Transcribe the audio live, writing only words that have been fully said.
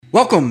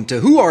Welcome to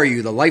Who Are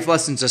You? The Life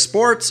Lessons of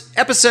Sports,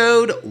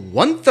 episode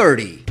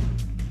 130.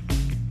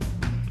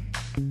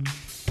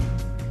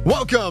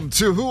 Welcome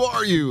to Who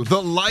Are You?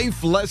 The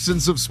Life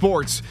Lessons of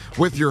Sports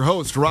with your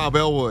host, Rob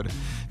Elwood.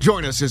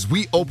 Join us as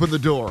we open the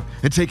door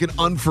and take an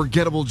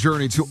unforgettable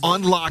journey to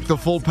unlock the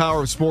full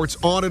power of sports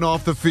on and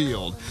off the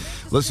field.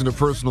 Listen to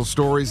personal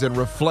stories and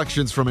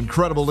reflections from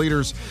incredible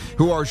leaders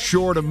who are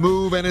sure to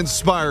move and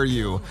inspire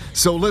you.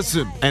 So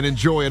listen and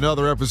enjoy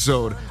another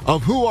episode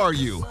of Who Are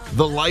You?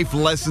 The Life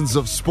Lessons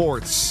of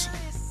Sports.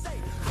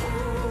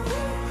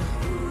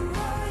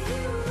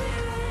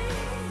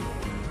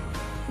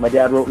 My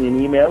dad wrote me an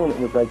email and it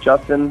was like,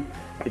 Justin,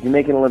 if you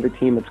make an Olympic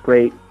team, it's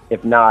great.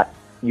 If not,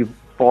 you've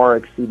far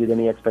exceeded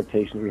any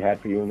expectations we had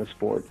for you in the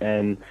sport.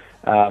 And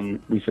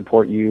we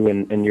support you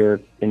in your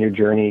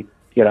journey,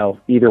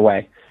 either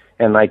way.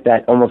 And like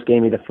that almost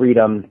gave me the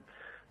freedom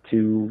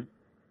to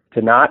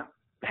not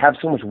have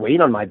so much weight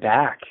on my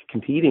back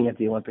competing at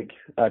the Olympic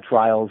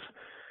trials,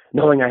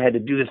 knowing I had to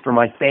do this for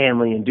my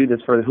family and do this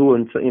for who.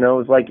 And so, it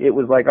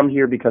was like I'm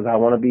here because I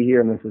want to be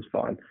here and this is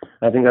fun.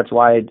 And I think that's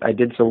why I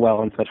did so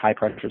well in such high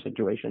pressure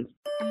situations.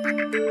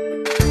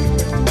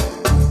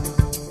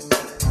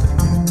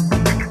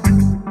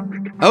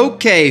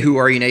 Okay, Who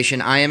Are You Nation?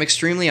 I am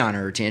extremely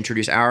honored to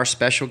introduce our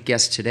special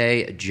guest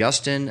today,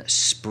 Justin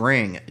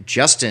Spring.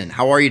 Justin,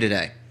 how are you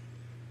today?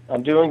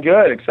 I'm doing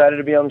good. Excited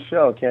to be on the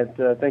show.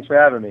 Thanks for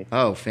having me.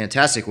 Oh,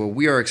 fantastic. Well,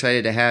 we are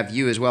excited to have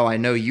you as well. I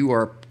know you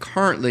are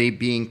currently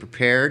being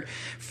prepared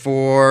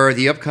for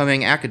the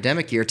upcoming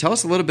academic year. Tell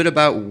us a little bit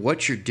about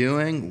what you're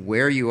doing,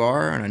 where you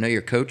are, and I know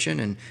you're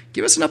coaching, and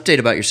give us an update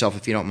about yourself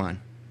if you don't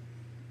mind.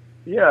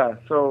 Yeah,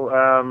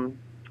 so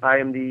I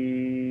am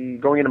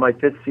going into my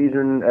fifth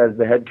season as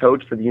the head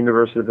coach for the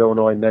University of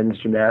Illinois men's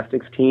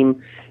gymnastics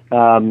team.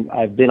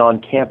 I've been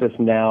on campus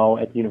now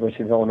at the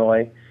University of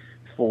Illinois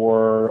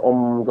for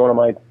going on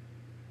my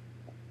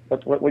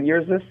what year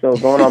is this? So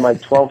going on my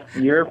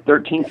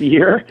 13th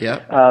year.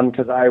 Yeah.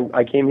 Because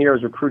I came here, I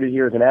was recruited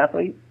here as an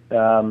athlete,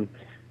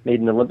 made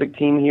an Olympic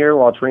team here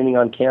while training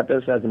on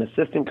campus as an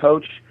assistant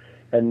coach,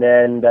 and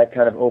then that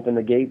kind of opened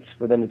the gates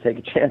for them to take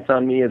a chance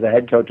on me as a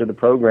head coach of the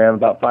program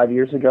about 5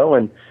 years ago,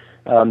 and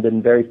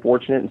been very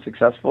fortunate and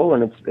successful,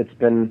 and it's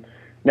been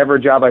never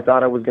a job I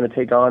thought I was going to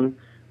take on,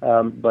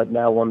 but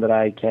now one that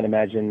I can't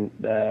imagine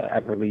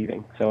ever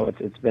leaving. So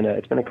it's been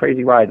a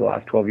crazy ride the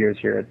last 12 years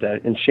here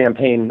in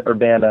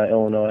Champaign-Urbana,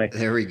 Illinois.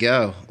 There we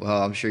go.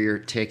 Well, I'm sure you're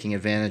taking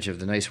advantage of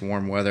the nice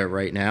warm weather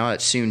right now.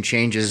 It soon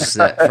changes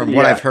that from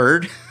what I've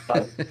heard.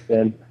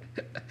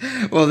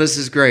 Well, this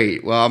is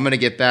great. Well, I'm going to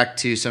get back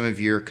to some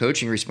of your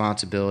coaching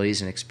responsibilities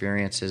and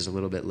experiences a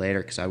little bit later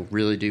because I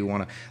really do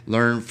want to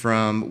learn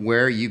from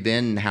where you've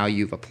been and how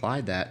you've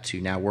applied that to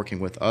now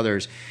working with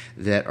others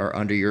that are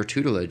under your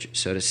tutelage,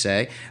 so to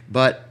say.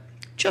 But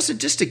Justin,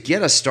 just to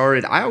get us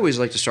started, I always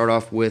like to start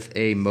off with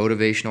a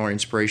motivational or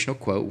inspirational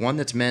quote, one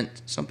that's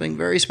meant something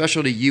very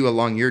special to you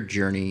along your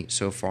journey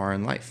so far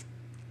in life.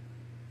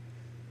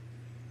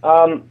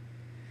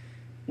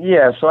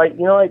 Yeah, so I've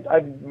been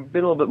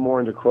a little bit more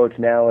into quotes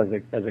now as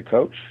a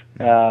coach.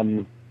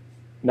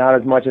 Not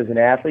as much as an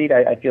athlete.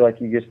 I feel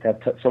like you just have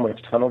so much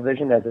tunnel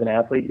vision as an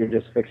athlete. You're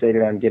just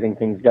fixated on getting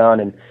things done.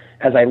 And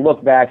as I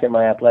look back at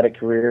my athletic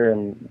career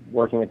and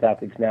working with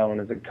athletes now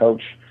and as a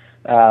coach,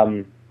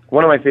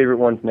 one of my favorite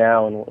ones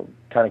now and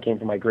kind of came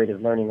from my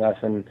greatest learning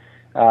lesson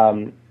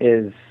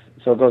is,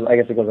 so it goes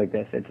like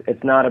this.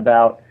 It's not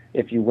about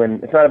if you win.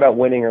 It's not about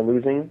winning or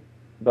losing,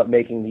 but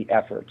making the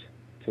effort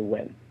to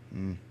win.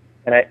 Mm.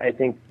 And I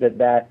think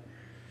that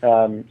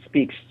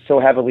speaks so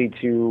heavily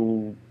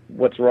to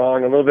what's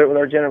wrong a little bit with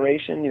our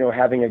generation,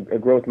 having a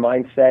growth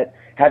mindset,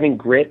 having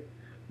grit,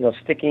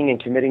 sticking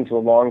and committing to a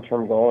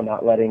long-term goal and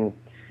not letting,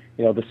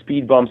 the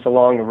speed bumps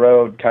along the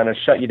road kind of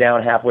shut you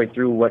down halfway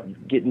through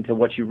getting to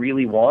what you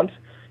really want,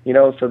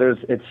 so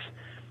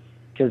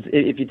because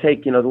if you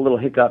take, the little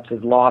hiccups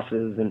as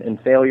losses and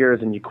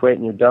failures and you quit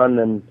and you're done,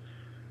 then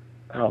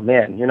oh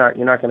man, you're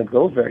not going to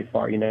go very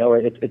far.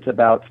 It's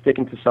about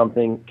sticking to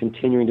something,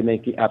 continuing to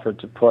make the effort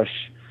to push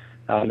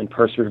and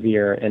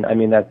persevere. And I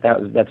mean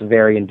that's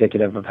very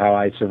indicative of how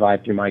I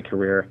survived through my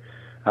career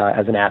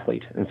as an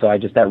athlete. And so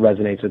that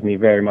resonates with me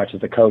very much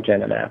as a coach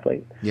and an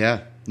athlete.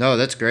 Yeah. No,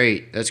 that's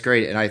great. That's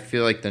great. And I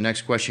feel like the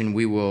next question,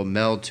 we will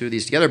meld two of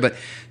these together. But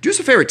do us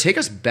a favor, take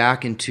us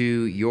back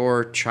into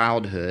your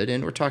childhood.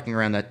 And we're talking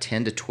around that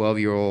 10 to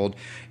 12-year-old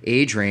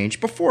age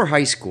range before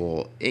high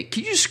school.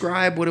 Can you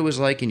describe what it was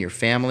like in your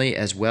family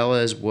as well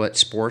as what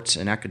sports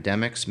and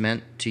academics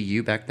meant to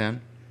you back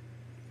then?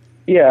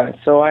 Yeah.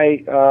 So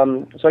I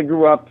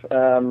grew up,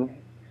 I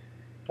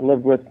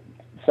lived with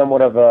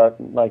somewhat of a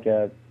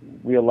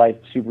real-life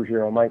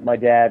superhero. My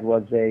dad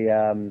was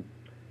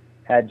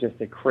had just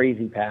a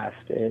crazy past,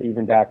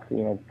 even back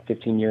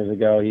 15 years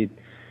ago.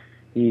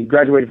 He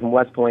graduated from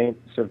West Point,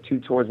 served 2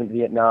 tours in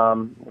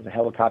Vietnam, was a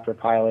helicopter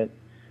pilot,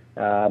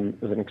 was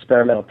an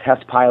experimental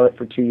test pilot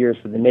for 2 years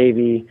for the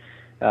Navy,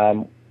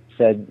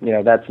 said,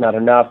 that's not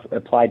enough,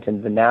 applied to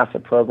the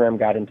NASA program,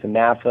 got into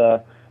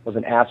NASA, was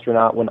an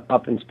astronaut, went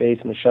up in space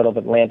in the shuttle of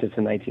Atlantis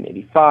in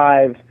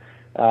 1985,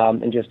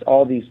 and just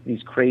all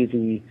these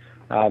crazy.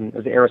 I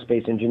was an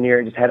aerospace engineer,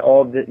 and just had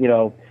all the,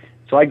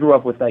 so I grew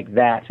up with like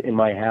that in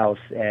my house,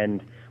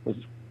 and was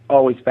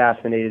always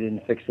fascinated and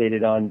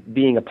fixated on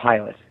being a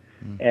pilot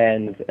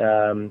and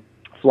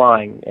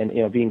flying,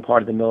 and being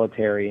part of the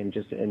military,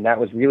 and that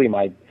was really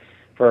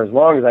for as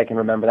long as I can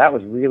remember, that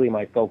was really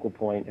my focal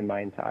point in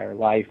my entire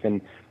life, and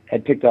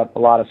had picked up a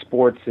lot of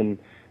sports, and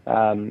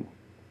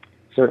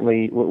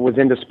certainly was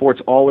into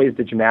sports always.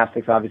 The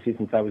gymnastics, obviously,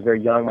 since I was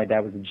very young. My dad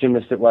was a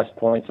gymnast at West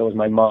Point, so was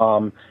my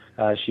mom.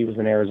 She was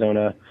an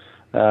Arizona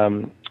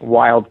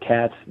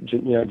Wildcat,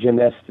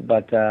 gymnast,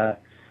 but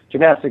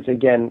gymnastics,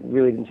 again,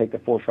 really didn't take the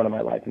forefront of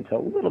my life until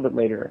a little bit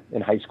later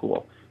in high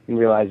school, and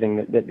realizing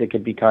that it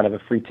could be kind of a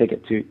free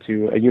ticket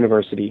to a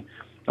university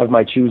of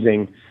my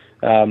choosing.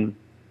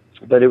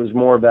 But it was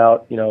more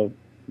about,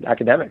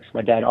 academics.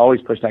 My dad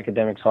always pushed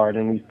academics hard,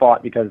 and we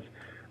fought because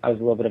I was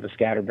a little bit of a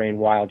scatterbrained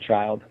wild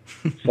child.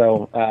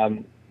 So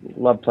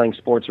loved playing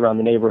sports around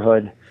the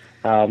neighborhood.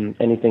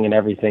 Anything and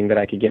everything that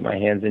I could get my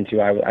hands into,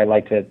 I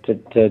like to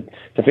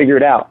figure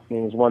it out. I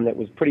was one that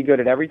was pretty good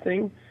at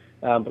everything,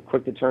 but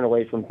quick to turn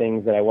away from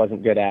things that I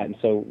wasn't good at, and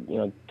so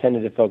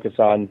tended to focus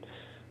on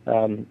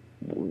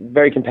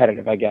very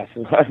competitive, I guess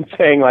is what I'm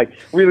saying. Like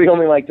really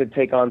only like to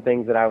take on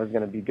things that I was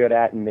going to be good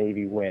at and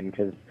maybe win,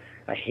 because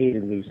I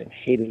hated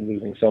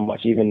losing so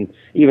much, even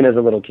as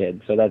a little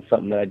kid. So that's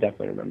something that I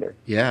definitely remember.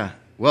 Yeah.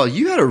 Well,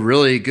 you had a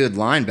really good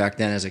line back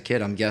then as a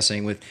kid, I'm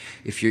guessing, with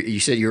you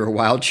said you were a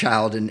wild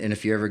child, and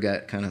if you ever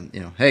got kind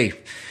of, hey,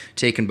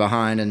 taken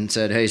behind and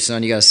said, hey,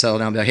 son, you got to settle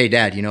down, be like, hey,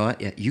 Dad, you know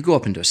what? Yeah, you go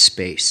up into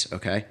space,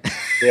 okay?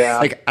 Yeah.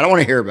 Like, I don't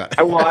want to hear about it.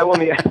 I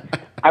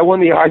won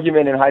the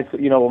argument in high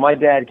school, well, my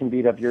dad can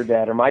beat up your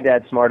dad, or my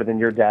dad's smarter than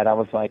your dad. I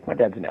was like, my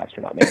dad's an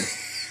astronaut, man.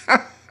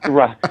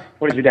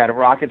 What is your dad, a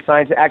rocket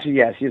scientist? Actually,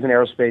 yes, he's an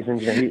aerospace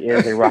engineer. He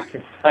is a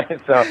rocket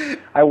scientist. So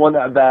I won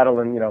that battle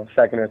in,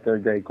 second or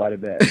third grade quite a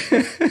bit.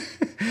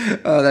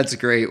 Oh, that's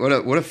great. What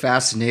a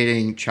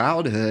fascinating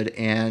childhood.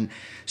 And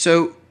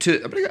so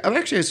I've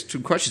actually asked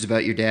some questions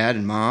about your dad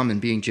and mom and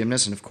being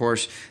gymnasts, and of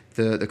course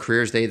the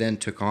careers they then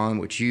took on,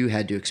 which you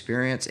had to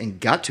experience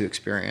and got to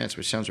experience,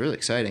 which sounds really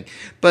exciting.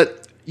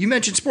 But you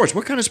mentioned sports.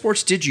 What kind of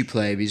sports did you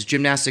play? Because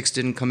gymnastics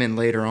didn't come in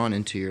later on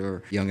into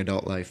your young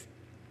adult life.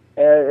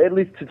 At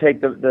least to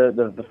take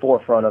the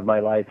forefront of my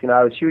life.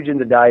 I was huge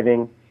into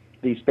diving.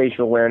 The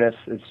spatial awareness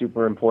is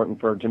super important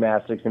for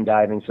gymnastics and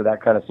diving, so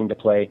that kind of seemed to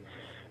play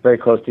very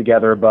close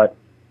together. But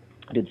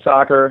I did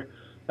soccer,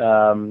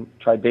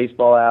 tried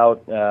baseball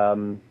out,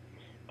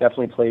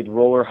 definitely played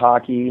roller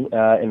hockey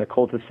in the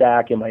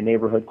cul-de-sac in my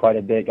neighborhood quite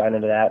a bit, got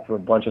into that for a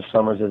bunch of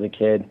summers as a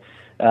kid.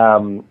 I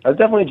was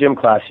definitely a gym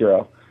class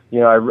hero.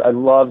 I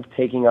loved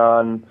taking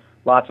on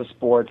lots of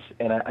sports,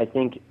 and I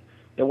think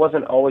it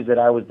wasn't always that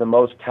I was the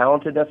most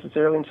talented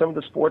necessarily in some of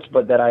the sports,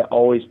 but that I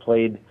always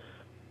played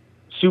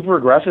super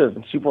aggressive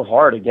and super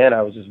hard. Again,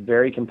 I was just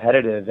very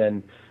competitive.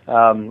 And,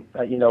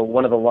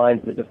 one of the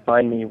lines that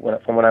defined me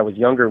from when I was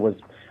younger was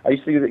I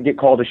used to get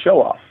called a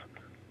show-off.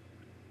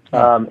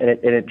 And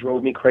it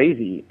drove me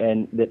crazy.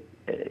 And that,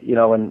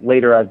 and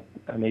later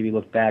I maybe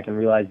looked back and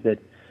realized that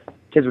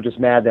kids were just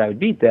mad that I would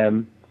beat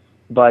them.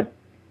 But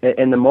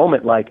in the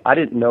moment, I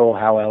didn't know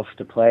how else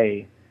to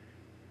play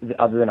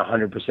other than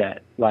 100%.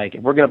 Like,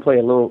 if we're going to play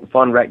a little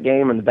fun rec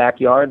game in the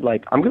backyard,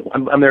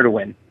 I'm there to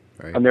win.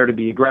 Right. I'm there to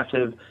be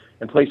aggressive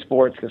and play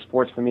sports, because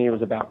sports for me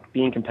was about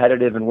being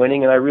competitive and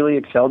winning, and I really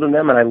excelled in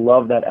them, and I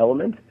love that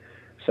element.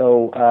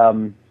 So,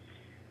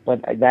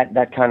 but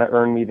that kind of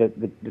earned me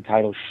the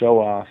title show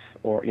off,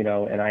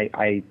 and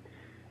I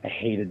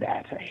hated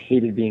that. I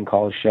hated being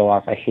called show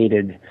off. I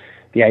hated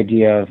the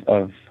idea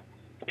of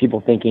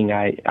people thinking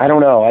I don't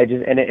know.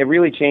 And it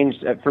really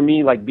changed for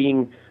me. Like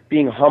being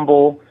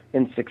humble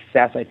and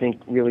success, I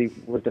think, really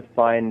was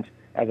defined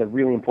as a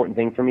really important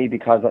thing for me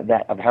because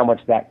of how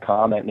much that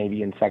comment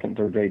maybe in second,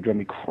 third grade drove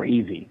me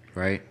crazy.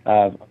 Right.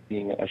 Of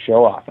being a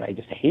show off, and I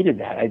just hated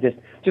that. just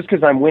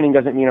because I'm winning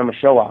doesn't mean I'm a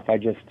show off. I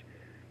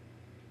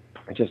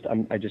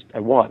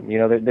won.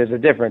 There's a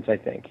difference, I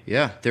think.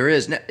 Yeah, there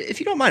is. Now, if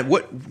you don't mind,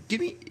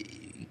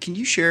 can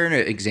you share an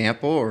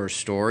example or a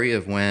story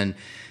of when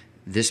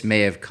this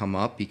may have come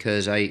up?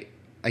 Because I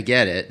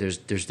get it.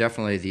 There's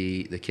definitely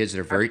the kids that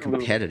are very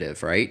Absolutely.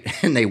 Competitive, right?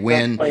 And they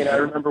win. I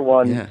remember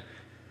one. Yeah.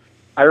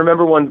 I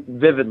remember one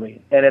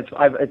vividly, and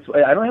I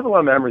don't have a lot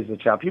of memories of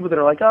the child. People that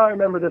are like, oh, I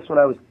remember this when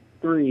I was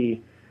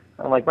 3.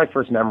 I'm like, my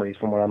first memories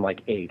from when I'm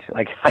like 8.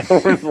 Like I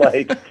was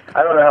like,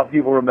 I don't know how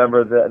people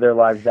remember their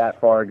lives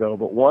that far ago,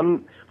 but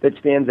one that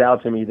stands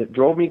out to me that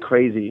drove me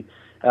crazy.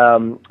 I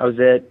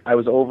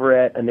was over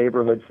at a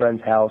neighborhood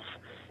friend's house,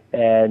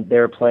 and they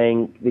were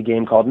playing the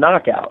game called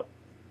Knockout.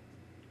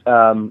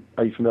 Are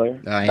you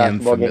familiar? I am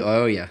familiar.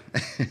 Oh, yeah.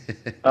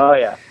 Oh,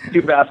 yeah.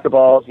 2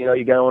 basketballs,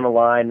 you go in a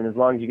line, and as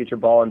long as you get your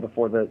ball in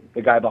before the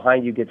guy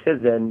behind you gets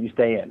his in, you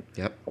stay in.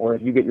 Yep. Or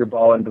if you get your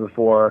ball in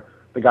before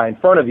the guy in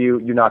front of you,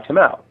 you knock him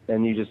out.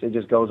 And it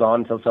just goes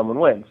on until someone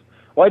wins.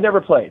 Well, I'd never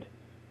played.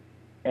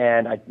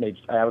 And I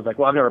was like,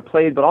 well, I've never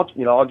played, but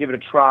I'll give it a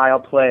try. I'll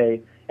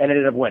play. And I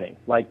ended up winning,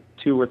 like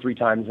 2 or 3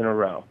 times in a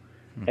row.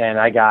 And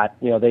I got,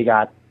 they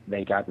got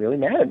really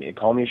mad at me. They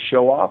called me a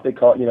show off. They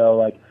called,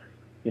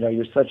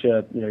 you're such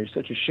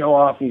a show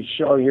off. You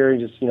show here,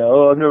 you just,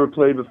 I've never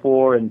played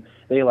before. And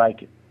they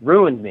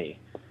ruined me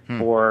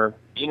for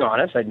being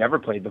honest. I'd never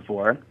played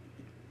before,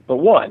 but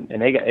won.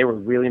 And they were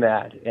really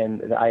mad.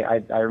 And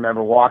I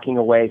remember walking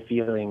away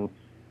feeling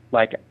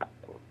like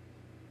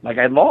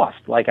I'd lost,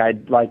 it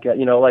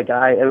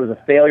was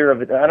a failure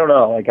of it. I don't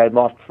know, I'd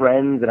lost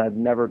friends and I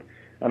don't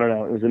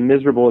know. It was a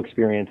miserable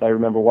experience. I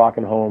remember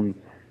walking home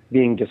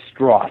being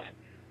distraught,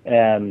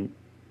 and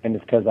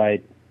it's because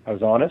I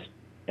was honest,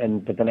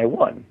 but then I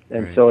won.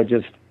 And right. So it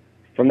just,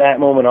 from that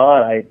moment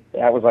on,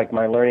 that was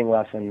my learning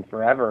lesson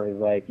forever, is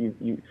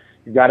you've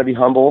got to be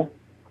humble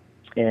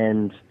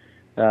and,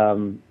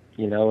 and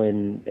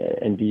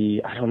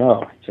be, I don't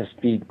know, just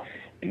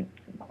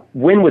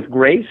win with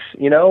grace,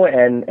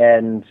 and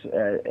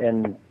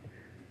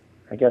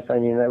I guess,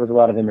 that was a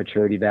lot of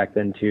immaturity back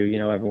then too,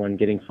 everyone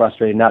getting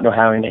frustrated, not know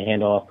how to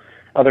handle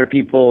other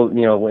people,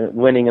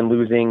 winning and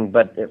losing.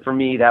 But for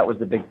me, that was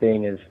the big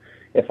thing, is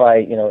if I,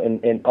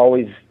 and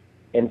always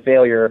in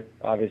failure,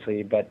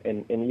 obviously, but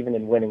and even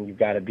in winning, you've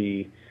got to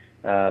be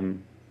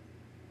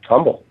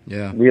humble,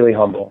 really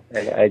humble.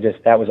 And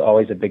that was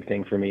always a big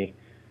thing for me.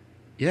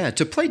 Yeah,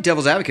 to play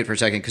devil's advocate for a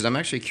second, because I'm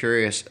actually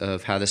curious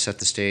of how this set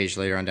the stage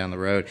later on down the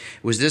road.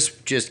 Was this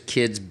just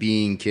kids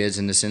being kids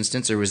in this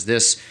instance, or was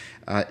this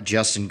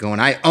Justin going,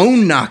 I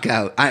own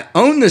knockout, I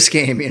own this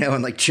game,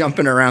 and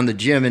jumping around the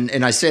gym?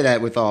 And I say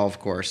that with all, of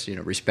course,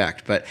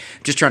 respect, but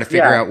just trying to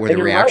figure out where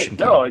the reaction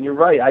came. No, and you're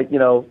right.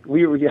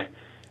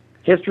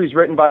 History's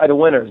written by the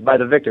winners, by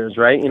the victors,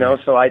 right?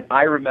 So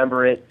I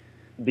remember it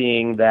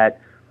being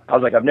that I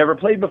was I've never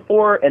played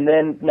before, and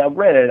then, now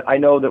granted, I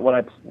know that when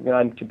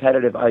I'm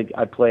competitive,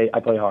 I play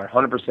hard,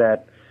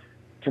 100%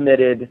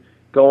 committed,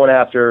 going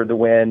after the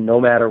win,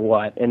 no matter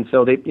what. And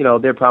so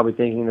they're probably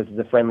thinking this is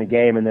a friendly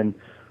game, and then,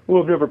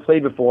 I've never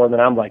played before, and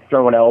then I'm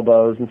throwing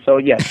elbows. And so,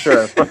 yeah,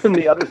 sure, from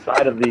the other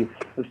side of the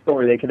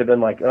story, they could have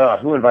been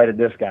who invited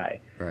this guy?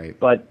 Right.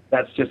 But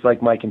that's just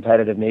my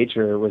competitive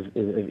nature is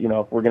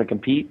if we're going to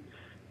compete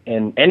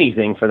in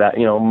anything for that,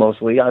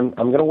 mostly I'm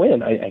going to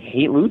win. I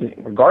hate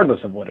losing,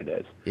 regardless of what it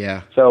is.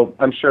 Yeah. So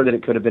I'm sure that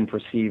it could have been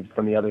perceived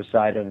from the other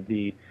side of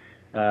the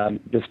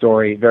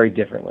story very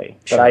differently.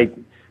 Sure.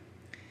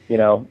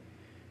 But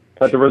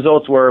but the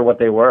results were what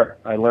they were.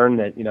 I learned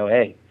that,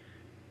 hey,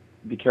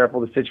 be careful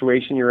the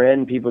situation you're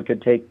in. People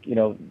could take,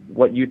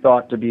 what you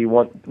thought to be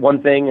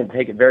one thing and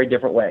take it a very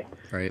different way.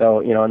 Right. So,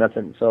 and that's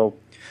it. So,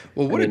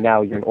 well,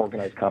 now you're in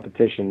organized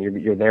competition.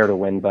 You're there to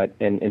win, but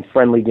in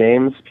friendly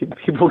games,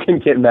 people can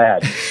get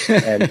mad.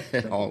 And,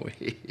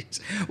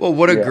 always. Well,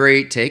 what a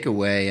great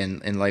takeaway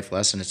and life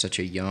lesson at such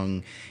a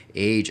young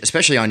age,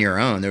 especially on your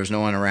own. There was no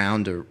one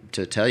around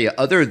to tell you,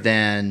 other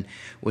than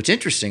what's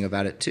interesting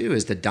about it too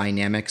is the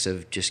dynamics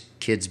of just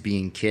kids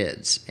being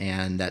kids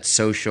and that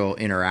social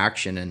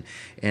interaction,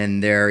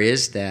 and there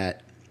is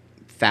that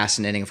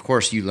fascinating. Of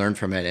course, you learn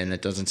from it, and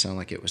it doesn't sound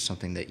like it was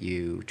something that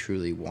you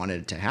truly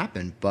wanted to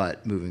happen,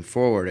 but moving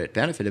forward, it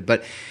benefited.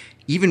 But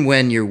even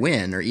when you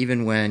win, or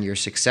even when you're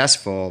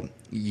successful,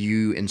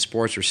 you in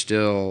sports are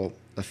still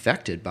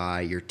affected by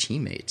your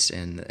teammates,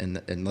 and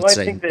let's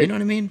say, you know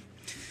what I mean?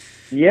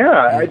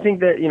 Yeah, I think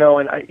that,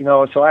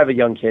 so I have a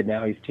young kid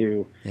now, he's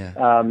 2. Yeah.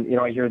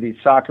 I hear these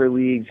soccer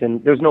leagues,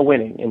 and there's no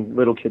winning in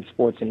little kid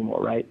sports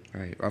anymore, right?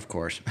 Right, of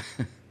course.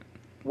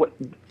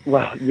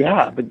 Well,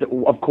 yeah, but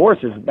of course,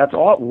 that's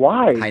all.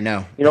 Why? I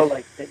know.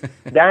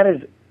 That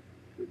is,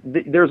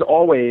 there's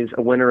always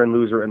a winner and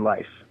loser in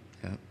life.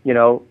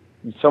 Yeah.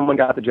 Someone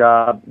got the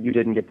job, you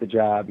didn't get the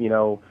job.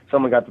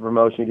 Someone got the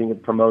promotion, you didn't get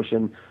the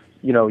promotion.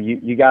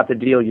 You got the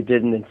deal, you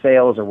didn't, in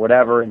sales or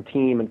whatever, in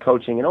team and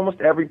coaching. In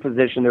almost every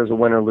position, there's a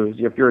win or lose.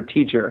 If you're a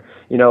teacher,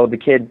 the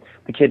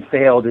kid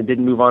failed and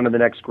didn't move on to the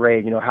next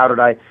grade. How did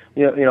I?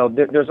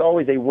 There's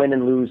always a win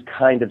and lose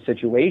kind of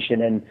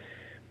situation. And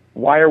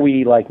why are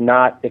we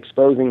not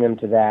exposing them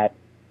to that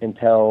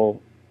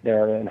until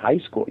they're in high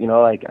school?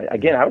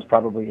 Again, I was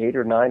probably 8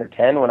 or 9 or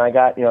 10 when I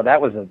got. That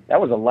was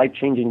a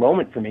life-changing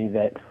moment for me.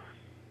 That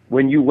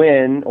when you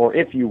win, or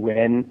if you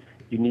win,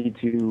 you need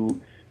to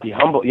be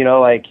humble,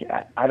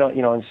 I don't,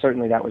 and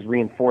certainly that was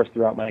reinforced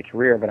throughout my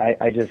career, but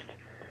I just,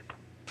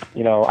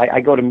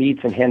 I go to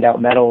meets and hand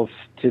out medals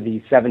to the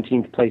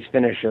 17th place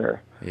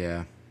finisher.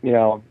 Yeah.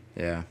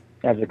 Yeah.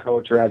 As a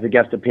coach or as a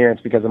guest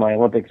appearance because of my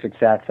Olympic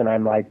success. And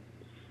I'm like,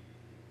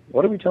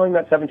 what are we telling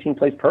that 17th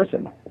place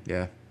person?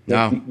 Yeah.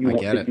 No, I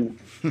get it.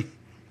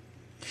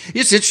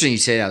 It's interesting you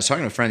say that. I was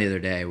talking to a friend the other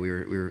day.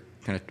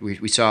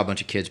 We saw a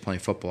bunch of kids playing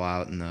football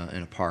out in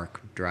a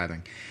park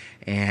driving,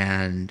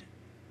 and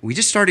we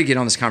just started to get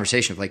on this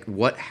conversation of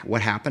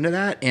what happened to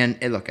that.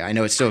 And look, I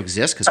know it still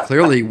exists because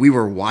clearly we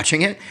were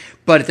watching it,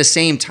 but at the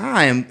same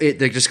time, the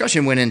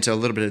discussion went into a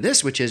little bit of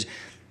this, which is,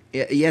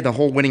 the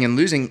whole winning and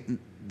losing.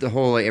 the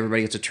whole like,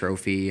 everybody gets a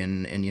trophy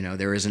and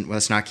there isn't,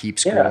 let's not keep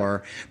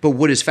score. But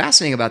what is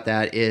fascinating about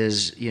that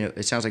is,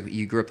 it sounds like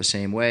you grew up the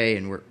same way,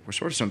 and we're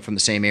sort of from the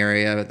same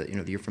area.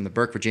 You're from the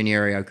Burke, Virginia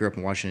area. I grew up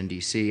in Washington,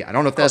 D.C. I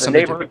don't know if that's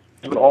something. The neighborhoods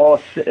would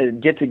all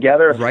get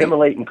together,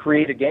 assimilate, and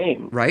create a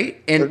game.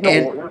 Right. There's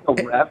no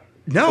ref.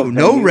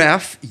 No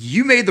ref.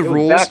 You made the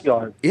rules.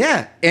 Backyard.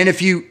 Yeah, and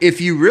if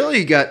you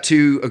really got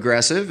too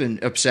aggressive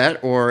and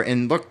upset,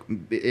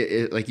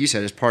 like you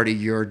said, as part of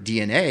your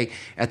DNA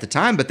at the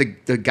time, but the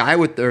guy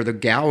the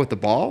gal with the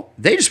ball,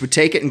 they just would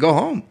take it and go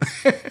home.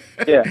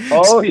 Yeah.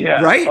 Oh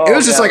yeah. Right. It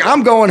was just like,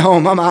 I'm going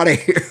home. I'm out of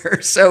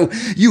here. So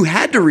you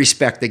had to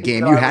respect the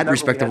game. You had to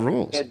respect the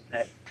rules.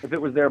 If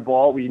it was their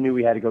ball, we knew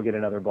we had to go get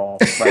another ball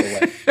right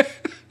away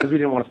because we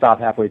didn't want to stop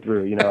halfway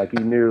through. Like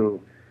we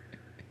knew.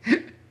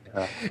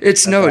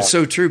 It's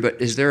so true,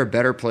 but is there a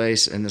better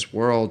place in this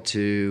world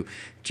to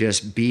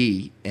just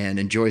be and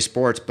enjoy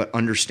sports, but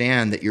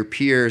understand that your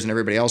peers and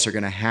everybody else are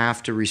going to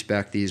have to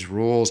respect these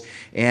rules,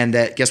 and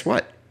that, guess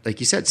what? Like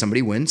you said,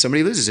 somebody wins,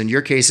 somebody loses. In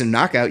your case, in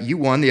knockout, you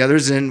won, the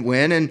others didn't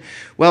win, and,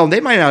 well,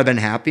 they might not have been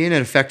happy, and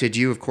it affected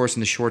you, of course, in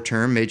the short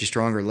term, made you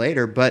stronger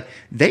later, but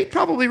they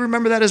probably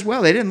remember that as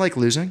well. They didn't like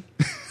losing.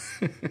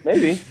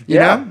 Maybe. You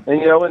know?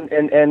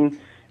 And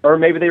or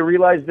maybe they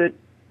realize that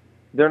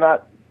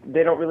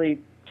they don't really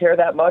care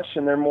that much,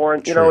 and they're more, I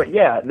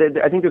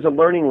think there's a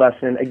learning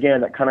lesson, again,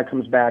 that kind of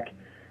comes back,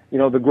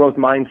 the growth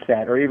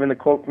mindset, or even the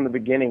quote from the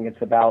beginning,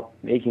 it's about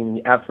making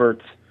the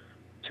effort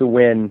to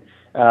win.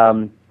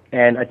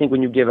 And I think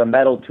when you give a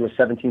medal to a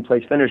 17th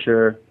place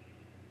finisher,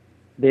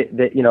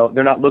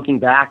 they're not looking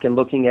back and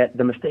looking at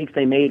the mistakes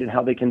they made and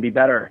how they can be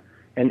better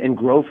and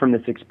grow from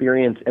this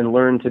experience and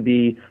learn to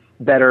be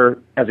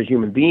better as a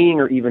human being,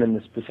 or even in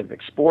the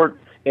specific sport.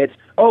 It's,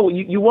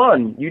 you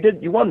won.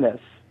 You won this.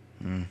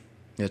 Mm.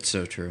 It's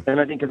so true. And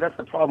I think that's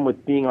the problem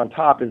with being on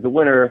top, is the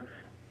winner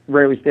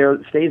rarely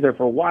stays there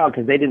for a while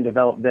because they didn't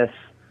develop this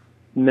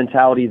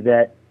mentality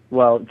that,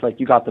 well, it's like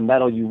you got the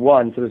medal, you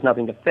won, so there's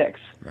nothing to fix.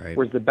 Right.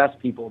 Whereas the best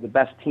people, the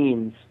best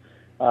teams,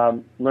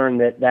 learn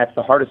that that's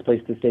the hardest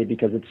place to stay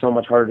because it's so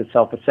much harder to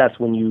self-assess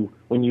when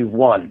you've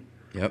won.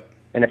 Yep.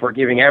 And if we're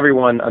giving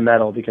everyone a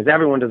medal because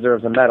everyone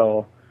deserves a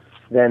medal,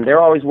 then they're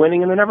always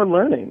winning and they're never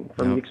learning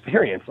from the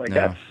experience.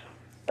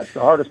 That's the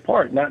hardest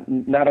part, not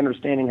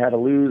understanding how to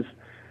lose.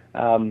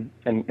 And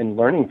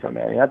learning from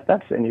it.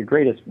 And your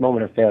greatest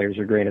moment of failure is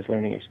your greatest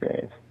learning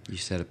experience. You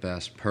said it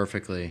best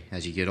perfectly.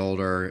 As you get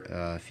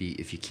older, if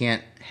you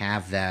can't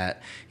have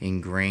that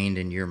ingrained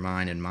in your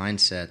mind and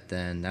mindset,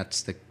 then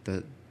that's the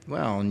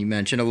and you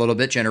mentioned a little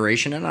bit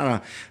generation, and I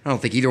don't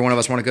think either one of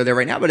us want to go there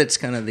right now, but it's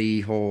kind of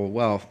the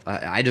whole,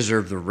 I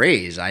deserve the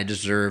raise, I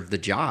deserve the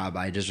job,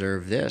 I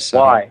deserve this.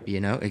 Why?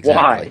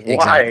 Exactly.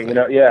 Why?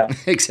 Yeah.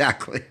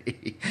 Exactly.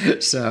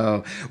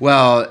 So,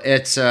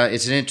 it's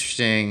an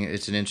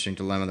interesting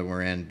dilemma that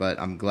we're in, but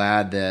I'm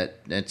glad that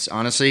it's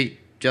honestly,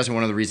 Justin,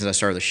 one of the reasons I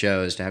started the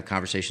show is to have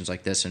conversations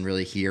like this and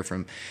really hear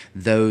from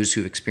those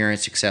who've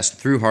experienced success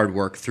through hard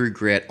work, through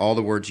grit, all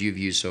the words you've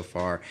used so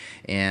far,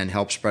 and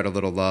help spread a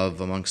little love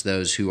amongst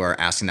those who are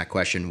asking that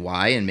question,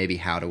 why, and maybe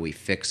how do we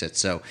fix it?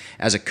 So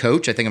as a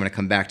coach, I think I'm going to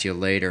come back to you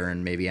later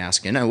and maybe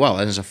ask, and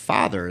as a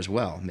father as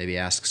well, maybe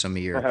ask some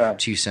of your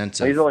 2 cents.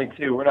 He's only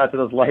 2. We're not to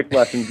those life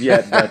lessons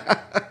yet,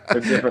 but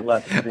they're different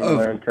lessons being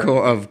learned.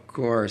 Of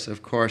course.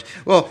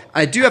 Well,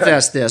 I do have to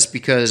ask this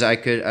because I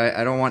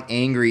don't want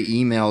angry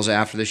emails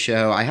after the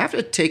show. I have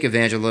to take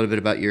advantage a little bit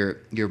about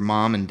your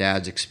mom and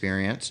dad's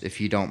experience,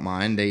 if you don't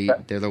mind.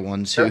 They're the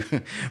ones who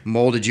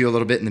molded you a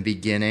little bit in the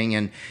beginning,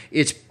 and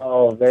it's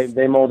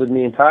they molded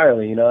me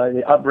entirely.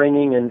 The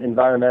upbringing and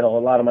environmental. A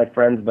lot of my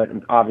friends, but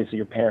obviously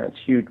your parents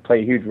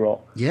play a huge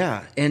role.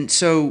 Yeah, and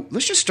so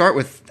let's just start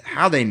with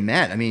how they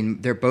met. I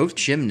mean, they're both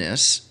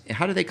gymnasts.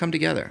 How did they come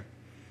together?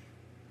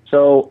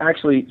 So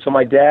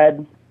my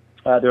dad,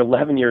 they're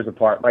 11 years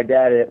apart. My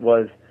dad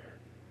was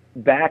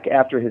back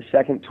after his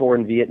second tour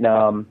in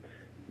Vietnam,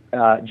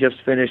 just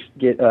finished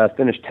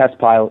test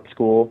pilot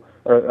school,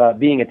 or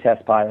being a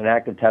test pilot, an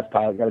active test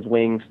pilot, got his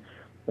wings,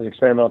 was an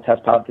experimental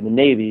test pilot for the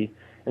Navy,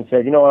 and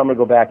said, I'm going to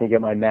go back and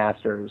get my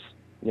master's,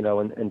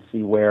 and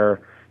see where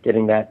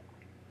getting that,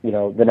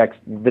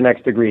 the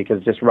next degree,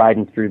 because just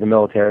riding through the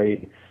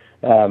military,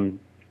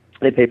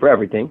 they pay for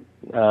everything.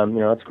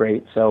 That's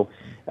great. So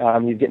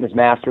he's getting his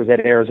master's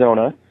at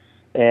Arizona.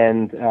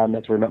 And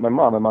that's where I met my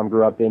mom. My mom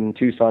grew up in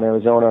Tucson,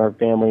 Arizona. Her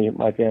family,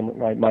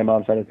 my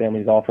mom's side of the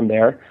family is all from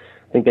there.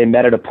 I think they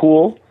met at a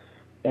pool.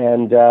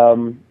 And,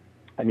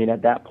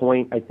 at that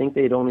point, I think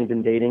they'd only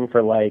been dating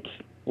for like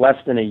less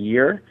than a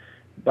year.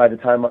 Right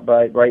at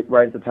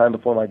the time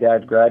before my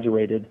dad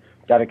graduated,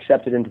 got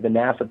accepted into the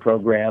NASA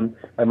program.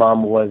 My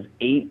mom was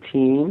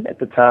 18 at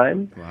the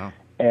time. Wow.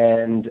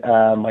 And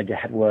my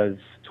dad was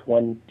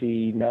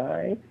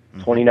 29.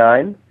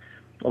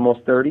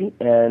 Almost 30,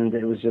 and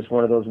it was just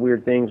one of those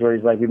weird things where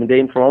he's like, we've been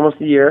dating for almost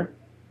a year.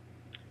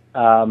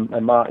 My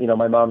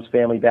mom's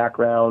family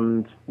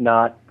background,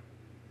 not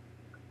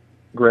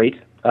great.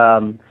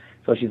 So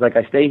she's like,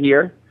 I stay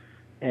here,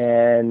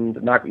 and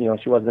not,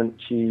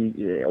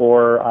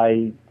 or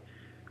I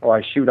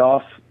shoot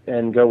off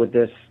and go with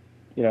this,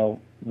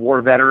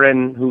 war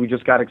veteran who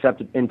just got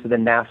accepted into the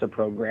NASA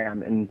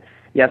program. And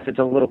yes, it's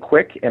a little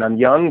quick, and I'm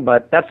young,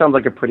 but that sounds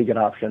like a pretty good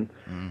option.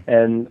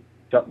 And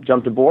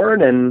jumped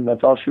aboard, and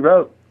that's all she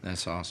wrote.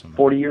 That's awesome.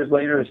 40 years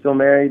later, I'm still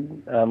married.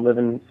 Live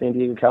in San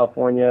Diego,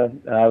 California.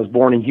 I was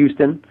born in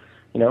Houston,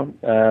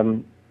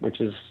 which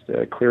is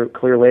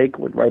Clear Lake,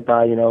 right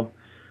by,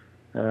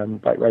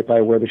 right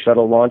by where the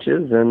shuttle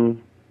launches,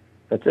 and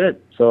that's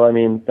it. So, I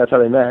mean, that's how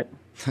they met.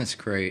 That's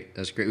great.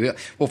 That's great.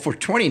 Well, for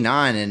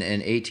 29 and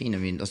 18, I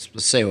mean, let's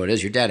say what it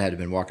is. Your dad had to have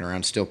been walking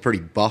around still pretty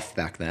buff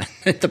back then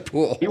at the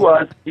pool. He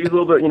was a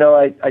little bit,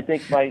 I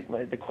think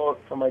the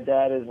quote from my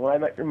dad is, when I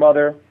met your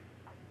mother,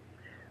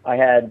 I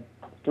had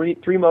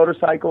three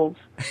motorcycles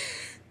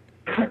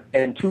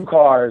and 2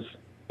 cars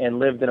and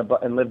lived in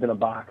a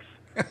box.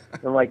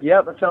 And I'm like,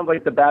 yeah, that sounds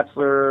like the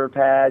bachelor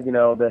pad,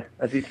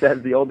 as he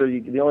says, the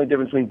only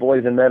difference between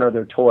boys and men are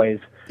their toys,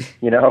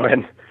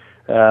 and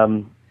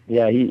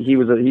yeah, he's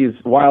a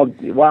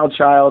wild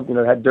child,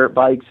 had dirt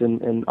bikes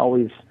and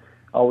always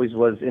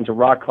was into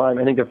rock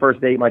climbing. I think the first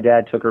date my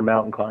dad took her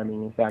mountain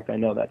climbing. In fact, I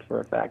know that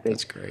for a fact.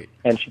 That's great.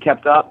 And she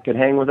kept up, could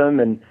hang with him,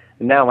 and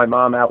now my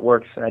mom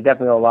outworks, and I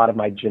definitely owe a lot of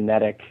my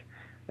genetic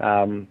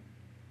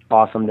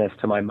awesomeness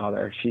to my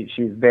mother. She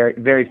was very,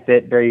 very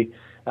fit, very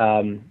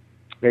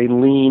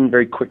lean,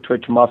 very quick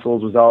twitch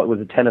muscles, was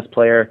a tennis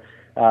player.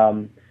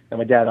 And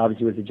my dad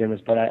obviously was a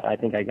gymnast, but I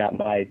think I got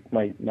my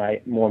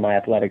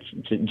athletic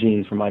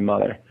genes from my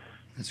mother.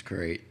 That's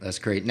great. That's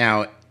great.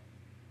 Now,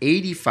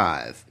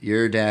 85,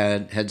 your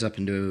dad heads up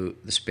into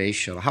the space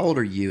shuttle. How old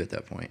are you at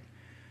that point?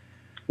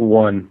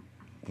 1.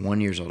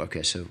 1 year old.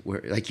 Okay, so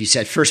like you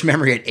said, first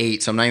memory at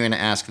 8. So I'm not even going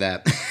to ask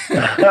that.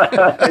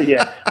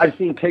 Yeah, I've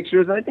seen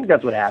pictures, and I think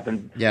that's what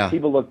happened. Yeah,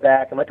 people look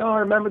back and like, oh, I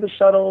remember the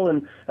shuttle,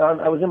 and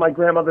I was in my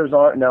grandmother's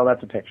arm. No,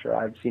 that's a picture.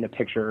 I've seen a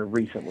picture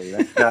recently.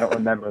 I don't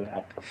remember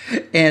that.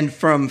 And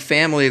from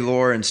family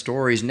lore and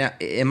stories, now,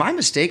 am I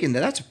mistaken that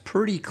that's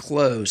pretty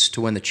close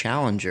to when the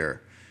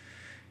Challenger?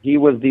 He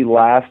was the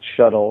last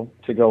shuttle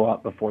to go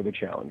up before the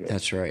Challenger.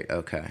 That's right.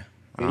 Okay.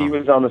 He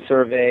was on the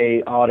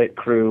survey audit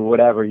crew,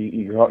 whatever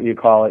you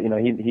call it.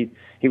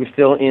 He was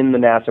still in the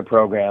NASA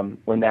program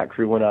when that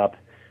crew went up.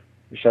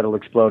 The shuttle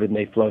exploded and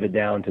they floated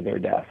down to their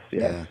deaths.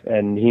 Yes. Yeah.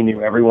 And he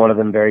knew every one of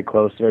them very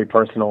close, very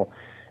personal.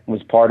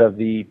 Was part of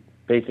one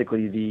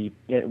of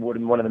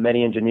the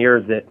many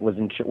engineers that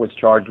was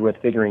charged with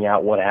figuring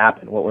out what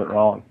happened, what went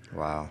wrong.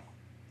 Wow.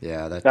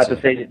 Yeah, that's not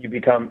to say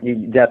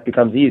that death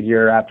becomes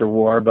easier after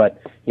war,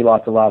 but he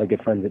lost a lot of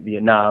good friends at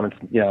Vietnam. It's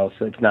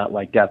so it's not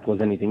like death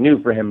was anything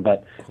new for him,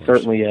 but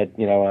certainly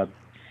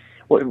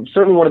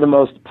certainly one of the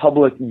most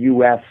public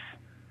U.S.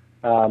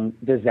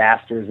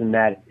 Disasters in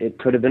that it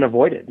could have been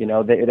avoided.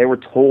 They were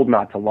told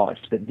not to launch,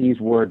 that these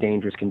were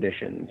dangerous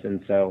conditions,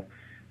 and so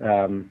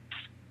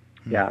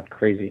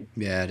crazy.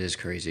 Yeah, it is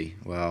crazy.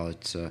 Well,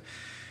 it's.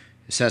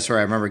 So that's where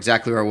I remember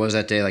exactly where I was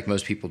that day, like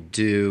most people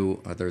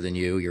do, other than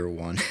you. You're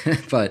one.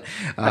 But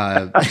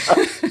I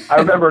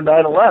remember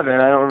 9/11.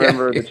 I don't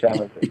remember the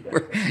challenge.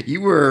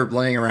 You were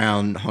laying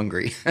around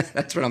hungry.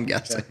 That's what I'm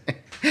guessing.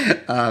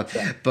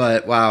 Yeah.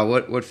 But wow,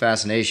 what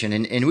fascination.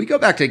 And we go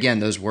back to, again,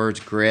 those words,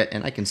 grit,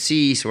 and I can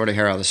see sort of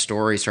how the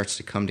story starts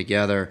to come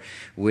together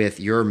with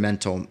your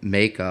mental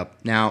makeup.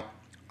 Now,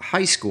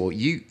 high school,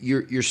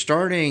 you're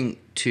starting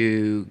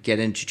to get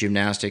into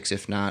gymnastics,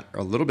 if not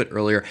a little bit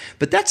earlier,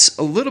 but that's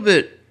a little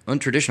bit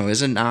untraditional,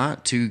 is it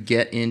not, to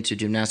get into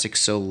gymnastics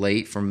so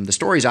late? From the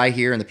stories I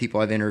hear and the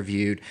people I've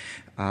interviewed,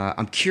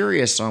 I'm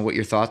curious on what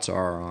your thoughts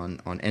are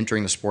on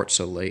entering the sport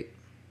so late.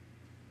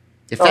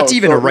 If that's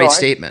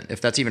statement, if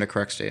that's even a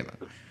correct statement.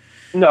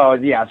 No,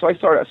 yeah. So I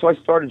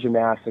started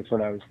gymnastics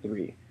when I was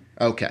 3.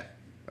 Okay.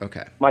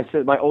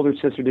 My older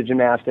sister did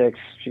gymnastics.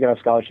 She got a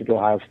scholarship to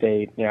Ohio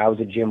State. I was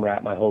a gym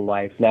rat my whole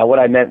life. Now, what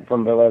I meant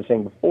from what I was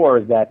saying before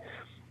is that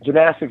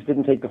gymnastics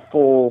didn't take the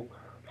full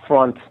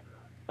front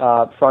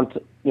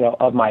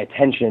of my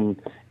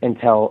attention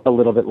until a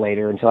little bit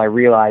later, until I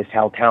realized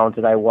how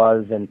talented I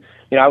was. And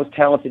I was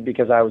talented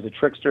because I was a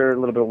trickster, a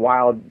little bit of a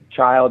wild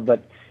child,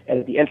 but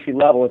at the entry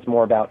level, it's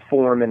more about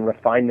form and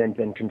refinement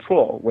and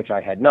control, which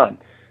I had none.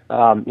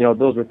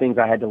 Those were things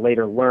I had to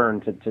later learn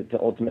to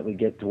ultimately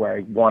get to where I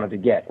wanted to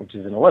get, which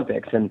is an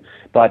Olympics.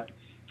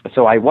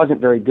 So I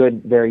wasn't very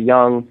good, very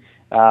young,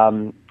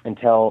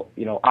 until,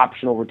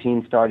 optional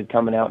routines started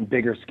coming out and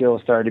bigger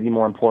skills started to be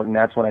more important.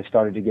 That's when I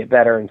started to get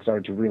better and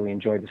started to really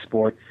enjoy the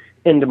sport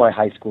into my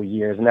high school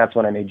years. And that's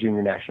when I made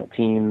junior national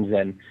teams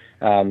and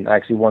I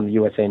actually won the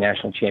USA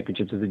National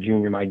Championships as a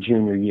junior my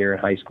junior year in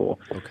high school.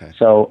 Okay.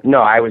 So,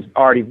 no, I was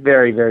already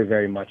very, very,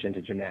 very much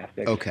into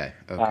gymnastics. Okay.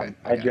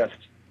 I just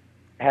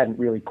hadn't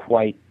really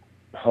quite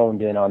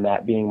honed in on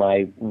that being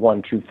my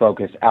one true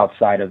focus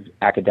outside of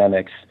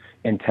academics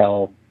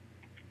until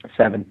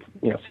seventh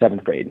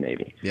grade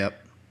maybe. Yep.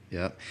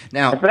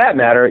 Now, and for that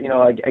matter,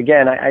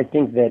 again, I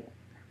think that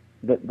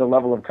the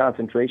level of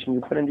concentration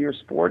you put into your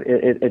sport,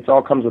 it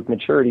all comes with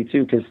maturity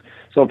too. Because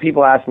so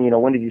people ask me,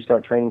 when did you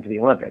start training for the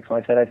Olympics? Well,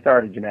 I said I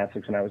started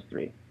gymnastics when I was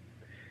 3.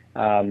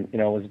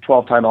 Was a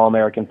 12-time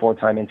All-American,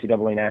 4-time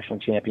NCAA national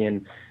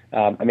champion.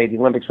 I made the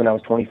Olympics when I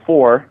was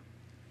 24,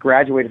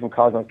 graduated from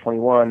college when I was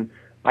 21.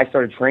 I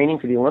started training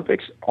for the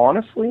Olympics,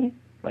 honestly,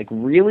 like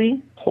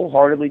really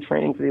wholeheartedly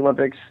training for the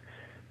Olympics,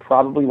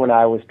 probably when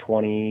I was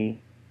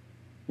 20,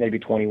 maybe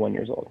 21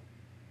 years old.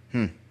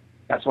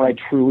 That's when I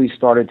truly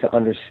started to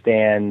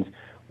understand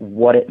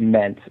what it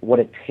meant, what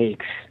it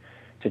takes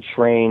to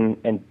train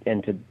and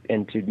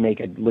to make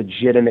a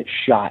legitimate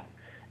shot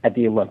at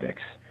the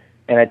Olympics.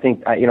 And I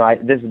think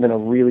this has been a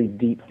really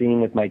deep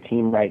theme with my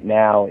team right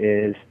now.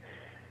 Is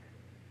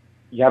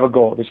you have a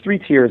goal. There's 3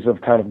 tiers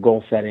of kind of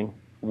goal setting.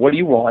 What do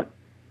you want?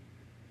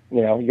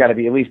 You got to you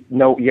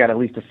got to at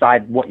least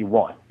decide what you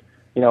want.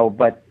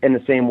 But in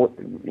the same,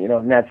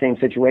 in that same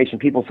situation,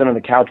 people sit on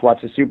the couch,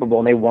 watch the Super Bowl,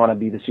 and they want to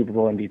be the Super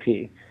Bowl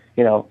MVP.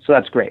 So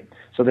that's great.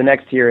 So the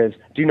next tier is,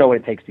 do you know what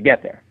it takes to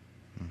get there?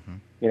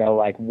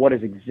 Like what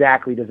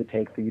exactly does it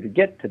take for you to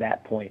get to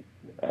that point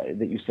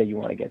that you say you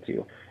want to get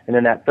to? And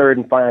then that third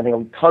and final, I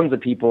think tons of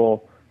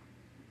people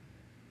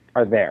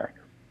are there.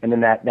 And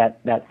then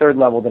that third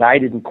level that I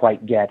didn't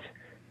quite get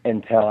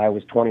until I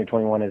was 20 or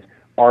 21 is,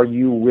 are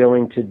you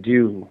willing to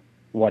do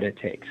what it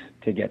takes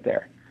to get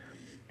there?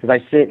 Because I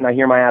sit and I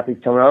hear my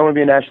athletes tell me, I want to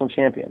be a national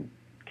champion.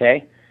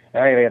 Okay?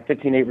 I got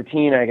 15-8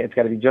 routine. It's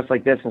got to be just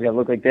like this, and it's got to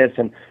look like this,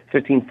 and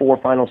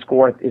 15-4 final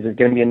score. Is it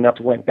going to be enough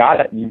to win? Got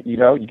it.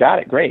 You got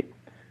it. Great.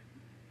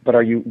 But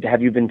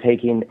have you been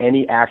taking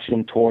any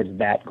action towards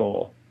that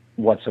goal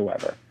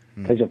whatsoever?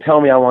 Because you'll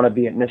tell me I want to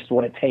be it, and this is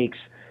what it takes,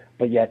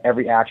 but yet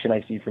every action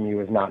I see from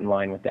you is not in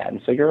line with that.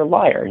 And so you're a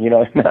liar.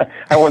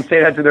 I won't say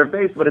that to their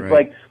face, but it's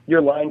like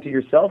you're lying to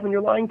yourself and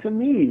you're lying to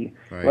me.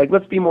 Right. Like,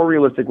 let's be more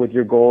realistic with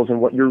your goals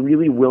and what you're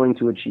really willing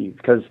to achieve.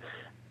 Because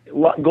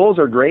goals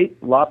are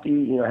great,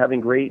 lofty, having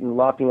great and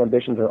lofty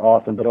ambitions are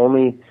awesome, but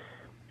only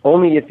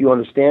if you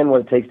understand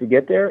what it takes to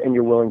get there and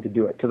you're willing to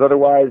do it. Because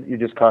otherwise, you're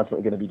just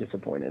constantly going to be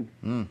disappointed.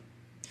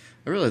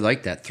 I really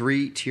like that.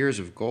 3 tiers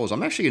of goals.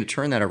 I'm actually going to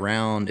turn that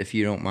around, if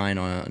you don't mind,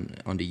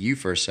 onto you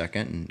for a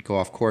second and go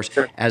off course.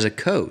 Sure. As a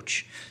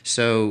coach.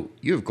 So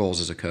you have goals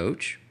as a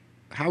coach.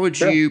 How would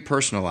you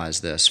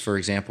personalize this, for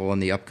example, in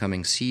the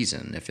upcoming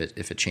season, if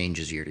it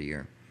changes year to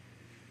year?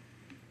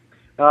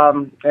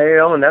 And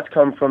that's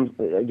come from,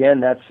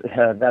 again, that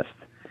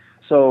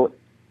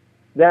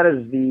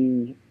is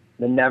the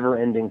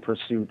never-ending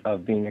pursuit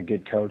of being a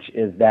good coach,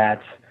 is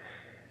that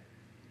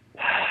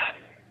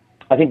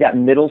I think that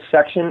middle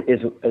section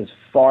is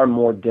far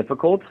more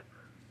difficult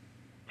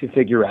to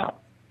figure out,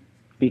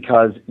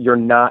 because you're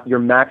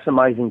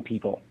maximizing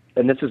people.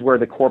 And this is where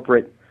the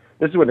corporate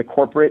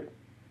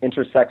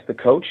intersects the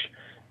coach.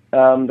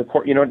 Do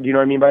you know what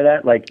I mean by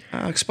that? Like,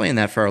 explain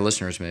that for our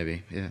listeners,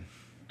 maybe. Yeah.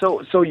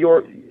 So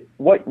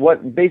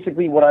what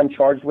basically what I'm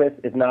charged with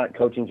is not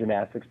coaching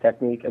gymnastics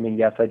technique. I mean,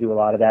 yes, I do a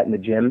lot of that in the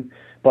gym,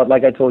 but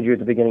like I told you at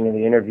the beginning of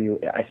the interview,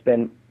 I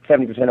spend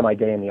 70% of my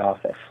day in the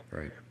office.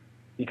 Right.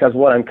 Because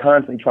what I'm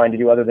constantly trying to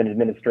do, other than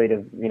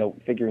administrative,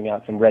 figuring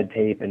out some red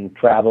tape and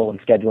travel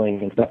and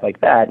scheduling and stuff like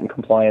that and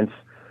compliance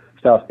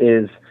stuff,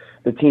 is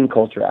the team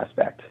culture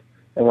aspect.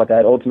 And what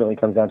that ultimately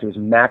comes down to is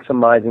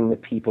maximizing the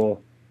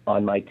people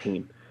on my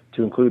team,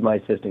 to include my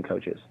assistant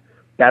coaches.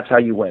 That's how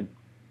you win.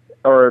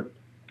 Or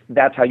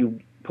that's how you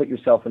put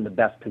yourself in the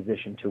best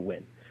position to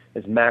win,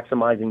 is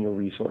maximizing your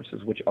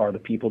resources, which are the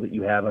people that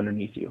you have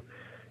underneath you.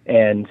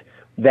 And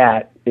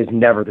that is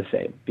never the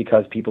same,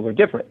 because people are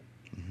different.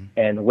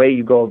 And the way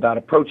you go about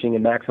approaching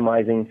and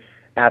maximizing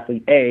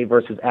athlete A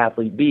versus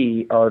athlete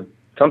B are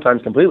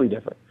sometimes completely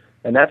different.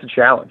 And that's a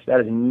challenge. That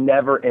is a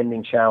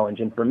never-ending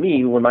challenge. And for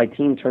me, when my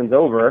team turns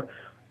over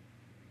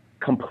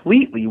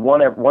completely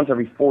once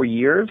every 4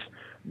 years,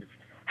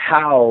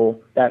 how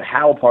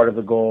part of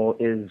the goal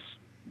is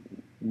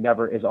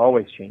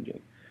always changing.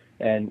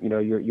 And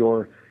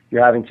you're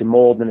having to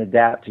mold and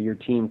adapt to your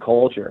team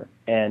culture.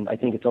 And I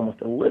think it's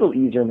almost a little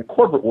easier in the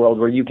corporate world,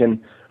 where you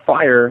can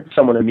fire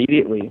someone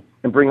immediately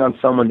and bring on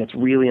someone that's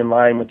really in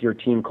line with your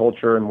team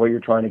culture and where you're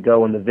trying to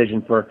go and the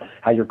vision for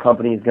how your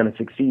company is going to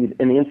succeed.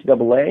 In the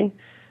NCAA,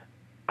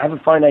 I have a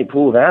finite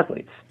pool of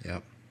athletes.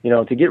 Yep.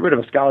 To get rid of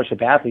a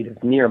scholarship athlete is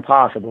near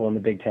impossible in the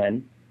Big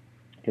Ten,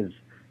 because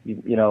you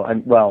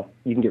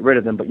can get rid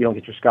of them, but you don't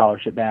get your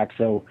scholarship back.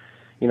 So,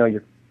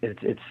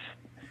 it's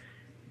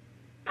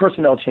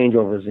personnel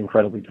changeover is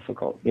incredibly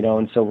difficult,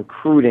 and so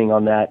recruiting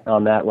on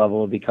that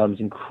level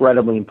becomes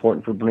incredibly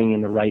important for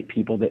bringing the right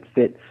people that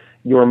fit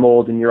your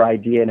mold and your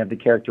idea and have the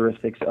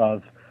characteristics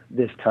of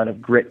this kind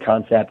of grit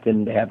concept,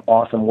 and they have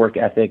awesome work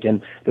ethic,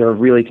 and they're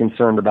really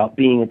concerned about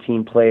being a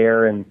team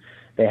player, and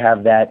they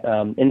have that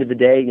end of the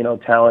day,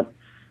 talent,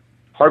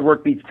 hard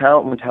work beats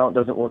talent when talent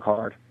doesn't work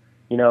hard,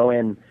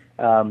 and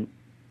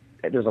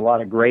there's a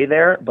lot of gray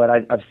there, but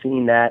I've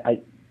seen that.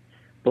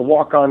 The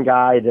walk-on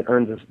guy that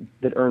earns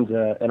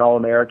an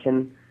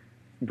All-American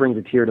brings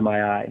a tear to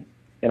my eye,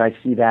 and I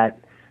see that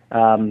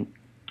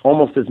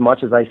almost as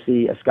much as I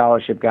see a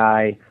scholarship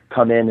guy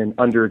come in and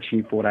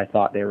underachieve for what I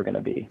thought they were going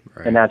to be.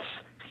 Right. And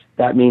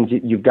that means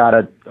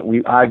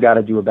I've got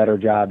to do a better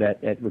job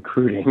at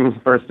recruiting,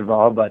 first of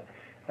all. But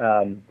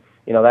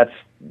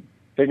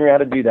figuring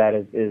out how to do that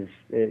is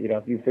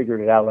if you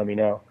figured it out, let me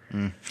know.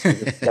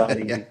 It's not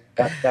easy.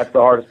 That's the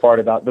hardest part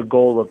about the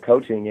goal of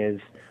coaching is,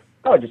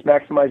 just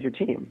maximize your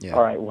team. Yeah.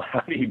 All right, well,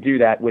 how do you do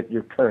that with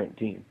your current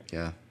team?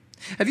 Yeah.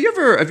 Have you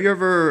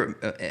ever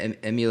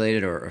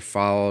emulated or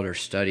followed or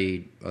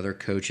studied other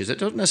coaches? It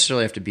doesn't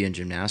necessarily have to be in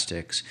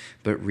gymnastics,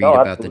 but read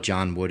about the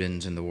John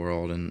Woodens in the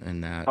world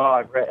and that.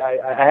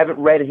 I haven't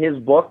read his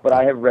book, but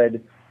I have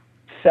read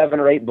 7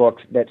 or 8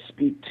 books that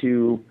speak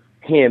to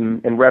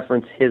him and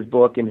reference his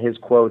book and his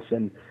quotes,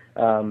 and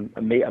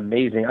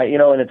amazing.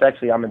 And it's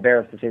actually, I'm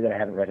embarrassed to say that I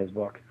haven't read his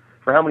book.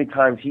 For how many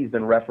times he's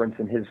been referenced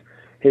in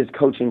his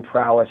coaching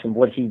prowess and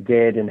what he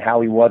did and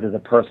how he was as a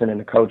person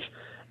and a coach.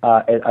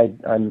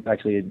 I'm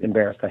actually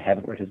embarrassed I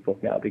haven't read his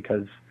book now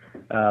because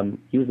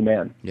he was the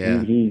man.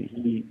 Yeah.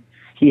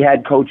 He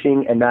had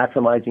coaching and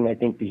maximizing, I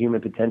think, the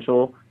human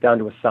potential down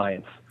to a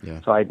science.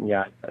 Yeah. So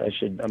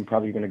I'm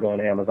probably going to go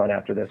on Amazon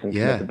after this and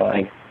commit to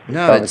buying.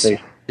 No,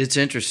 it's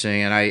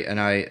interesting, and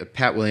I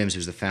Pat Williams,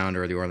 who's the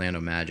founder of the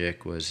Orlando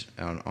Magic, was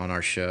on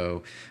our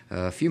show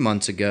a few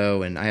months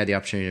ago, and I had the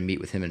opportunity to meet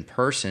with him in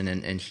person,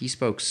 and he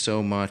spoke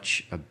so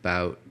much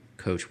about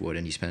Coach Wood,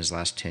 and he spent his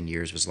last 10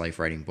 years of his life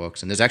writing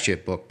books. And there's actually a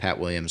book Pat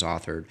Williams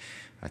authored,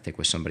 I think,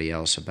 with somebody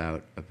else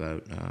about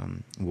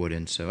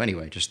Wooden. So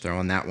anyway, just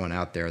throwing that one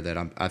out there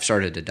that I've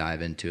started to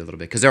dive into a little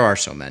bit because there are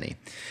so many.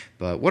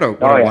 But what a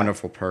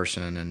wonderful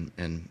person,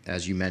 and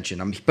as you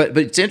mentioned, but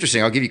it's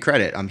interesting. I'll give you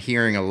credit. I'm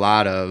hearing a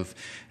lot of,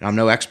 and I'm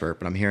no expert,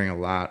 but I'm hearing a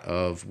lot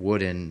of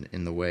Wooden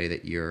in the way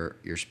that you're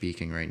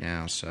speaking right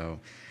now. So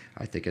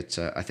I think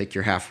I think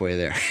you're halfway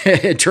there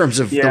in terms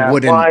of the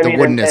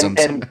Woodenisms.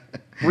 And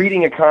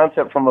reading a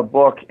concept from a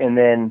book and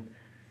then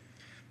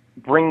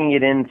bringing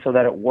it in so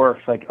that it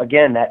works. Like,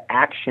 again, that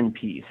action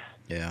piece.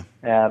 Yeah.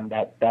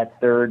 That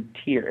third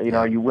tier.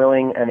 Are you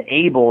willing and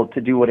able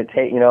to do what it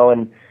takes?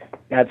 And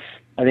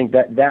I think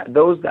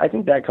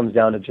that comes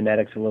down to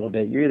genetics a little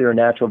bit. You're either a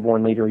natural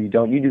born leader or you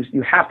don't.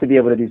 You have to be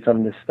able to do some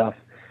of this stuff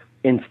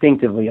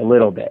instinctively a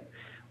little bit.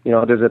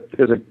 There's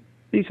a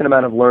decent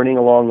amount of learning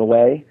along the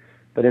way,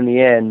 but in the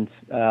end,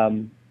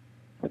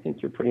 I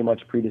think you're pretty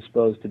much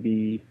predisposed to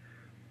be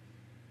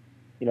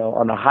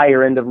on the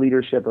higher end of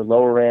leadership or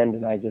lower end.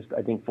 And I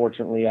think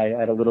fortunately I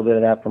had a little bit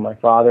of that from my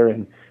father,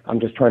 and I'm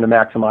just trying to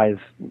maximize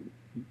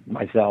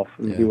myself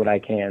and do what I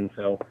can.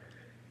 So,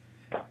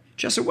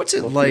 Justin, what's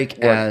it like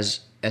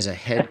as a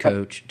head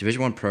coach,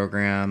 Division I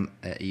program?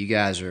 You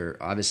guys are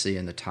obviously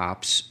in the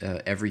tops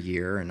every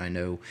year, and I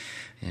know,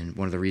 and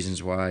one of the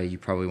reasons why you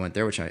probably went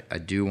there, which I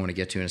do want to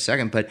get to in a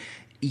second, but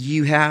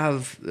you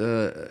have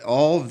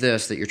all of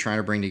this that you're trying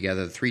to bring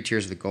together, the 3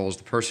 tiers of the goals,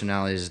 the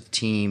personalities of the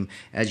team,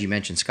 as you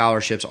mentioned,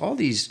 scholarships, all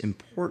these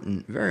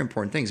important, very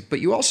important things. But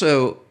you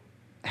also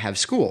have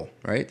school,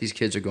 right? These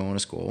kids are going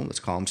to school. Let's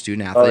call them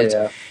student athletes.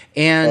 Oh, yeah.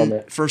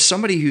 And for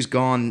somebody who's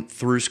gone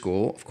through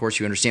school, of course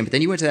you understand, but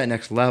then you went to that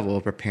next level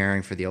of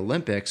preparing for the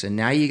Olympics, and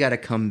now you got to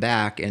come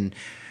back and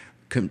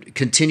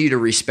continue to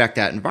respect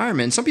that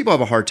environment. And some people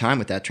have a hard time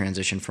with that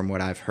transition from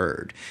what I've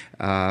heard.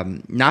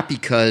 Not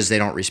because they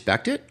don't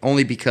respect it,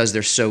 only because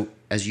they're so,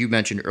 as you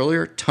mentioned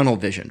earlier, tunnel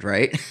visioned,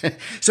 right?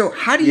 So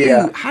how do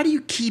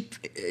you keep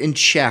in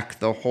check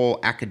the whole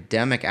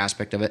academic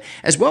aspect of it,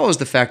 as well as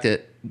the fact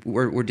that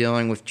we're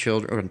dealing with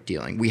children,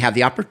 we have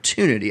the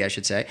opportunity, I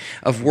should say,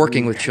 of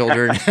working with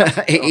children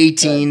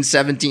 18,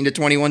 17 to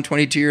 21,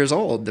 22 years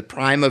old, the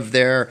prime of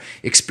their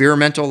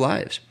experimental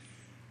lives?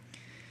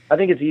 I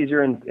think it's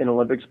easier in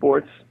Olympic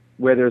sports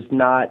where there's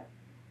not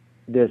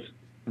this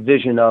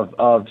vision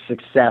of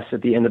success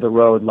at the end of the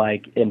road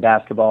like in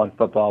basketball and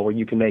football, where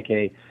you can make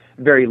a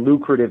very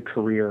lucrative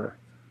career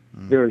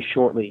very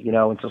shortly,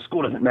 and so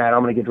school doesn't matter.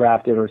 I'm going to get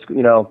drafted, or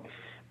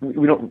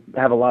we don't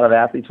have a lot of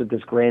athletes with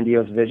this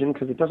grandiose vision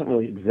because it doesn't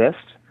really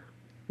exist.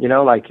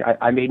 Like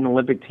I made an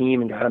Olympic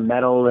team and got a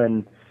medal,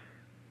 and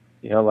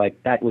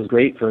like that was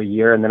great for a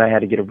year, and then I had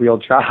to get a real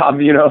job.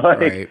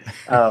 Right.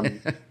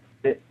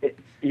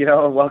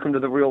 Welcome to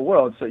the real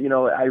world. So,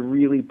 I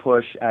really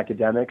push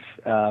academics.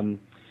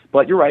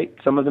 But you're right.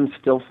 Some of them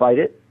still fight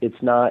it.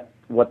 It's not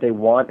what they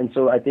want. And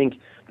so I think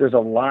there's a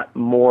lot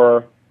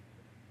more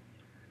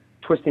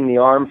twisting the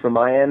arm from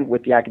my end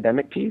with the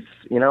academic piece.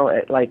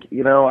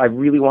 I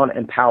really want to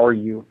empower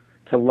you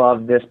to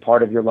love this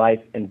part of your life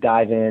and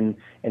dive in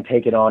and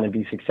take it on and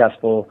be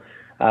successful.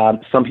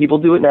 Some people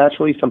do it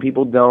naturally. Some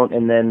people don't.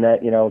 And then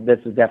this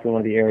is definitely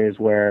one of the areas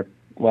where,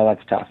 well,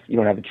 that's tough. You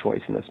don't have a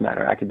choice in this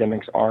matter.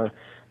 Academics are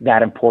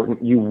that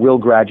important. You will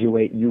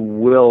graduate. You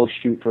will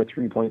shoot for a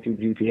 3.2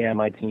 GPA on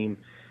my team,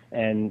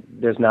 and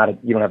you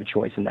don't have a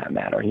choice in that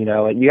matter.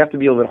 You have to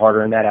be a little bit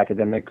harder in that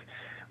academic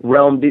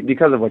realm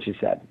because of what you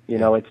said.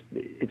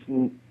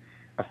 It's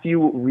a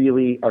few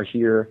really are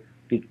here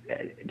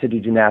to do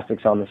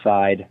gymnastics on the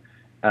side,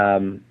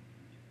 and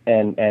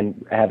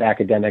have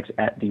academics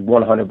at the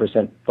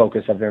 100%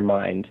 focus of their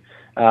mind.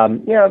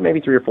 Maybe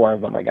 3 or 4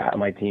 of them I got on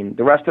my team.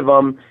 The rest of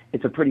them,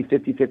 it's a pretty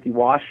 50-50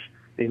 wash.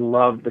 They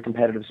love the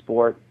competitive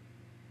sport.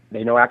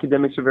 They know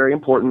academics are very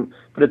important,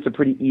 but it's a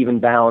pretty even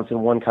balance,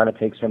 and one kind of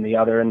takes from the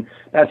other. And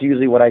that's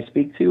usually what I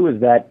speak to,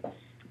 is that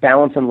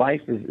balance in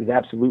life is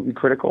absolutely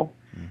critical.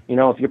 You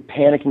know, if you're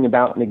panicking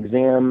about an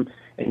exam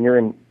and you're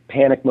in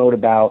panic mode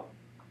about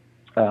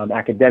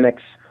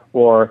academics,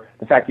 or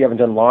the fact you haven't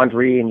done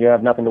laundry and you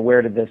have nothing to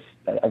wear to this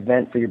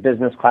event for your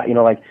business class, you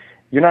know, like,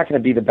 you're not going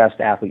to be the best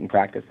athlete in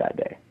practice that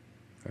day.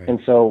 Right. And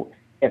so,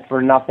 if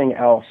for nothing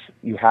else,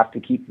 you have to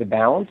keep the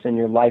balance in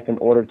your life in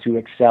order to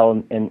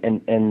excel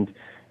and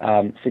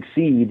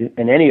succeed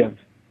in any of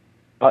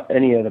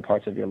the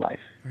parts of your life.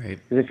 Right.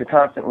 Because if you're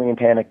constantly in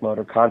panic mode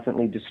or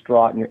constantly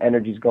distraught and your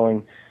energy's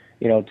going,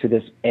 you know, to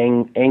this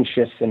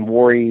anxious and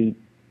worry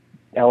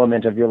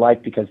element of your life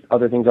because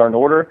other things are in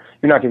order,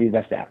 you're not going to be the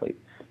best athlete.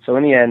 So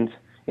in the end,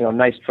 you know,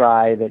 nice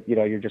try that, you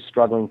know, you're just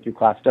struggling through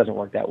class. It doesn't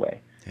work that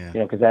way. Yeah. You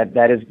know, because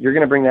that is, you're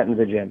going to bring that into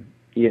the gym,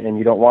 and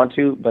you don't want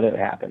to, but it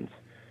happens.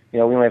 You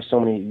know, we only have so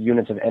many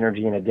units of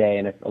energy in a day,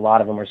 and if a lot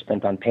of them are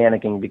spent on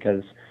panicking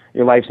because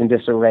your life's in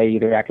disarray,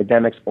 either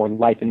academics or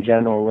life in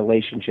general,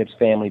 relationships,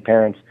 family,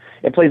 parents,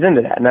 it plays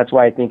into that. And that's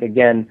why I think,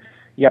 again,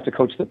 you have to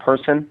coach the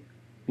person,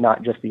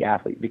 not just the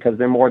athlete, because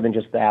they're more than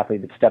just the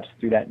athlete that steps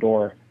through that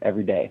door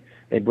every day.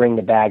 They bring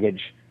the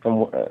baggage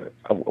from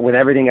with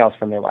everything else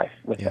from their life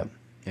with them.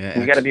 Yeah,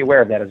 and you got to be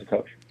aware of that as a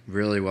coach.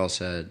 Really well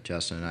said,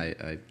 Justin.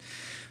 I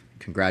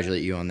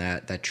congratulate you on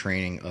that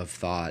training of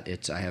thought.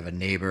 I have a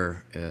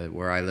neighbor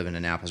where I live in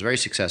Annapolis, a very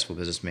successful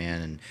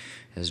businessman, and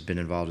has been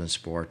involved in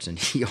sports. And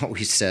he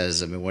always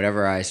says, I mean,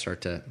 whenever I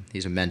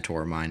he's a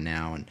mentor of mine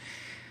now, and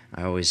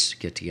I always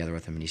get together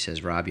with him, and he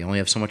says, Rob, you only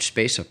have so much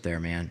space up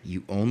there, man.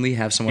 You only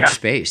have so much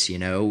space. You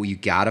know, you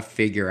got to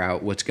figure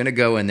out what's going to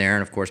go in there,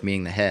 and of course,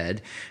 meaning the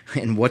head,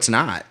 and what's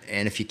not.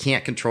 And if you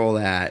can't control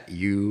that,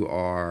 you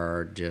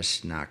are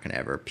just not going to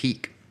ever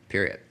peak,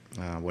 period.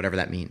 Whatever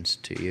that means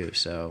to you.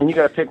 So, and you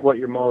got to pick what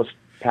you're most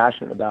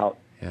passionate about.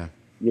 Yeah.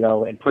 You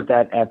know, and put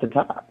that at the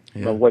top. Yeah.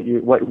 You know, what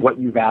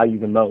you value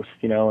the most.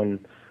 You know,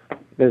 and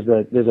there's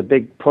a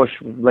big push.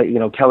 You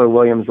know, Keller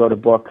Williams wrote a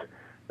book.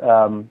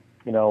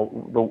 You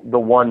know, the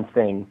one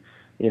thing.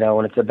 You know,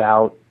 and it's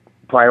about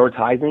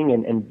prioritizing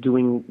and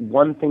doing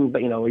one thing.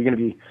 But you know, are you going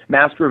to be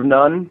master of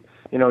none?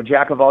 You know,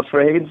 jack of all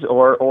trades,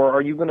 or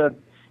are you going to?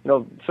 You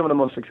know, some of the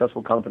most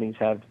successful companies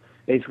have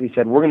basically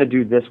said, we're going to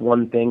do this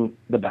one thing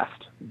the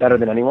best, better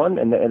than anyone,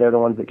 and they're the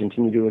ones that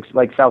continue to,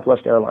 like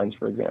Southwest Airlines,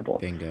 for example.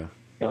 Bingo.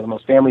 You know, the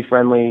most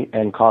family-friendly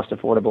and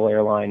cost-affordable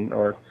airline,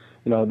 or,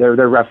 you know, they're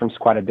referenced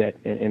quite a bit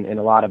in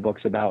a lot of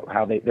books about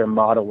how their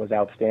model was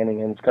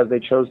outstanding, and it's because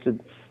they chose to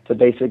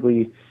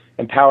basically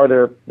empower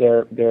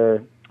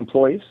their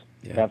employees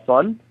to have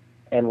fun,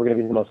 and we're going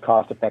to be the most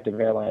cost-effective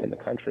airline in the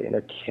country, and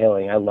they're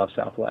killing. I love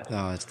Southwest.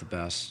 Oh, it's the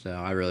best.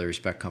 I really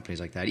respect companies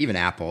like that. Even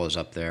Apple is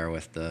up there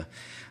with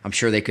I'm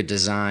sure they could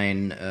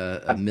design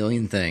a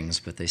million things,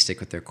 but they stick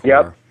with their core.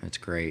 Yep. It's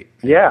great.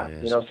 Yeah,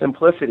 you know,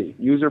 simplicity,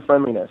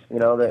 user-friendliness, you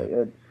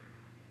know.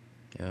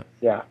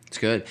 Yeah. It's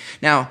good.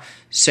 Now,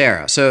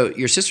 Sarah, so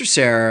your sister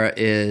Sarah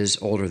is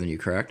older than you,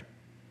 correct?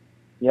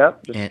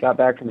 Yep, got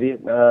back from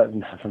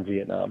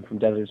from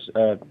Desert.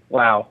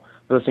 Wow.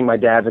 Listing my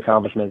dad's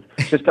accomplishments.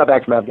 Just got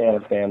back from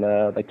Afghanistan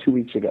like 2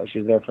 weeks ago. She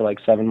was there for like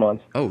 7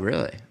 months. Oh,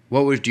 really?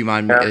 Do you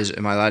mind?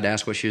 Am I allowed to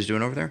ask what she was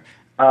doing over there?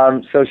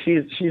 So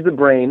she's the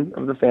brain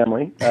of the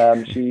family.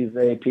 She's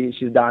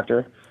a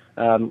doctor.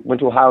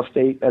 Went to Ohio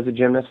State as a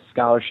gymnast,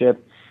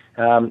 scholarship.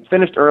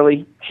 Finished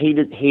early.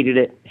 Hated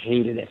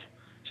it.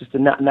 Just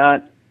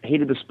not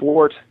hated the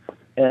sport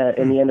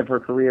in the end of her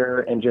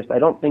career, and just I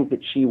don't think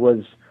she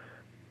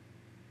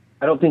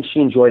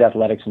enjoyed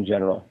athletics in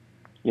general.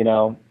 You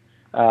know.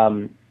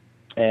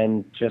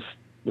 And just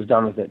was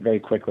done with it very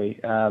quickly.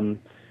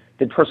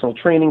 Did personal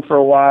training for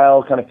a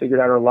while, kind of figured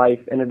out her life,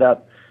 ended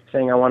up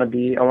saying, I want to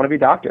be a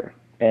doctor,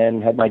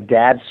 and had my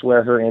dad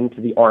swear her into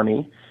the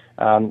Army,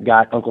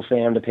 got Uncle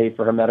Sam to pay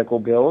for her medical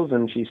bills,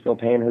 and she's still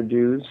paying her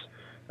dues,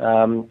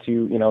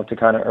 to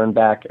kind of earn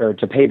back, or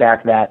to pay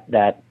back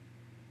that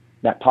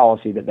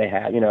policy that they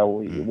had. You know,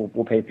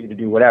 we'll pay for you to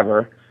do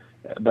whatever,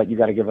 but you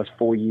got to give us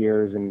 4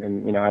 years,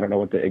 and you know, I don't know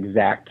what the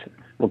exact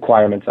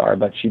requirements are,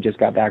 but she just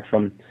got back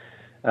from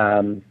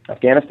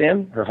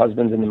Afghanistan. Her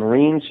husband's in the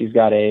Marines. She's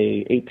got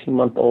a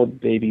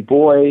 18-month-old baby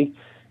boy,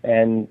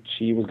 and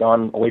she was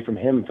gone away from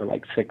him for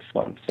like 6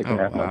 months,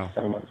 6.5 months,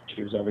 7 months.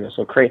 She was over there.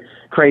 So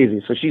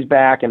crazy. So she's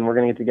back, and we're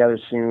going to get together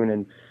soon,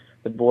 and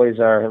the boys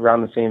are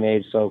around the same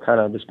age, so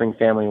kind of the Spring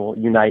family will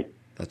unite.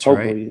 That's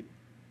hopefully, right.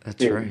 That's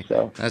soon, right.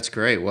 So. That's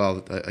great.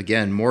 Well,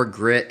 again, more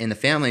grit in the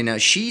family. Now,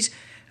 she's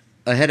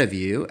ahead of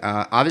you,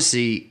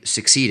 obviously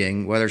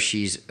succeeding, whether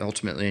she's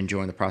ultimately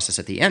enjoying the process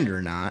at the end or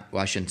not.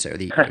 Well, I shouldn't say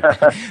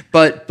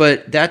but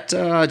that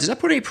does that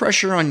put any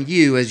pressure on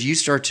you as you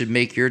start to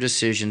make your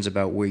decisions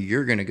about where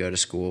you're going to go to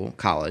school,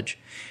 college?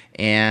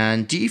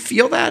 And do you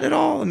feel that at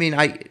all? I mean,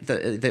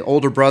 the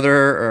older brother,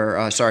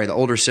 or the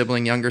older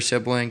sibling, younger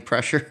sibling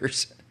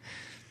pressures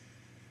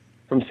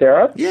from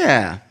Sarah?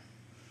 Yeah,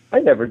 I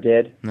never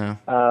did. No.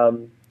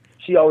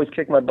 She always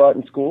kicked my butt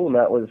in school, and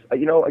that was,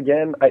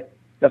 again,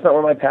 that's not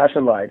where my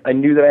passion lied. I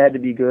knew that I had to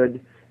be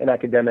good in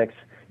academics.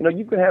 You know,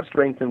 you can have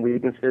strengths and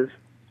weaknesses.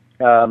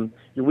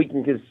 Your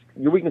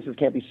weaknesses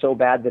can't be so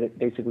bad that it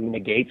basically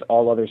negates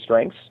all other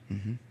strengths.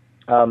 Mm-hmm.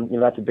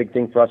 That's a big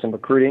thing for us in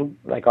recruiting.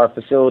 Like, our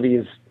facility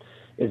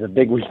is a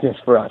big weakness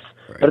for us,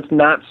 but it's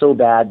not so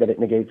bad that it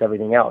negates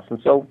everything else. And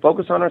so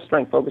focus on our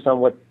strength, focus on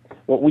what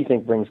we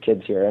think brings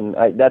kids here. And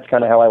that's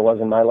kind of how I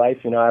was in my life.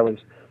 I was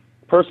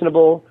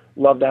personable,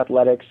 loved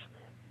athletics.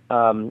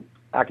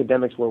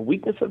 Academics were a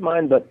weakness of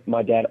mine, but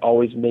my dad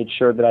always made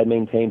sure that I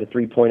maintained a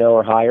 3.0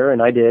 or higher,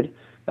 and I did.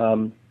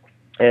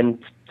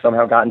 And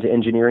somehow got into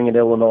engineering at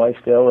Illinois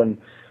still. And,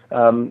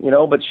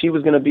 but she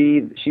was going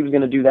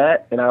to do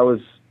that, and I was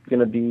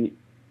going to be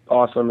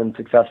awesome and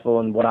successful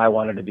in what I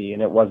wanted to be,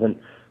 and it wasn't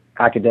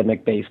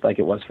academic based like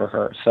it was for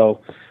her.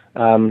 So,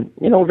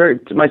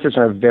 my sister and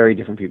I are very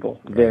different people,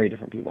 very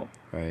different people.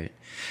 Right.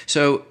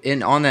 So,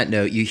 on that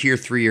note, you hear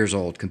 3 years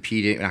old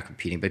not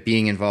competing, but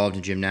being involved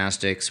in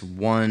gymnastics.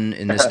 One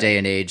in this day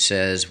and age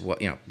says,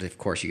 of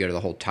course you go to the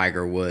whole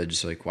Tiger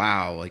Woods, like,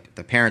 wow, like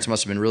the parents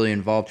must have been really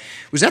involved.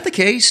 Was that the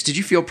case? Did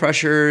you feel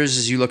pressures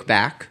as you look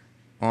back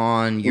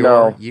on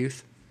your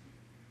youth?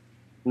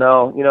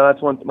 No,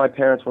 that's one. My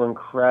parents were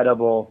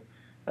incredible.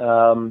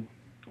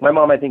 My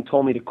mom, I think,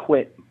 told me to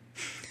quit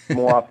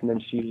more often than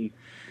she,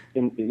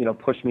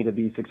 pushed me to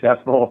be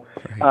successful.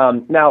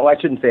 Right. Now, I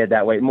shouldn't say it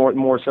that way.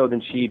 More so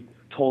than she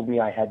told me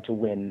I had to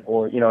win,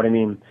 or you know what I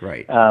mean.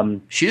 Right.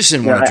 She just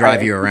didn't want to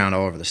drive you around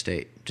all over the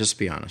state. Just to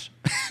be honest.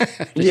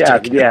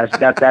 Yes,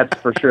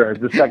 that's for sure.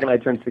 The second I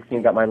turned 16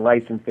 and got my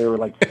license, they were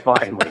like,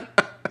 finally.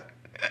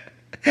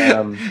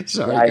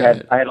 Sorry,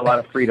 I had a lot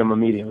of freedom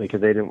immediately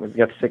because they didn't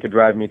get sick of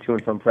driving me to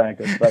and from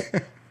practice.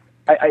 But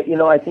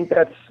I think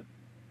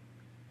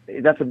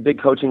that's a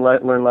big coaching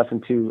learn lesson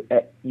too.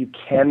 You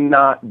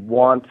cannot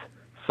want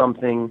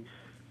something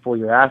for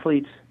your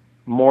athletes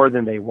more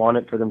than they want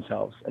it for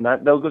themselves, and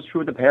that goes true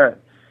with the parent.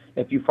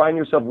 If you find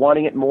yourself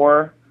wanting it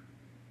more,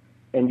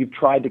 and you've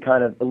tried to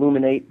kind of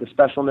illuminate the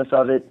specialness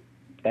of it,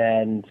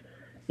 and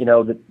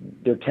that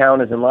their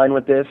town is in line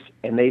with this,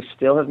 and they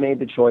still have made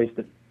the choice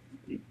that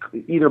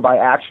either by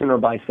action or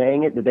by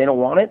saying it that they don't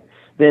want it,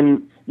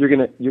 then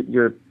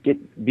you're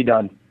be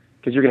done,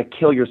 because you're gonna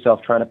kill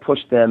yourself trying to push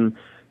them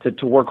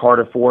to work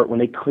harder for it when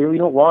they clearly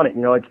don't want it.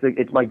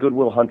 It's my Good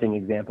Will Hunting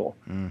example.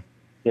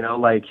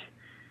 Like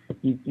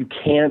you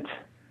can't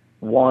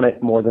want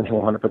it more than they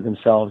want it for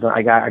themselves. And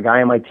I got a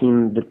guy on my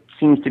team that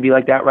seems to be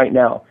like that right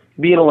now.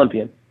 Be an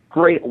Olympian,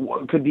 great,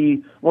 could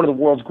be one of the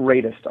world's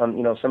greatest on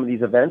some of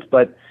these events,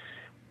 but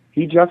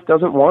he just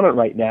doesn't want it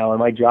right now. And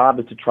my job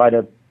is to try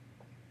to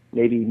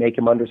maybe make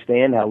him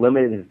understand how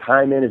limited his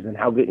time is and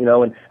how good,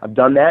 and I've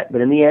done that. But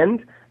in the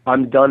end,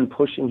 I'm done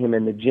pushing him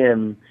in the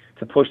gym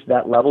to push to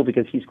that level,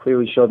 because he's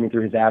clearly showed me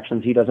through his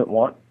actions he doesn't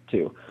want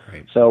to.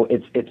 Right. So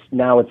it's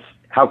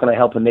how can I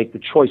help him make the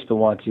choice to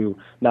want to,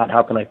 not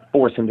how can I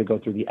force him to go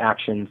through the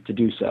actions to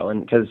do so.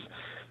 And because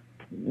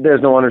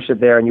there's no ownership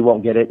there, and you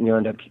won't get it, and you'll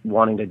end up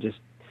wanting to just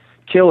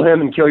kill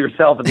him and kill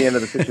yourself at the end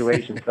of the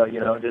situation. So,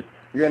 just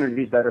your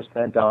energy is better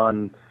spent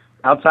on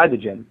outside the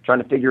gym,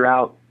 trying to figure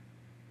out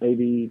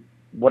maybe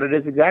what it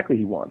is exactly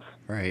he wants.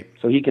 Right.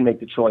 So he can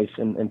make the choice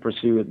and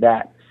pursue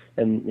that.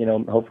 And,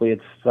 hopefully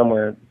it's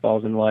somewhere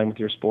falls in line with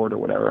your sport or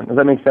whatever. Does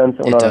that make sense?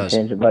 It does.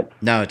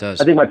 No, it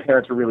does. I think my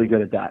parents are really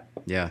good at that.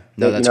 Yeah.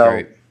 No, that's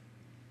great.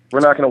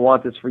 We're not going to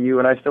want this for you.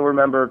 And I still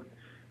remember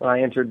when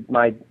I entered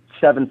my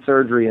 7th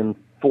surgery in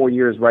 4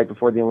 years right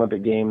before the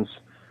Olympic Games.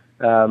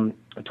 I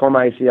tore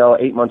my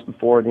ACL 8 months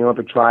before the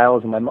Olympic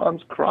trials, and my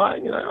mom's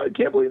crying. I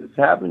can't believe this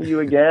happened to you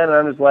again. And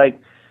I'm just like,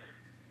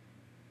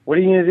 what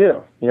are you going to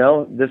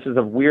do? This is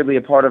weirdly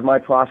a part of my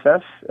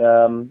process.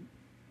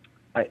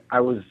 I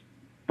was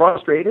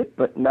frustrated,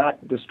 but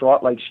not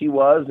distraught like she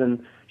was.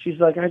 And she's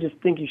like, I just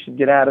think you should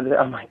get out of it.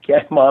 I'm like,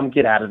 Mom,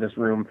 get out of this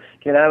room.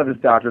 Get out of this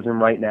doctor's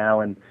room right now.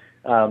 And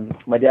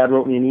my dad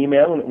wrote me an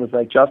email, and it was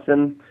like,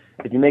 Justin,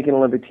 if you make an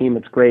Olympic team,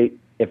 it's great.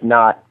 If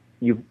not,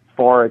 you've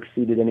far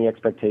exceeded any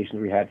expectations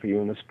we had for you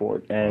in the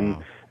sport. And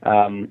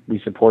we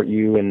support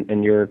you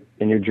in your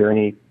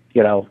journey,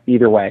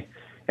 either way.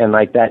 And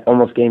like that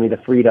almost gave me the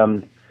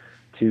freedom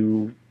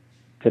to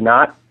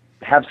not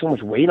have so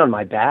much weight on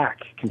my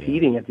back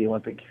competing at the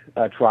Olympic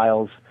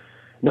trials,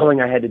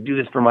 knowing I had to do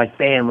this for my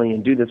family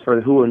and do this for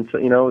who. And so,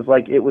 it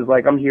was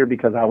like I'm here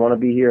because I want to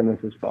be here, and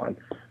this is fun.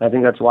 And I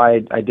think that's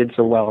why I did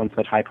so well in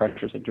such high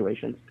pressure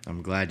situations.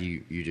 I'm glad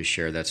you just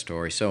shared that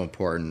story. So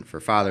important for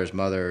fathers,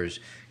 mothers,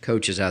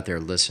 coaches out there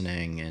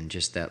listening, and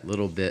just that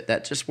little bit,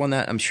 that just one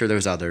that I'm sure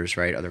there's others,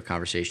 right? Other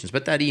conversations,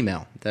 but that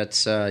email,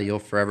 that's you'll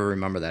forever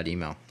remember that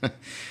email.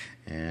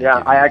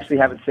 Yeah, I actually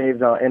have it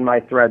saved in my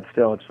thread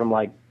still. It's from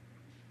like,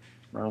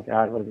 oh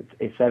God, what is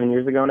it, 7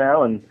 years ago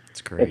now, and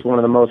it's one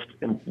of the most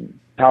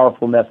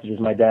powerful messages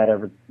my dad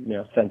ever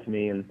sent to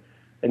me, and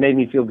it made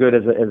me feel good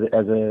as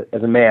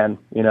a man,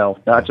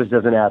 not just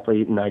as an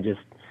athlete. And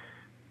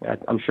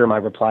I'm sure my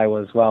reply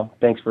was, well,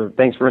 thanks for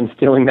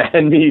instilling that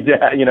in me,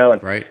 Dad,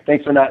 and right.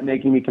 Thanks for not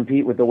making me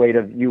compete with the weight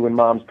of you and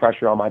Mom's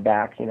pressure on my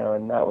back, and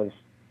that was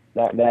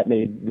that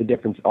made the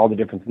difference, all the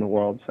difference in the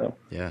world. So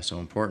yeah, so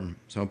important.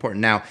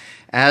 Now,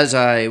 as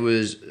I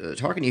was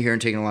talking to you here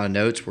and taking a lot of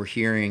notes, we're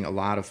hearing a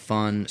lot of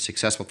fun,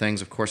 successful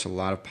things. Of course, a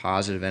lot of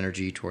positive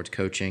energy towards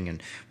coaching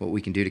and what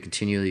we can do to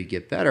continually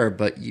get better.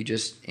 But you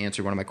just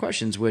answered one of my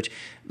questions, which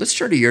let's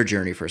turn to your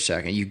journey for a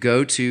second. You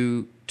go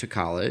to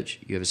college,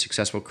 you have a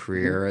successful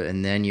career,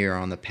 and then you're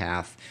on the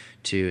path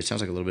to, it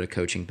sounds like a little bit of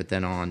coaching, but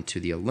then on to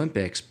the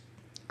Olympics.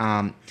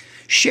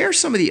 Share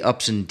some of the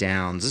ups and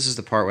downs. This is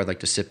the part where I'd like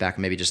to sit back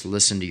and maybe just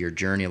listen to your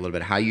journey a little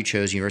bit, how you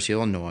chose University of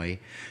Illinois,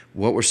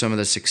 what were some of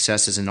the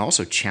successes and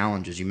also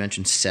challenges. You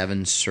mentioned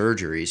 7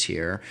 surgeries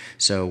here,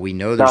 so we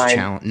know there's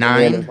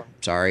 9.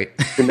 Sorry.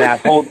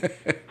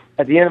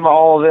 At the end of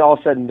all of it, all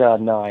said and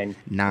done, 9.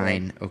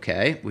 9,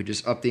 okay. We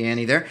just upped the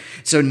ante there.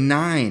 So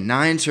 9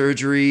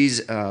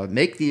 surgeries,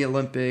 make the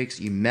Olympics,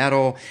 you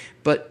medal.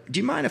 But do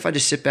you mind if I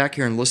just sit back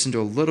here and listen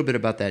to a little bit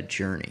about that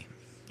journey?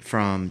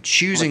 From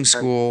choosing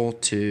school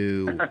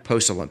to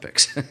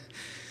post-Olympics?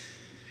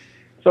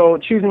 So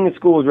choosing the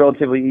school was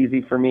relatively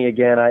easy for me.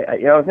 Again, I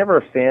was never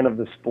a fan of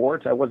the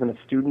sport. I wasn't a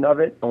student of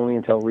it, only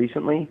until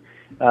recently.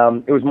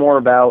 It was more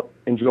about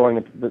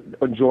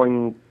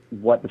enjoying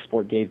what the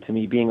sport gave to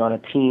me, being on a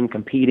team,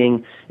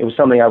 competing. It was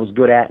something I was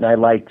good at, and I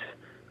liked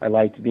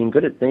being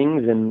good at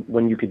things. And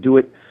when you could do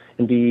it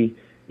and be,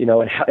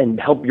 and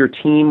help your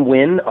team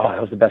win,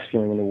 that was the best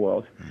feeling in the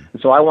world.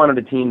 And so I wanted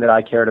a team that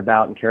I cared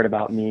about and cared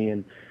about me.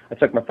 And I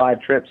took my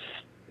 5 trips,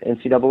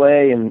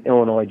 NCAA, and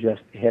Illinois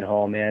just hit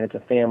home, man. It's a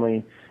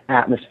family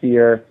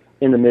atmosphere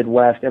in the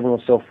Midwest. Everyone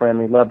was so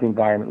friendly, loved the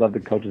environment, loved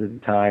the coaches at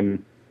the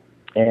time.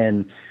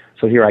 And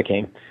so here I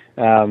came.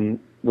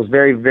 Was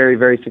very, very,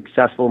 very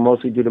successful,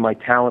 mostly due to my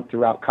talent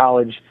throughout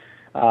college.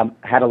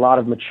 Had a lot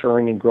of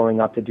maturing and growing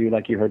up to do,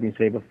 like you heard me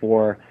say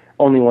before.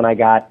 Only when I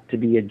got to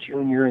be a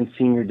junior and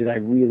senior did I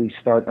really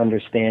start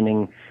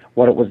understanding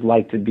what it was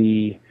like to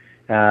be,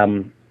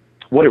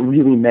 what it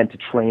really meant to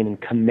train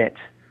and commit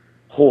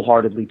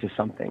wholeheartedly to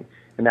something.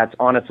 And that's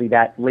honestly,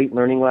 that late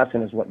learning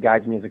lesson is what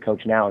guides me as a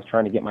coach now, is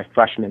trying to get my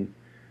freshmen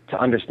to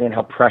understand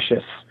how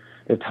precious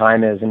their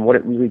time is and what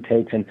it really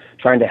takes, and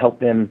trying to help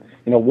them,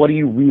 what do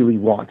you really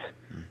want?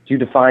 Do you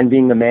define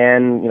being the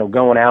man,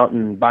 going out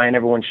and buying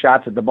everyone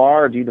shots at the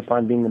bar, or do you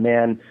define being the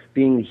man,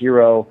 being the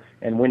hero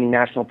and winning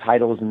national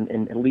titles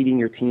and leading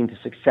your team to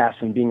success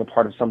and being a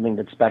part of something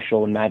that's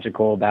special and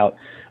magical about,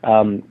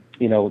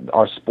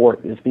 our sport?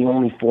 It's the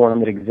only forum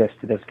that exists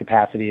to this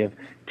capacity of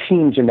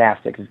team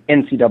gymnastics,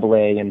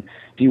 NCAA, and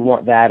do you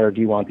want that or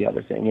do you want the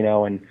other thing,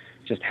 and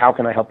just how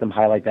can I help them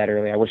highlight that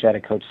early? I wish I had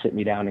a coach sit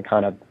me down and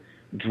kind of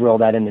drill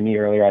that into me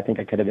earlier. I think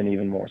I could have been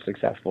even more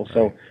successful.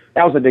 So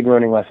that was a big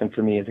learning lesson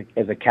for me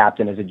as a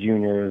captain, as a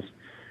junior, is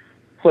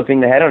flipping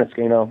the head on its.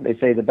 They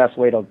say the best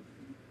way to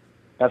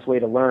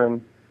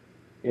learn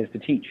is to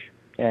teach,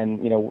 and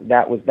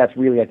that's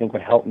really, I think,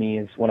 what helped me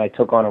is when I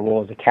took on a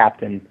role as a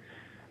captain,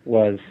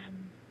 was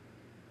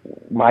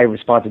my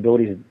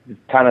responsibility is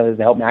kind of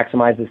to help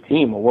maximize this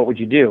team. Well, what would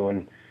you do?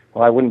 And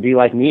I wouldn't be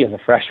like me as a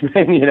freshman,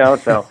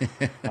 So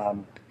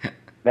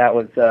that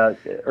was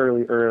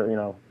early,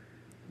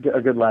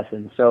 a good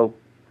lesson. So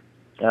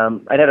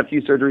I'd had a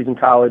few surgeries in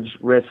college: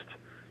 wrist,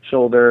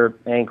 shoulder,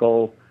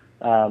 ankle.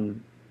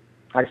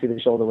 Actually, the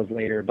shoulder was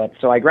later. But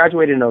so I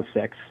graduated in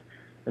 06,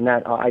 and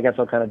that I guess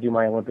I'll kind of do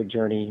my Olympic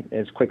journey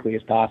as quickly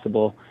as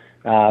possible.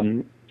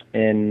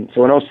 And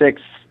so in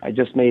 06, I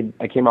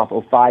came off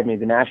 05,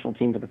 made the national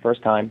team for the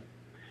first time,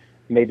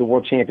 made the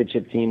world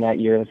championship team that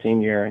year, the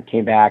same year, and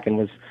came back and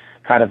was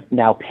kind of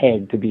now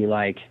pegged to be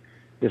like,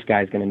 this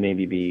guy's going to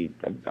maybe be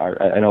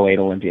an 08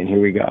 Olympian.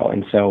 Here we go.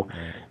 And so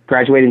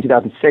graduated in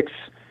 2006,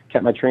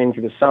 kept my training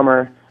through the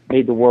summer,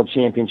 made the world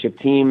championship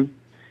team,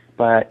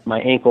 but my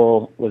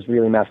ankle was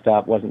really messed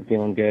up, wasn't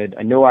feeling good.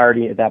 I know I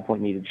already at that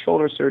point needed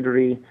shoulder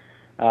surgery.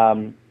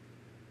 I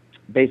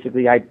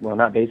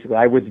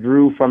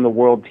withdrew from the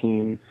world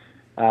team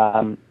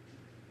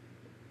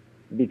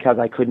because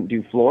I couldn't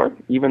do floor,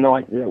 even though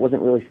it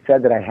wasn't really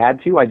said that I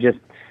had to. I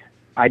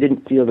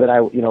didn't feel that I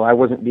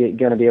wasn't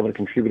going to be able to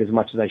contribute as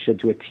much as I should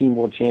to a team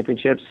world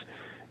championships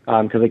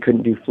because I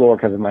couldn't do floor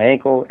because of my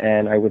ankle,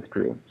 and I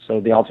withdrew.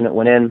 So the alternate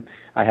went in.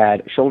 I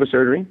had shoulder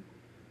surgery,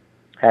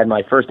 had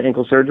my first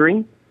ankle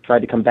surgery,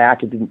 tried to come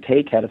back, it didn't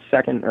take, had a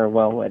second,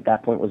 at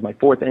that point was my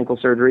 4th ankle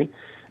surgery,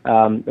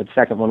 but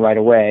second one right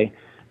away.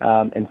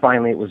 And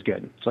finally it was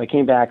good. So I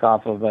came back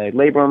off of a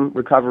labrum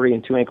recovery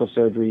and 2 ankle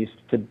surgeries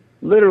to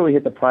literally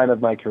hit the prime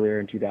of my career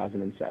in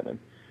 2007.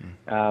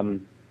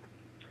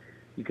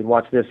 You can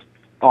watch this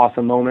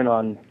awesome moment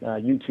on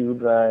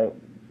YouTube.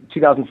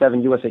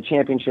 2007 USA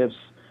Championships,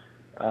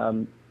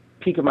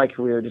 peak of my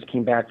career, just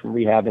came back from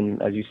rehab,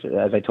 and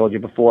as I told you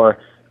before,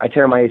 I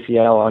tear my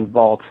ACL on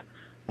vault,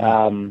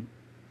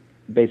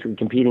 basically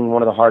competing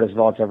one of the hardest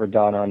vaults ever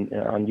done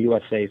on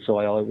USA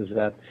soil. It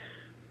was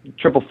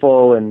triple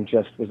full and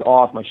just was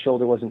off. My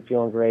shoulder wasn't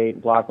feeling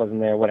great. Block wasn't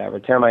there, whatever.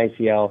 Tear my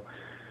ACL.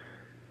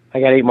 I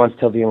got 8 months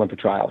till the Olympic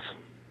trials.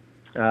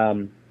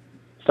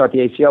 Start the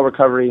ACL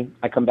recovery.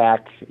 I come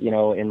back,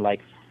 in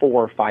like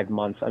 4 or 5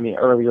 months. I mean,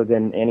 earlier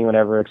than anyone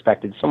ever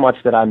expected. So much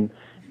that I'm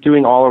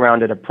doing all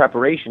around at a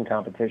preparation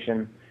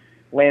competition,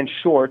 land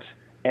short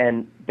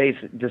and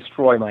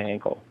destroy my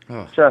ankle.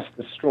 Oh. Just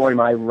destroy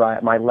my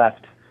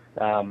left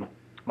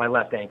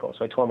ankle.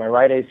 So I tore my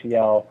right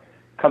ACL,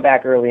 come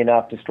back early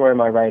enough, destroy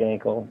my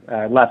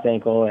left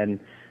ankle, and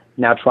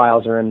now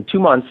trials are in 2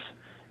 months,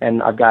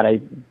 and I've got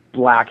a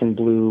black and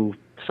blue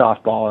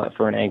softball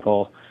for an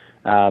ankle.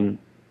 And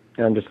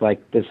I'm just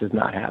like, this is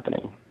not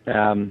happening.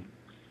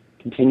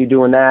 Continue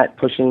doing that,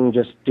 pushing,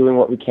 just doing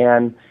what we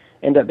can.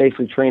 End up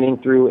basically training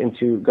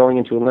going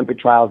into Olympic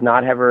trials,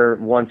 not ever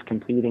once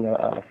completing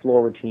a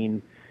floor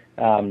routine.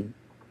 In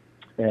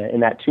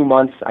that 2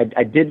 months,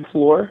 I did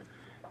floor.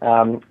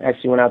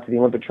 Actually went out to the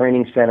Olympic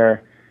Training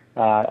Center,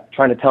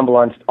 trying to tumble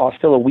on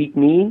still a weak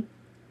knee,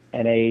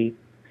 and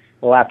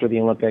after the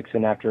Olympics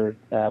and after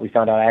we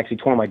found out I actually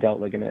tore my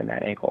delt ligament in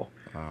that ankle.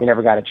 Wow. We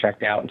never got it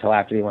checked out until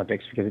after the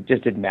Olympics because it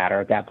just didn't matter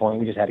at that point.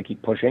 We just had to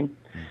keep pushing.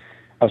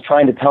 I was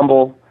trying to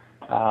tumble.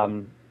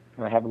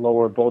 I have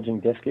lower bulging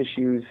disc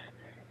issues.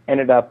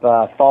 Ended up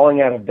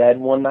falling out of bed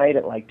one night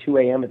at like 2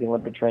 a.m. at the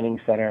Olympic Training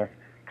Center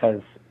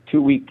because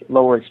 2 weak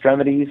lower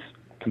extremities,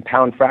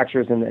 compound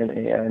fractures in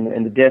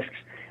the discs.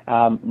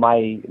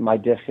 My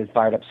disc had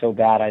fired up so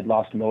bad I'd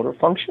lost motor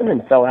function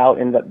and fell out.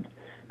 Ended up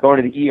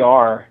going to the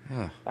ER.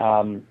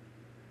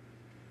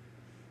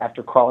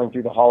 After crawling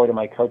through the hallway to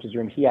my coach's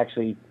room, he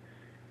actually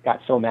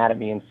got so mad at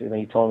me, and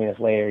he told me this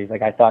later. He's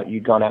like, I thought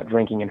you'd gone out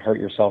drinking and hurt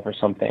yourself or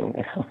something.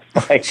 And I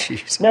was like,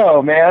 Jeez.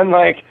 No, man,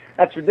 like,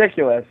 that's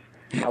ridiculous.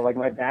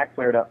 My back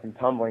flared up from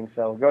tumbling.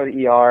 So go to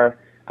the ER.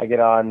 I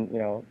get on,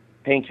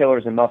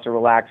 painkillers and muscle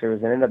relaxers,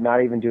 and end up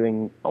not even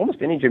doing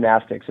almost any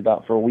gymnastics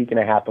for a week and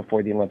a half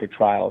before the Olympic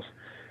trials.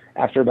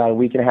 After about a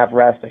week and a half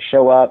rest, I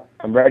show up.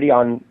 I'm ready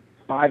on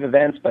 5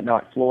 events, but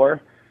not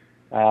floor.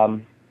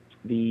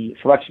 The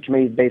selection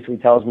committee basically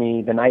tells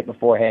me the night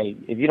before, hey,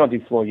 if you don't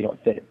do floor, you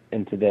don't fit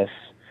into this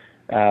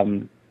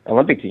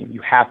Olympic team.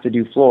 You have to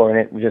do floor. And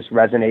it just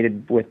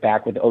resonated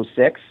back with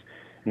 06.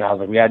 And I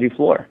was like, we got to do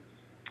floor.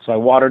 So I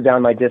watered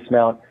down my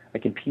dismount. I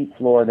compete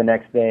floor the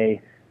next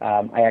day.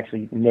 I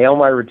actually nail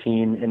my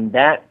routine. And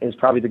that is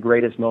probably the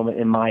greatest moment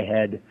in my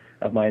head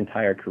of my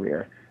entire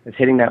career, is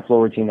hitting that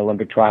floor routine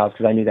Olympic trials,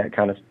 because I knew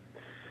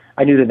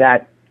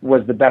that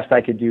was the best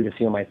I could do to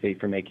seal my fate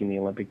for making the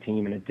Olympic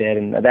team, and it did.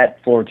 And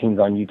that floor routine's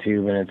on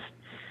YouTube, and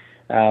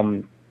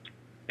it's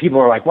people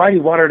are like, why do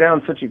you water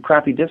down such a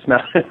crappy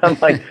dismount? I'm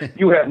like,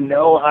 you have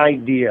no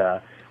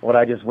idea what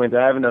I just went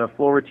through. I haven't done a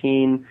floor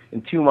routine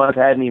in 2 months.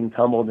 I hadn't even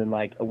tumbled in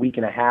like a week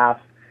and a half.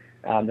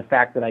 The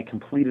fact that I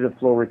completed a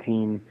floor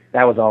routine,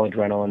 that was all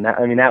adrenaline.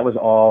 That was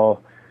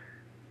all,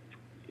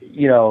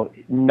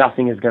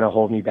 nothing is going to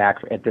hold me back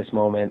at this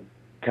moment,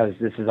 because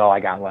this is all I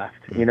got left,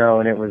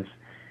 and it was,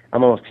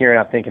 I'm almost tearing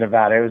up thinking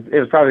about it. It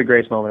was probably the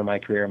greatest moment of my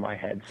career in my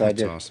head. So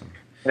That's awesome.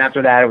 And after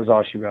that, it was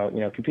all she wrote.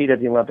 Competed at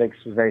the Olympics,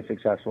 was very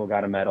successful,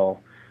 got a medal.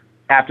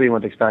 After the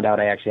Olympics, found out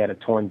I actually had a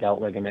torn delt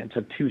ligament. It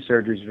took 2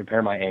 surgeries to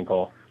repair my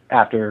ankle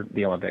after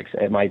the Olympics.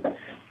 And my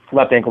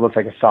left ankle looks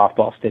like a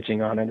softball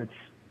stitching on it. It's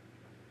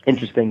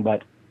interesting,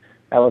 but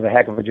that was a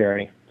heck of a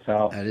journey.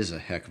 So that is a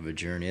heck of a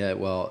journey.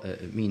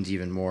 It means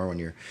even more when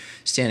you're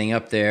standing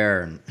up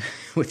there and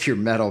with your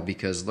medal,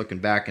 because looking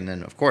back and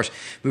then, of course,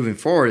 moving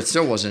forward, it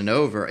still wasn't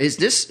over. Is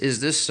this?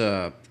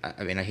 I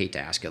hate to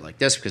ask it like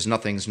this because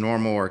nothing's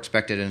normal or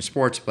expected in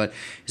sports, but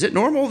is it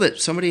normal that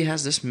somebody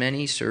has this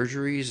many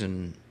surgeries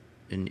in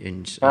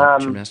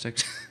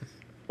gymnastics?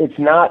 It's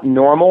not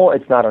normal.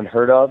 It's not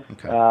unheard of.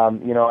 Okay.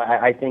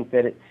 I think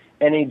that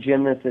any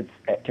gymnast that's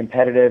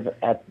competitive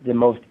at the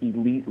most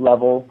elite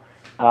level,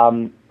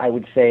 I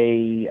would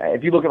say,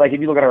 if you look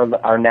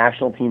at our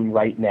national team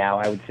right now,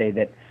 I would say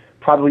that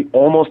probably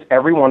almost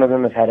every one of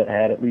them has had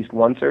at least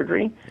one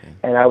surgery,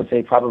 and I would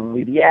say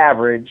probably the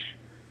average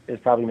is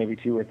probably maybe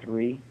 2 or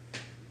 3.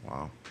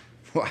 Wow.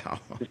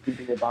 Just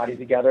keeping their body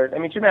together.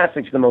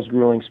 Gymnastics is the most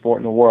grueling sport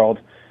in the world,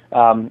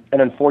 and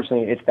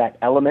unfortunately, it's that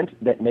element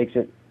that makes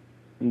it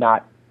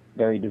not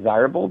very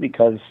desirable,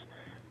 because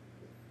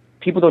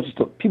people just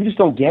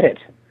don't get it.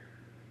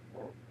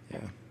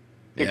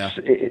 Yeah.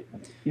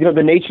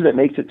 The nature that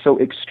makes it so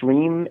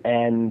extreme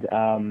and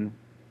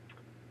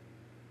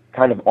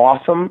kind of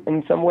awesome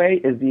in some way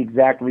is the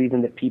exact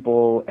reason that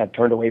people have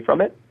turned away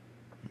from it,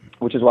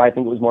 which is why I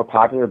think it was more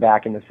popular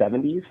back in the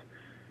 70s.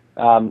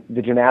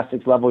 The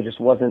gymnastics level just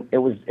wasn't. It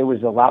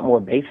was a lot more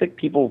basic.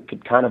 People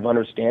could kind of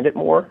understand it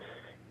more.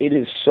 It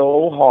is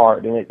so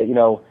hard, and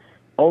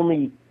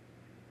only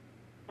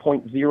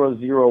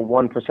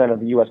 0.001% of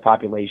the U.S.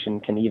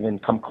 population can even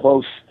come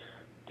close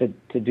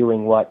to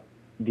doing what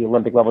the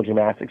Olympic level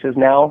gymnastics is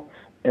now,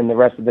 and the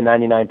rest of the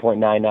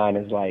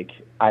 99.99 is like,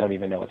 I don't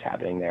even know what's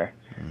happening there,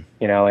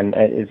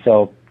 and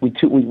so we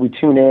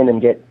tune in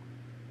and get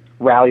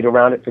rallied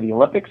around it for the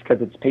Olympics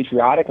because it's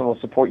patriotic and we'll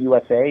support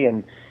USA,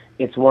 and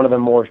it's one of the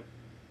more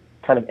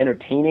kind of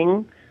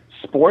entertaining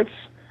sports,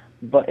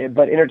 but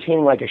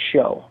entertaining like a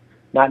show,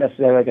 not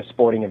necessarily like a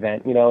sporting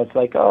event. It's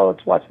like, oh,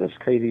 let's watch this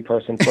crazy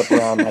person flip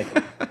around, like,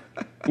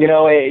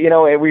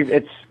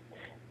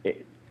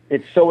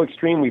 it's so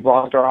extreme we've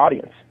lost our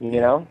audience,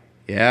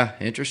 Yeah,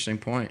 interesting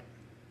point.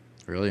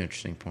 Really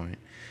interesting point.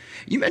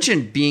 You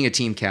mentioned being a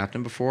team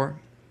captain before.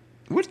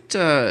 What?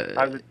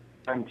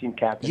 I'm team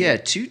captain. Yeah,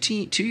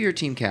 two-year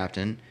team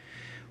captain.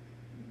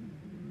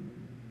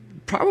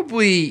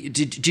 Probably,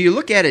 do you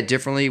look at it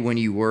differently when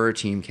you were a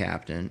team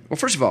captain? Well,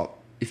 first of all,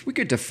 if we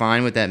could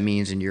define what that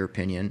means in your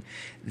opinion,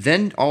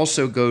 then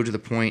also go to the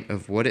point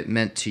of what it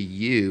meant to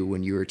you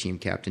when you were a team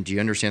captain. Do you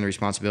understand the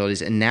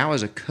responsibilities? And now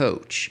as a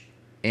coach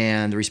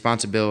and the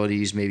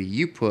responsibilities maybe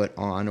you put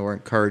on or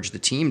encourage the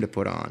team to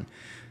put on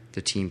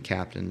the team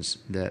captains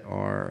that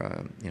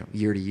are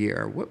year to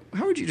year.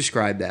 How would you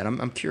describe that?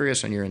 I'm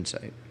curious on your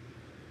insight.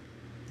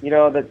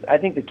 I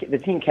think the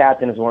team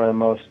captain is one of the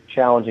most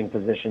challenging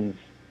positions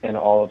in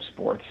all of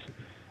sports,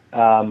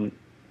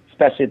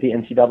 especially at the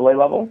NCAA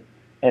level,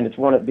 and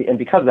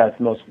because of that,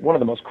 it's one of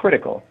the most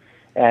critical.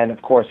 And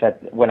of course,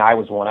 when I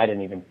was one, I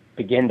didn't even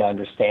begin to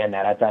understand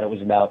that. I thought it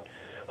was about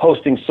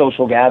hosting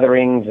social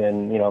gatherings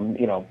and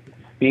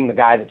being the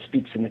guy that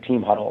speaks in the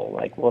team huddle.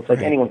 It's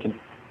like anyone can do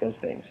those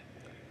things.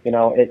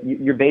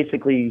 You're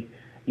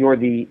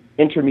the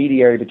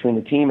intermediary between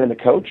the team and the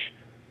coach,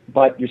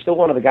 but you're still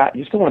one of the guys.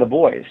 You're still one of the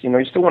boys.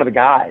 You're still one of the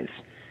guys.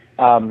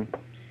 So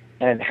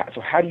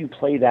how do you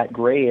play that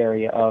gray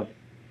area of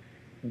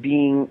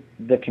being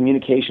the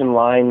communication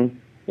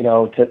line,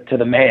 to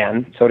the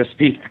man, so to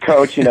speak, the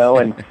coach,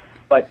 and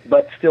but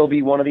still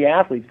be one of the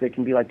athletes that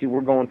can be like, dude,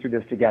 we're going through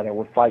this together.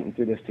 We're fighting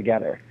through this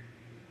together.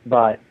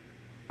 But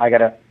I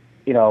gotta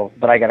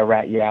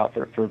rat you out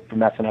for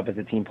messing up as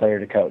a team player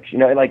to coach.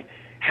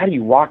 How do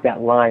you walk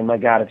that line? My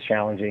God, it's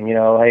challenging.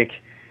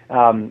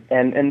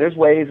 And there's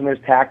ways and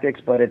there's tactics,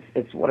 but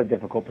it's what a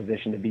difficult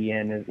position to be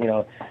in.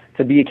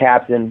 To be a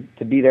captain,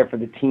 to be there for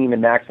the team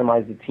and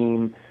maximize the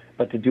team,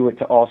 but to do it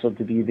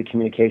to be the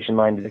communication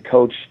line to the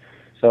coach.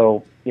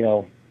 So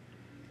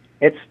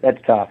that's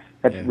tough.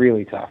 That's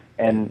really tough.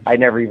 And I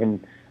never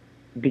even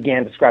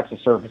began to scratch the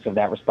surface of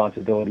that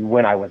responsibility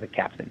when I was a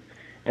captain.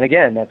 And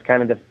again, that's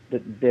kind of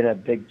been a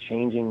big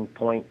changing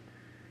point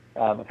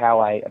of how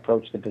I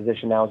approach the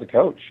position now as a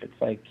coach. It's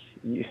like,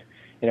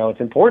 it's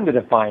important to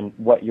define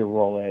what your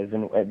role is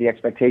and the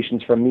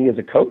expectations from me as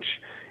a coach.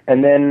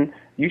 And then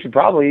you should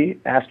probably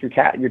ask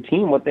your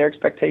team what their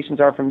expectations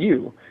are from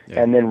you,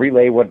 and then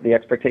relay what the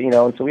expectation.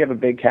 And so we have a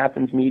big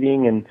captains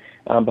meeting, and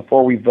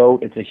before we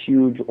vote, it's a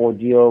huge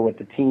ordeal with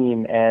the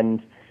team.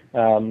 And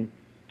in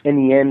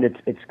the end,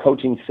 it's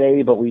coaching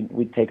say, but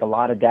we take a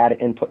lot of data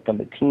input from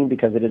the team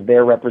because it is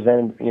their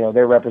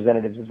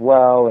representatives as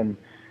well. And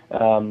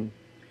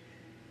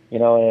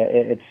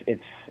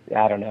it's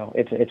I don't know.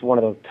 It's one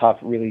of those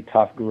really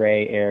tough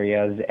gray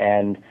areas,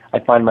 and I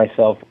find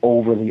myself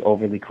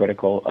overly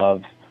critical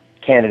of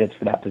candidates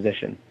for that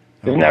position.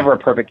 There's never a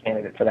perfect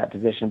candidate for that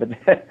position, but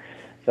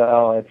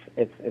so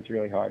it's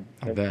really hard.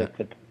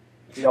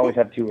 You always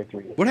have two or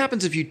three. What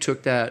happens if you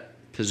took that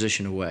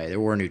position away? There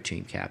were new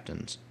team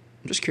captains.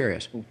 I'm just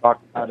curious. We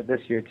talked about it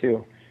this year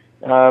too.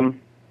 I'm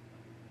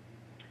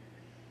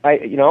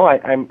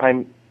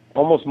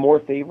almost more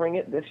favoring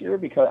it this year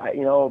because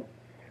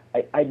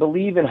I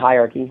believe in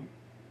hierarchy.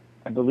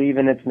 I believe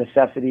in its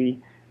necessity.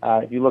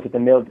 If you look at the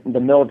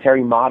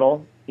military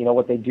model,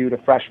 what they do to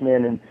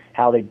freshmen and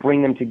how they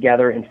bring them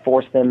together and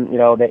force them,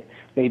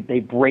 they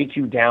break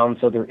you down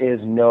so there is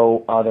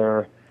no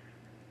other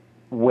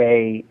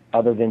way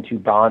other than to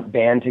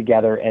band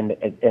together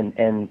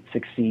and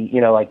succeed.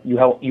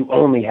 You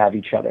only have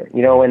each other.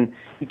 And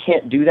you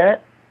can't do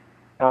that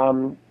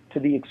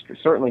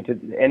certainly to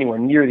anywhere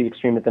near the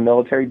extreme that the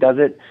military does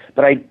it.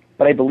 But I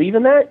believe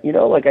in that.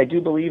 I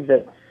do believe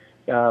that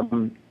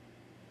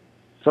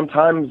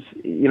sometimes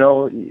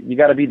you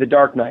got to be the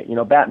Dark Knight.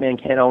 Batman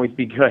can't always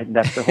be good.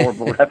 That's a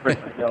horrible reference.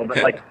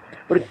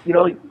 But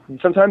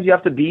sometimes you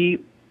have to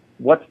be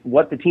what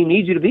the team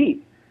needs you to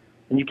be.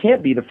 And you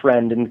can't be the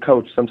friend and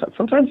coach.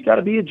 Sometimes you got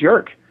to be a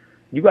jerk.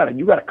 You got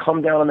to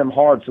come down on them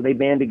hard so they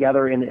band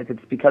together. And if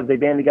it's because they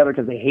band together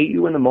because they hate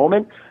you in the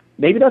moment,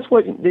 maybe that's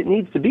what it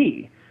needs to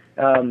be.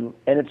 And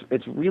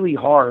it's really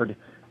hard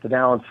to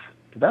balance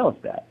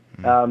that.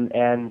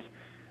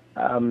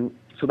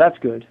 So that's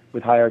good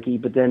with hierarchy.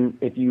 But then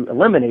if you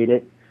eliminate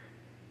it,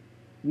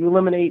 you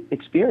eliminate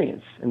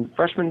experience. And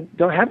freshmen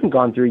haven't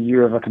gone through a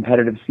year of a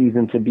competitive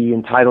season to be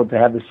entitled to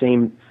have the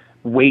same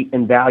weight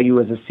and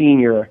value as a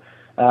senior.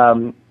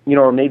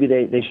 Or maybe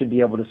they should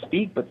be able to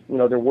speak, but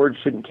their words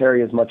shouldn't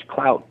carry as much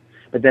clout.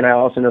 But then I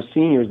also know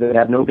seniors that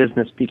have no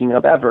business speaking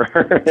up ever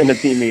in a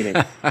team meeting.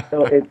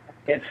 So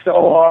it's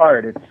so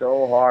hard. It's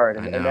so hard,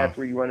 and that's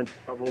where you run into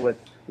trouble with.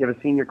 You have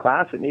a senior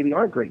class that maybe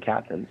aren't great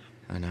captains.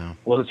 I know.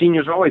 Well, the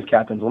seniors are always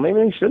captains. Well,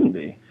 maybe they shouldn't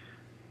be.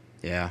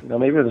 Yeah.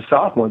 Maybe there's a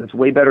sophomore that's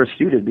way better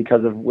suited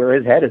because of where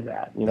his head is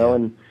at.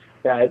 And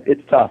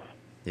it's tough.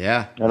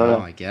 Yeah. I don't know.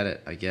 I get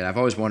it. I've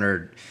always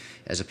wondered,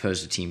 as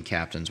opposed to team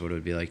captains, what it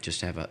would be like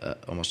just to have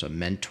almost a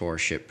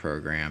mentorship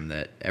program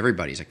that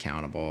everybody's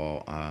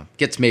accountable.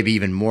 Gets maybe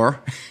even more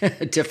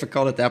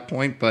difficult at that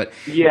point, but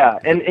yeah,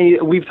 and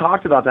we've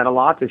talked about that a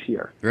lot this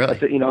year. Really,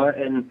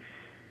 and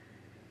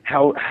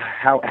how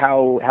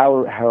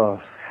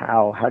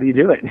do you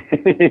do it?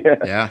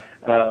 Yeah.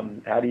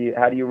 How do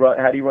you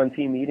run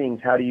team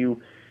meetings? How do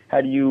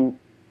you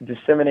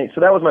disseminate?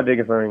 So that was my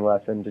biggest learning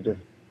lesson. To just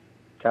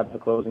have the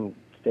closing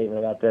statement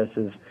about this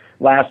is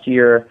last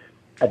year,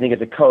 I think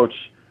as a coach,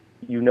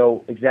 you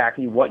know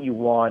exactly what you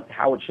want,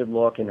 how it should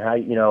look, and how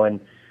and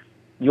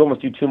you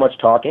almost do too much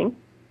talking.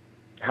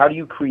 How do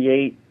you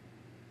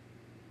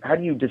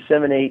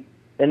disseminate?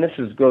 And this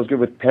goes good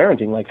with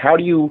parenting. Like, how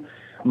do you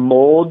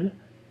mold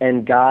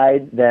and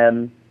guide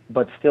them,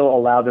 but still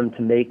allow them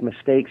to make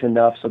mistakes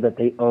enough so that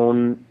they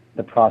own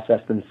the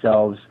process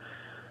themselves,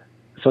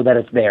 so that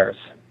it's theirs?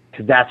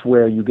 Because that's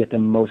where you get the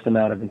most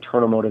amount of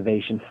internal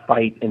motivation,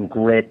 fight, and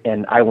grit,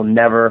 and I will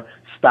never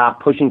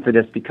stop pushing for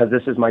this because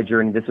this is my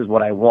journey, this is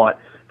what I want,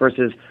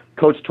 versus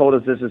coach told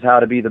us this is how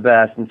to be the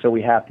best, and so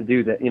we have to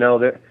do that.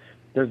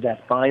 There's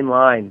that fine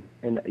line,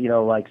 and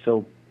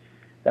so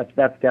that's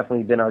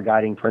definitely been our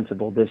guiding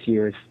principle this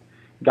year, is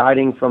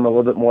guiding from a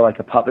little bit more like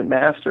a puppet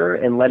master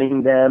and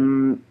letting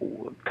them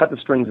cut the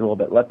strings a little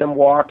bit, let them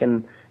walk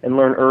and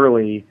learn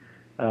early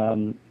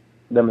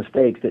the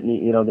mistakes that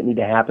need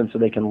to happen so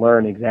they can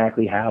learn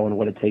exactly how and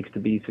what it takes to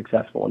be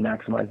successful and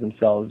maximize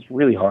themselves.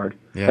 Really hard.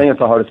 Yeah. I think that's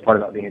the hardest part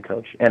about being a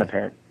coach and a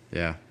parent.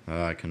 Yeah,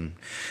 I can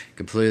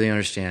completely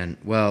understand.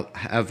 Well, I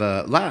have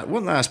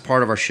one last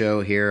part of our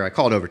show here. I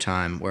call it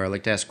Overtime, where I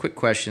like to ask quick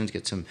questions,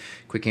 get some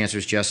quick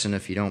answers, Justin,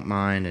 if you don't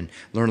mind, and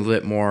learn a little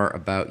bit more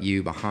about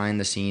you behind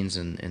the scenes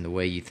and the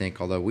way you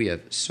think, although we have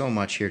so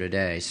much here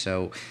today.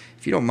 So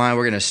if you don't mind,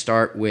 we're going to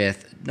start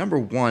with number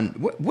one.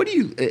 What do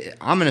you?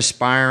 I'm an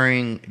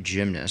aspiring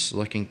gymnast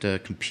looking to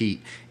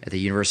compete at the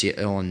University of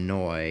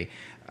Illinois.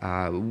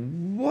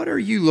 What are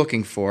you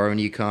looking for when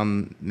you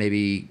come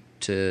maybe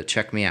to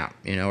check me out,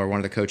 or one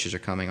of the coaches are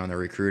coming on their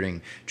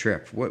recruiting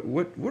trip? What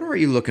are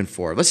you looking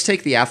for? Let's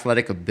take the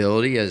athletic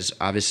ability as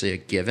obviously a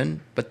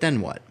given, but then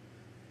what?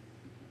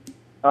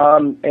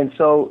 And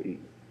so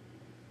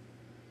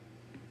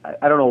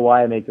I don't know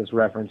why I make this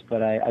reference,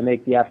 but I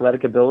make the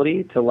athletic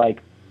ability to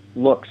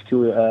looks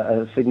to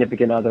a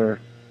significant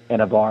other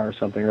in a bar or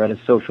something, or at a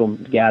social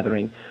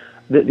gathering.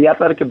 The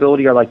athletic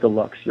ability are like the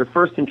looks. You're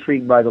first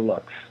intrigued by the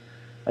looks,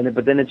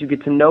 but then as you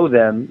get to know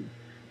them,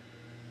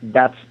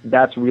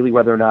 that's really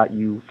whether or not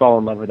you fall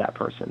in love with that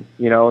person,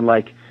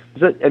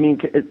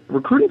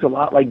 recruiting's a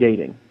lot like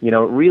dating, it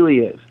really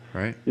is.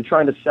 Right. You're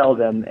trying to sell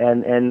them,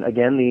 and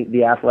again,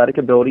 the athletic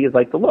ability is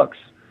like the looks.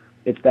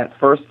 It's that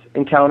first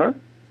encounter,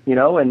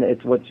 and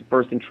it's what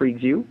first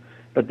intrigues you.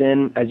 But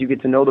then as you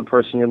get to know the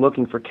person, you're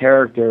looking for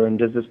character, and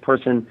does this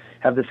person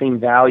have the same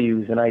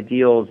values and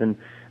ideals? And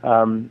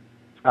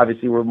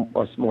obviously we're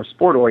a more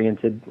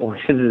sport-oriented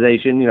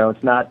organization,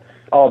 it's not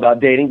all about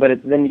dating, but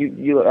then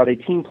you are they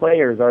team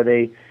players? Are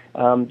they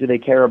do they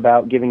care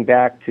about giving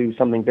back to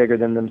something bigger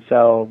than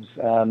themselves?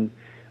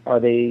 Are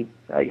they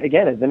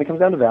then it comes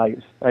down to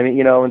values.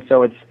 And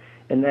so it's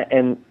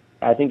and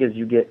I think as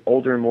you get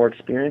older and more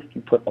experienced,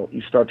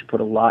 you start to put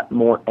a lot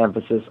more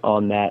emphasis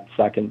on that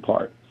second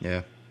part.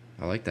 Yeah,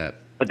 I like that.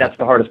 But that's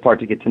the hardest part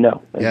to get to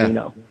know. Yeah, you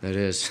know. It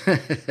is.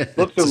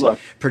 Looks are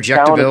looks.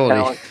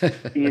 Projectability.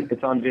 Talent.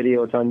 It's on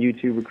video. It's on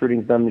YouTube.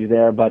 Recruiting's done you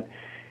there, but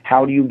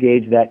how do you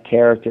gauge that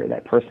character,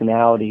 that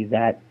personality,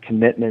 that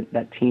commitment,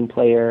 that team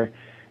player?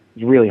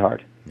 It's really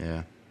hard.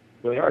 Yeah.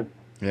 Really hard.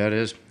 Yeah, it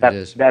is.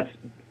 That's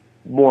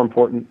more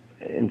important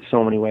in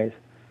so many ways.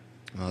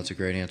 Well, that's a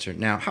great answer.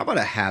 Now, how about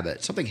a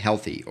habit, something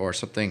healthy or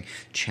something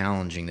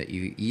challenging that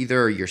you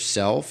either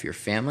yourself, your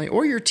family,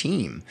 or your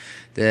team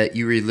that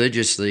you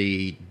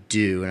religiously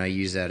do? And I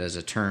use that as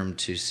a term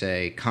to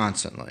say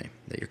constantly,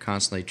 that you're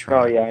constantly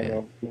trying. Oh, yeah, I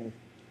know. Yeah.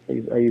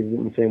 I use it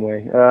in the same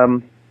way.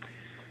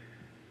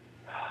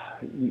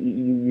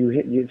 You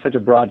hit such a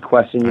broad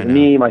question.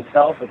 Me,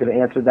 myself, I could have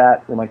answered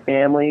that. For my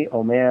family,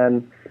 oh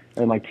man,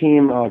 and my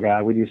team, oh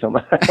god, we do so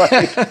much.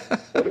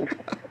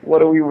 What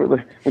do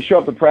we show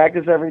up to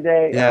practice every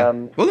day? Yeah.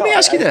 Well, let me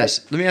ask you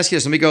this. Let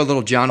me go a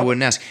little John Wood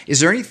and ask: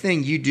 is there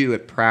anything you do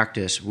at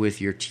practice with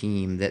your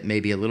team that may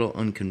be a little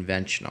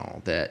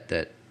unconventional? That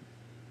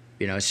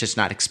it's just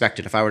not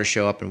expected. If I were to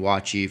show up and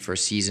watch you for a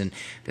season,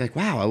 I'd be like,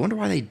 wow, I wonder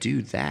why they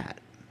do that.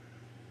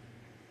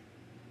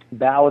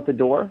 Bow at the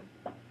door.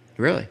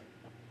 Really?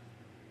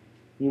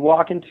 You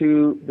walk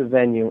into the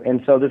venue,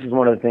 and so this is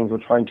one of the things we're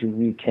trying to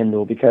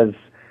rekindle, because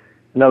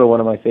another one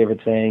of my favorite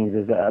sayings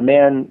is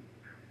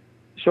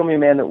show me a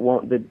man that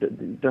won't,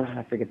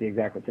 I forget the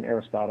exact, it's an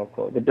Aristotle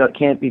quote, that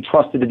can't be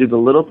trusted to do the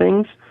little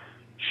things,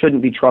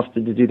 shouldn't be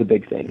trusted to do the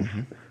big things.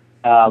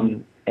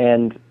 Mm-hmm.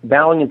 And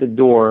bowing at the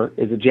door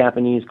is a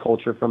Japanese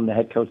culture from the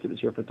head coach that was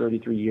here for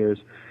 33 years.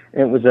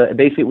 And it was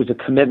basically a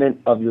commitment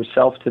of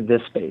yourself to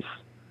this space,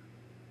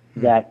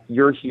 that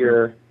you're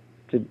here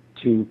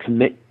to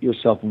commit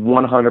yourself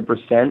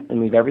 100% and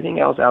leave everything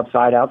else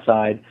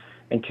outside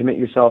and commit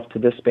yourself to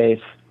this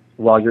space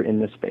while you're in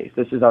this space.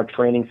 This is our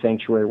training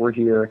sanctuary. We're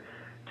here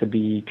to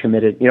be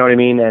committed. You know what I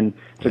mean? And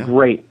it's a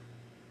great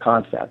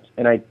concept.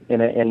 And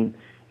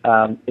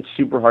it's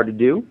super hard to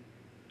do,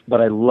 but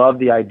I love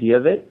the idea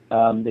of it.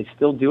 They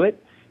still do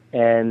it,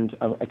 and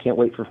I can't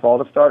wait for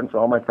fall to start and for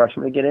all my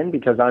freshmen to get in,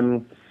 because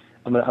I'm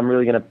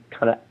really going to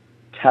kind of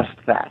test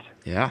that.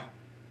 Yeah.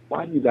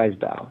 Why do you guys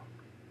bow?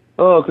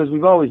 Oh, because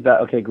we've always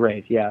bowed. Okay,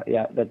 great. Yeah,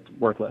 that's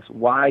worthless.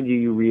 Why do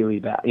you really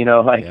bow?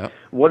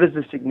 What is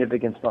the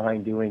significance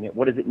behind doing it?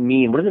 What does it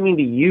mean? What does it mean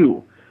to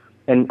you?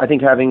 And I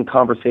think having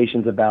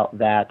conversations about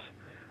that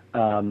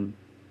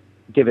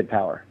give it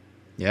power.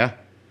 Yeah,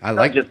 I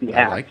like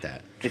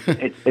that.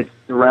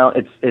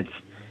 It's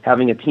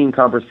having a team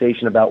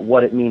conversation about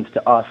what it means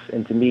to us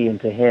and to me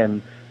and to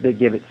him that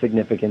give it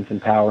significance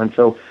and power. And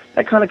so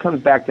that kind of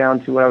comes back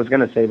down to what I was going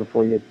to say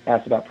before you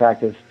asked about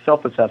practice,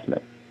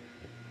 self-assessment.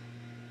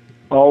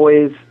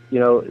 Always,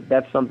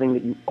 that's something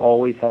that you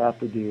always have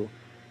to do.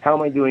 How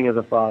am I doing as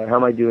a father? How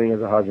am I doing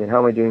as a husband? How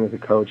am I doing as a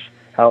coach?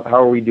 How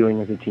are we doing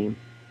as a team?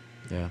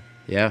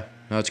 Yeah.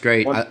 No, it's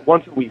great.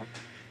 Once a week.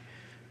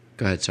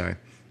 Go ahead, sorry.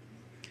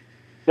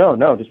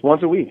 No, just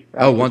once a week.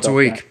 Once a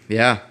week.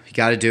 Yeah, you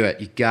got to do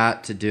it. You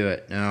got to do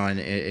it. No, and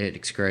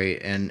it's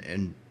great.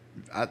 And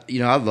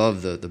I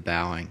love the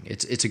bowing.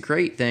 It's a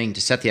great thing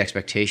to set the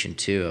expectation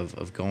too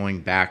of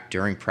going back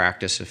during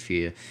practice.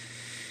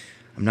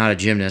 I'm not a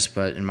gymnast,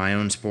 but in my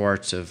own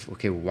sports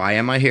okay, why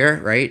am I here,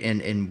 right?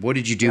 And what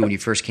did you do when you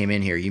first came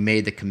in here? You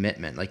made the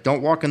commitment. Like,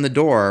 don't walk in the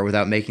door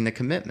without making the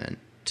commitment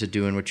to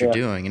doing what you're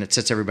doing, and it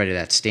sets everybody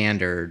that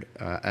standard.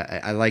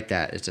 I like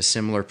that. It's a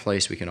similar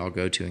place we can all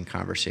go to in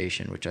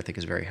conversation, which I think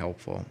is very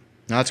helpful.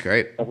 No, that's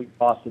great. We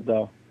lost it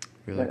though.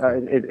 Really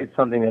cool. It's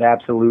something that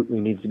absolutely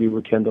needs to be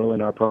rekindled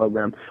in our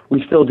program.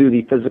 We still do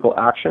the physical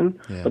action,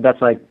 but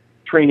that's like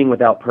training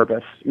without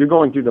purpose. You're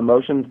going through the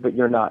motions, but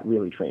you're not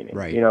really training.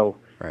 Right.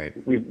 Right.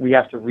 We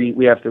have to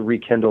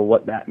rekindle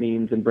what that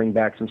means and bring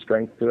back some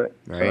strength to it.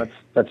 Right. So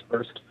that's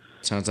first.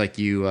 Sounds like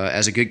you,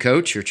 as a good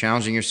coach, you're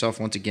challenging yourself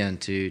once again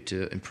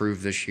to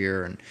improve this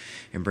year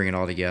and bring it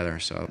all together.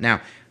 So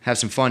now, have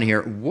some fun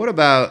here. What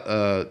about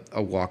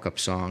a walk-up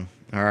song?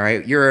 All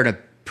right, you're in a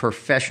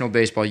professional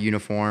baseball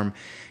uniform.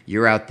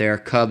 You're out there,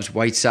 Cubs,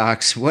 White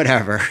Sox,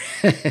 whatever.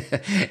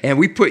 And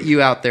we put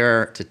you out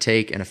there to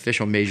take an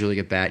official Major League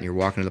at bat, and you're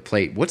walking to the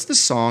plate. What's the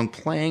song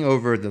playing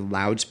over the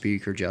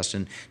loudspeaker,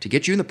 Justin, to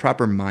get you in the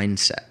proper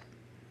mindset?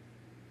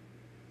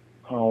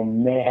 Oh,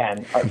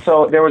 man.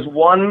 So there was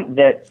one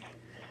that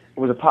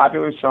was a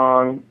popular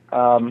song.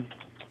 I'm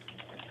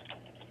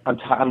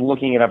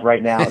looking it up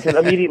right now. Because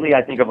immediately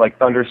I think of like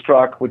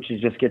Thunderstruck, which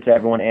just gets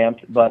everyone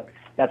amped, but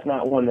that's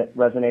not one that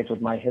resonates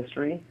with my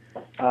history.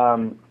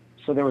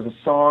 So there was a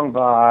song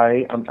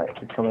by,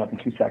 it's coming up in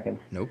 2 seconds.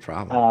 No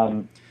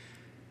problem.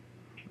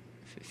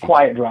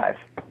 Quiet Drive.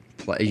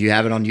 You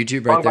have it on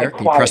YouTube right there? Can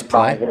you Quiet press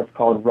play? Drive. It's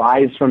called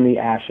Rise from the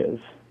Ashes.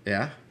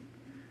 Yeah.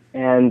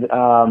 And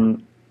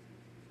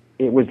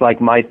it was like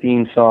my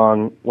theme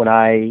song when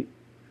I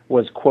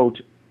was,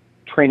 quote,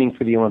 training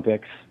for the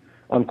Olympics,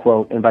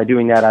 unquote. And by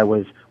doing that, I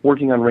was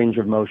working on range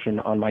of motion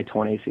on my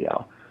torn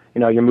ACL.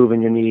 You're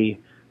moving your knee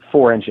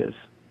 4 inches.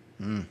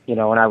 And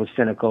I was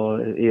cynical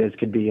as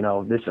could be,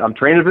 I'm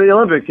training for the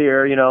Olympics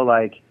here, and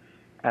I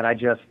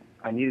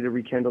needed to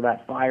rekindle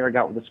that fire. I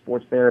got with a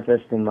sports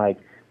therapist, and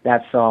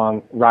that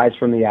song, Rise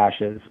from the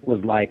Ashes,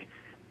 was like,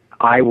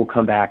 I will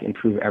come back and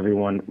prove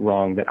everyone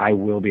wrong that I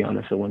will be on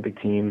this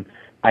Olympic team.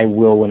 I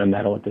will win a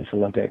medal at this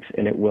Olympics,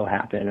 and it will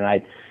happen. And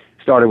I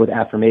started with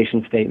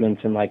affirmation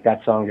statements, and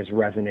that song just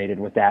resonated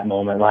with that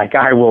moment.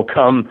 I will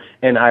come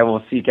and I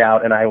will seek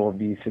out and I will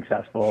be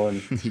successful.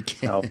 And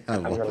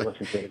I'm going to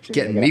listen to it.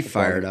 Getting me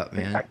fired up,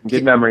 man.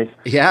 Good memories.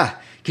 Yeah.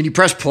 Can you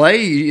press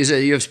play?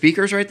 You have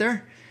speakers right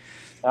there?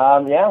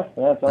 Yeah.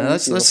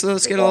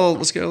 Let's get a little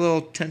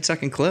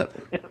 10-second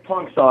clip. It's a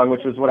punk song,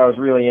 which was what I was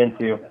really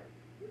into.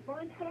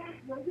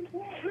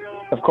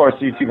 Of course,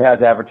 YouTube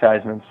has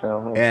advertisements,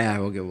 so yeah,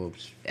 we'll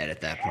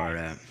edit that part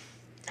out.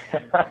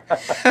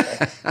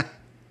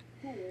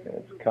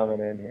 It's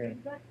coming in here.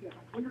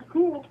 When you're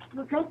cool,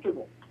 you're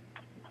comfortable.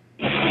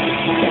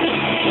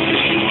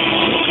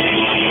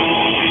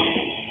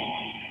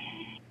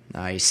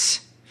 Nice.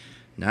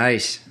 I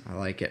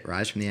like it.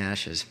 Rise from the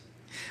Ashes.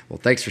 Well,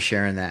 thanks for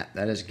sharing that.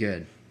 That is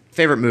good.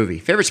 Favorite movie?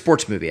 Favorite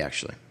sports movie,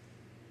 actually?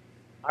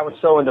 I was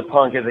so into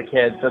punk as a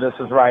kid, so this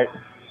was right.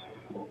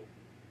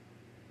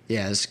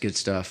 Yeah, this is good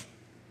stuff.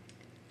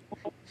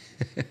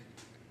 I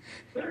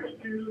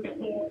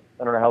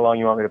don't know how long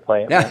you want me to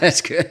play it. Yeah,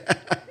 that's good.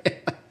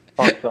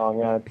 Punk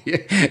song,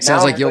 yeah.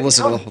 Sounds like you'll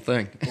listen to the whole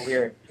thing.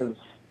 Weird, because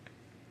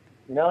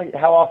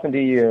how often do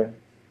you?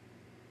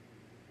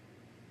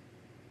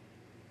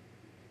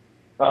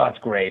 Oh, it's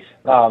great.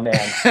 Oh man,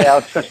 yeah,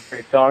 it's such a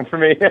great song for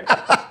me.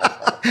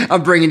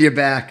 I'm bringing you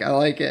back. I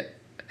like it.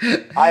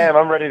 I am.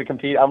 I'm ready to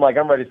compete. I'm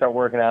ready to start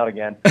working out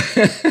again.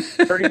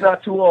 30's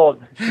not too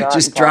old.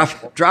 Just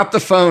drop the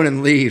phone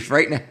and leave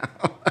right now.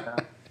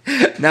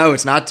 No,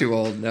 it's not too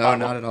old. No,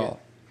 not at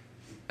all.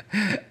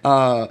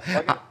 I'm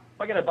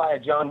going to buy a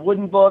John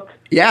Wooden book.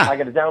 Yeah. I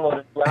got to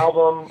download a new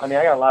album. I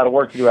got a lot of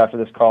work to do after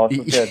this call.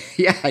 It's good.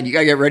 Yeah, and you got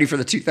to get ready for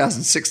the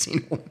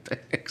 2016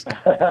 Olympics.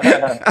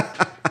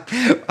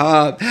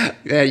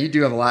 Yeah, you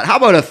do have a lot. How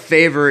about a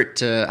favorite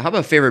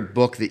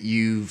book that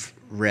you've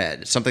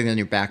read? Something in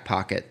your back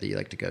pocket that you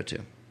like to go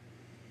to?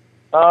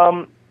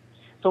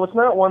 So it's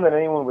not one that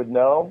anyone would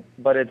know,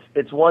 but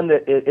it's one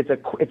that it's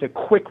a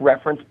quick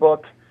reference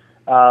book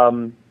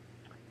God,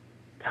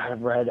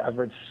 I've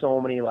read so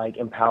many like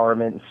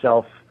empowerment and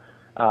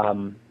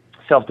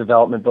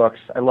self-development books.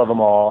 I love them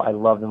all.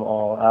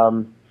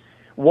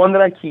 One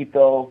that I keep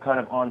though, kind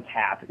of on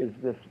tap, is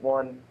this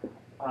one.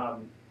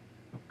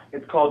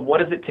 It's called "What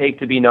Does It Take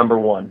to Be Number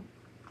One?"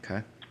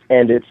 Okay.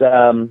 And it's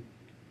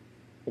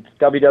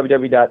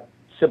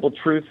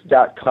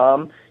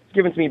www.simpletruth.com. It's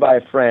given to me by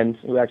a friend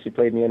who actually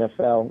played in the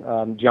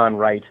NFL, John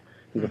Wright.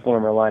 He's a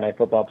former Illini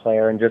football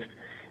player, and just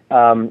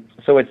so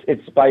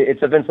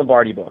it's a Vince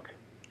Lombardi book,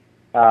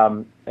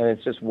 and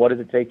it's just what does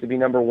it take to be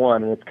number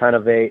one? And it's kind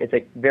of it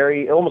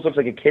almost looks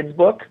like a kid's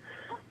book,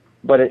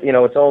 but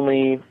it's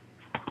only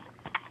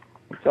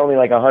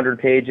like 100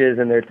 pages,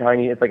 and they're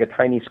tiny. It's like a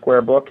tiny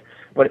square book,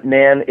 but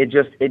man, it's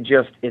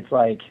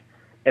like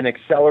an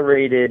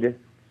accelerated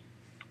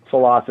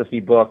philosophy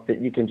book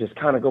that you can just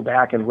kind of go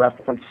back and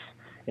reference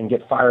and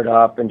get fired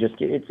up and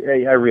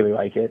I really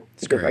like it.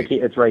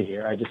 It's right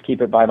here. I just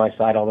keep it by my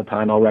side all the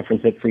time. I'll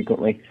reference it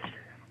frequently.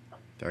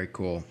 Very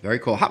cool. Very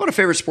cool. How about a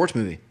favorite sports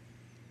movie?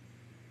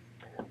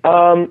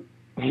 As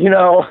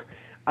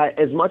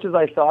much as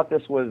I thought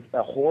this was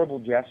a horrible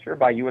gesture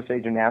by USA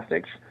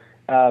Gymnastics,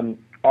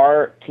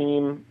 our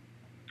team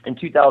in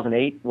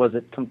 2008 was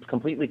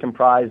completely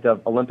comprised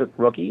of Olympic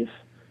rookies.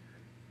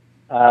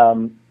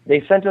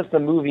 They sent us the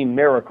movie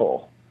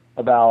Miracle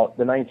about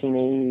the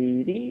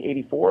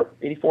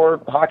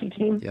 1984 hockey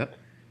team. Yep.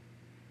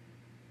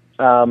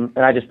 And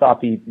I just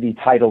thought the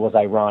title was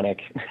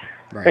ironic.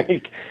 Right.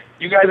 Like,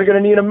 you guys are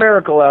going to need a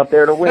miracle out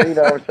there to win.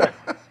 So I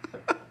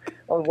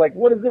was like,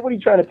 what are you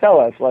trying to tell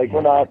us? Like,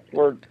 we're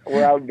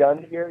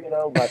outgunned here,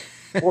 But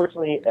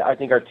fortunately, I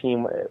think our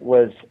team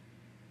was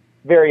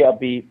very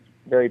upbeat,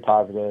 very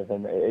positive,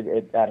 and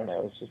I don't know,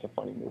 it was just a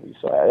funny movie.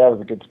 So that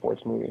was a good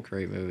sports movie.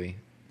 Great movie.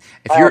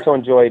 I also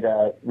enjoyed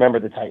Remember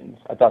the Titans.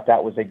 I thought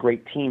that was a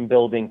great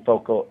team-building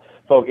focal.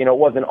 It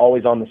wasn't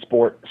always on the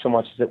sport so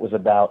much as it was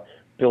about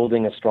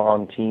building a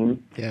strong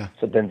team. Yeah.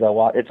 So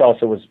Denzel, it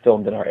also was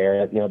filmed in our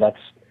area. That's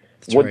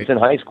Woodson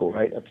High School,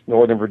 right? That's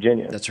Northern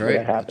Virginia. That's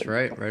right. That's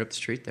right. Right up the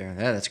street there.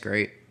 Yeah, that's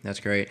great. That's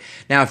great.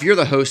 Now, if you're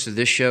the host of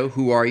this show,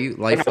 who are you?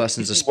 Life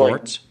Lessons of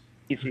Sports.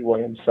 T.C.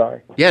 Williams,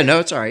 sorry. Yeah, no,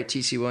 it's all right.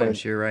 T.C.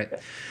 Williams, you're right.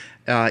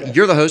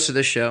 You're the host of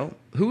this show.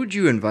 Who would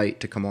you invite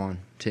to come on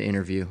to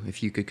interview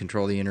if you could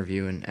control the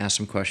interview and ask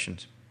some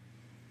questions?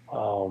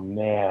 Oh,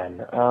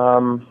 man.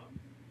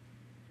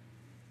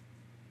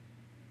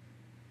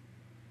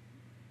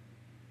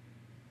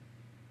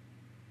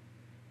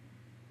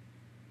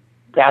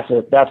 That's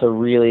a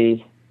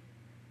really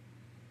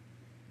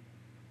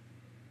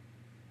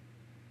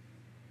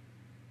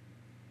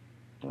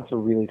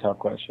tough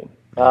question.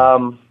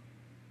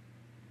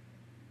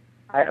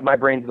 My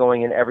brain's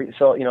going in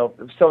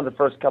some of the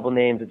first couple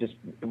names that just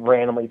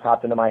randomly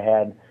popped into my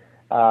head.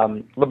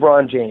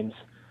 LeBron James,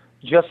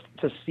 just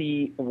to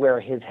see where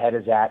his head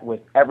is at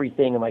with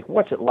everything and like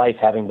what's it like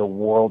having the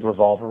world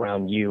revolve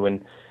around you,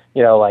 and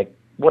like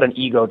what an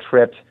ego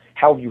trip,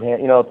 how you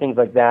things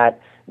like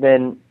that.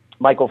 Then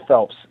Michael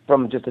Phelps,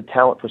 from just a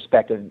talent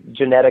perspective,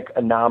 genetic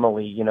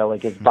anomaly,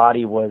 like his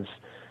body was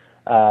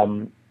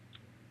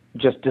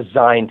just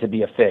designed to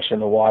be a fish in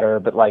the water,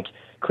 but like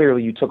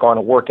clearly you took on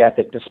a work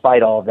ethic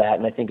despite all of that,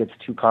 and I think it's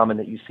too common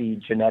that you see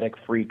genetic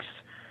freaks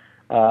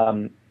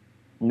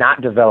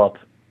not develop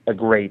a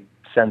great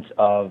sense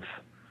of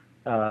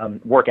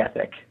work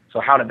ethic. So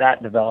how did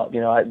that develop?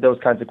 Those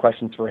kinds of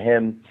questions for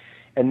him.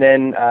 And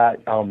then, I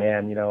don't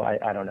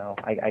know.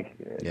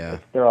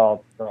 They're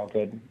all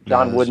good.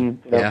 John Wooden,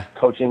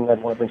 coaching.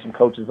 I'd want to bring some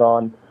coaches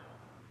on.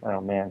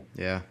 Oh man.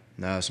 Yeah.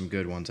 No, some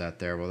good ones out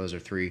there. Well, those are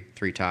three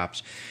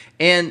tops.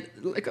 And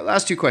like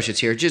last two questions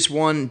here. Just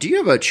one, do you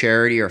have a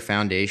charity or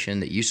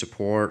foundation that you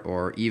support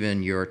or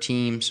even your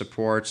team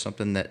supports,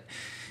 something that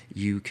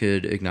you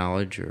could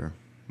acknowledge or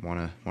want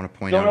to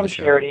point out on the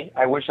show? Don't have a charity.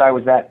 I wish I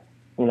was that,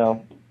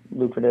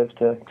 lucrative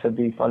to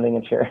be funding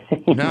a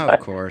charity. No, of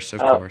course.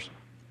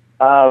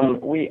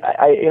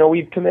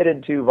 We've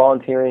committed to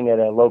volunteering at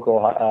a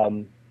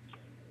local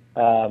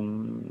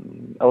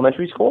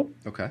elementary school.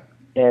 Okay.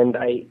 And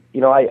it's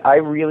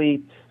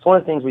one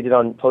of the things we did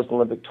on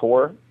post-Olympic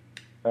tour.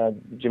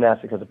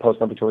 Gymnastics has a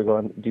post-Olympic tour. We go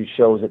and do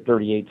shows at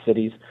 38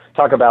 cities.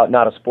 Talk about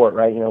not a sport,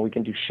 right? We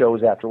can do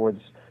shows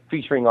afterwards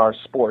featuring our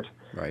sport.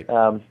 Right.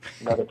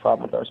 Another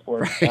problem with our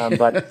sport. Right.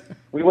 But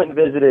we went and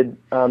visited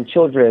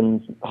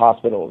children's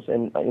hospitals.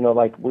 And,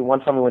 one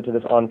time we went to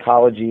this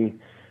oncology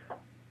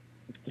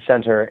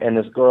center, and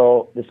this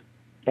girl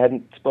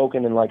hadn't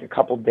spoken in like a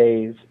couple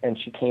days, and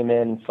she came in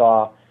and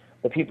saw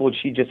the people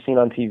she'd just seen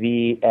on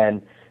TV,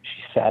 and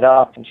she sat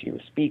up and she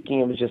was speaking.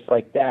 It was just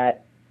like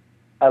that.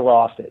 I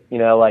lost it.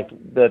 Like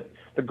the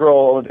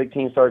girl Olympic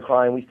team started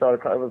crying. We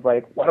started crying. It was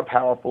like, what a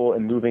powerful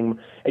and moving.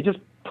 It just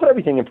put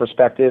everything in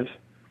perspective,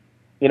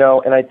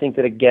 and I think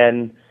that,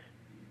 again,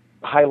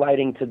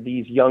 highlighting to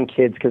these young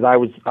kids, because I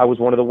was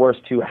one of the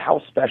worst too,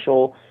 how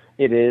special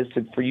it is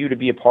for you to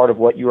be a part of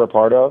what you are a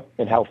part of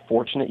and how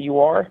fortunate you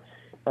are.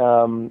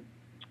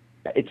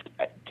 It's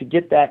to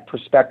get that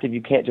perspective.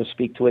 You can't just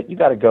speak to it. You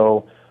got to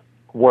go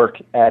work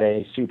at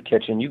a soup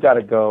kitchen. You got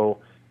to go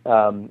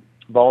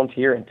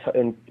volunteer.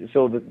 And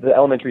so the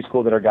elementary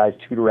school that our guys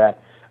tutor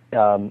at,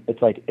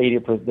 it's like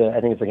 80%.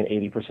 I think it's like an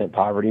 80%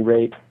 poverty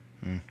rate.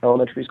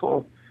 Elementary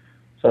school.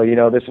 So,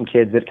 there's some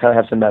kids that kind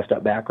of have some messed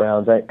up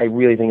backgrounds. I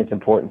really think it's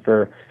important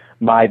for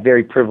my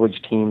very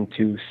privileged team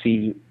to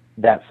see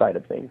that side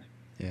of things.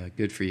 Yeah,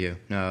 good for you.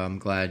 No, I'm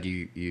glad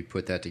you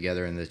put that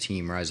together and the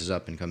team rises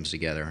up and comes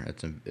together.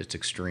 It's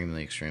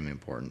extremely, extremely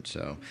important.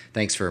 So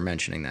thanks for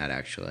mentioning that,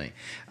 actually.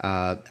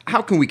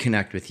 How can we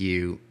connect with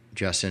you,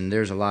 Justin?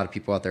 There's a lot of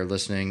people out there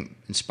listening,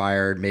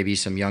 inspired, maybe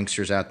some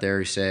youngsters out there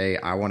who say,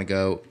 I want to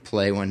go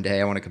play one day,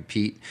 I want to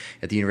compete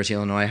at the University of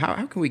Illinois.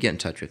 How can we get in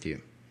touch with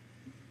you?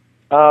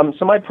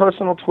 So my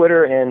personal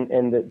Twitter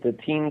and the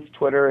team's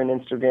Twitter and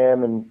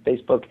Instagram and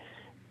Facebook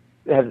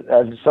have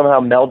somehow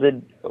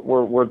melded.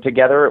 We're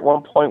together at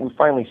one point. We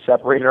finally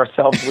separated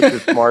ourselves, which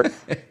is smart.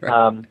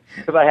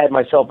 Because I had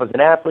myself as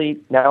an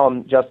athlete. Now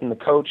I'm Justin the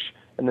coach,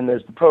 and then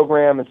there's the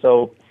program. And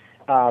so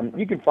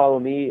you can follow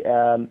me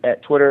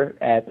at Twitter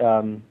at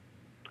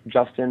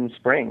Justin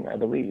Spring, I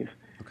believe.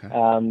 Okay.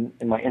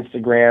 And my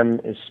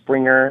Instagram is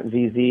Springer,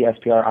 ZZ,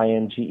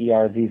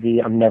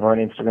 SPRINGERZZ. I'm never on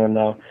Instagram,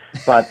 though.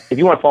 But if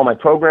you want to follow my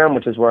program,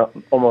 which is where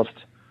almost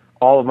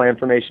all of my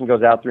information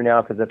goes out through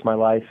now because that's my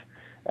life.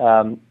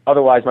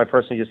 Otherwise, my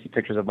personal, you just see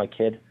pictures of my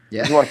kid.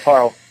 Yeah. If you want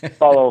to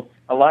follow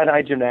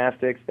Illini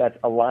Gymnastics, that's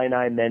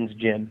Illini Men's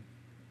Gym,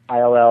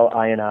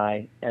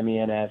 ILLINI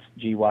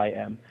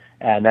MENSGYM.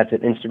 And that's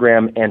at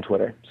Instagram and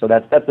Twitter. So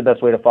that's the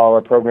best way to follow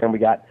our program. We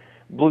got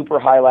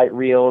blooper highlight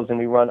reels, and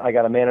I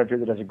got a manager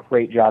that does a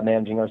great job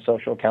managing our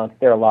social accounts.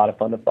 They're a lot of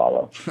fun to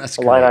follow. That's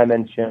Illini great.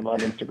 Men's Gym on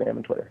Instagram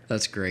and Twitter.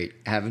 That's great.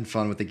 Having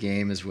fun with the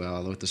game as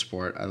well, with the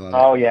sport. I love it.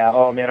 Oh, yeah.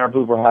 Oh, man, our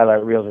blooper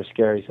highlight reels are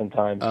scary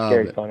sometimes.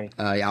 Funny.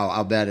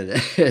 I'll bet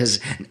it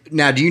is.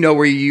 Now, do you know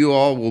where you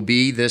all will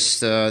be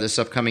this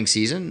upcoming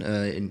season?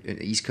 In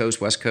East Coast,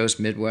 West Coast,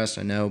 Midwest,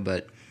 I know,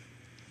 but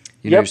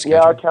Yep,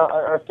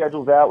 our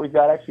schedule's out. We've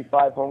got actually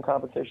 5 home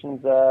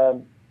competitions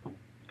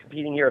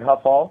competing here at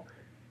Huff Hall,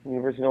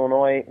 University of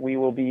Illinois. We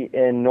will be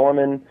in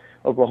Norman,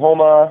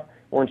 Oklahoma.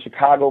 We're in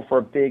Chicago for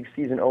a big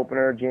season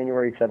opener,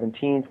 January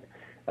 17th.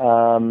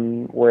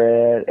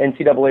 We're at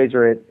NCAAs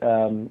are at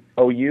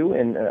OU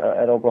and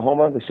at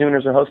Oklahoma. The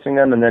Sooners are hosting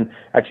them, and then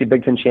actually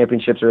Big Ten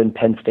championships are in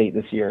Penn State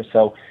this year.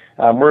 So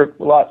we're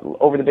a lot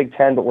over the Big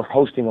Ten, but we're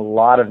hosting a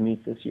lot of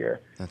meets this year.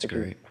 That's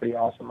great. Pretty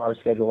awesome. Our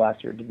schedule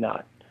last year did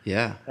not.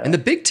 Yeah, and the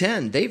Big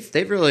Ten,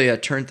 they've really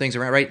turned things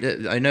around,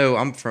 right? I know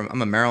I'm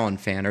a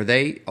Maryland fan. Are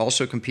they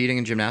also competing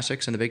in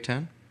gymnastics in the Big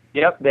Ten?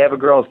 Yep, they have a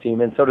girls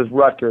team, and so does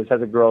Rutgers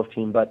has a girls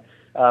team. But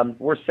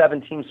we're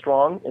 17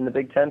 strong in the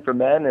Big Ten for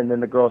men, and then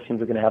the girls teams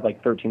are going to have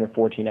like 13 or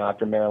 14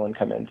 after Maryland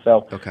come in.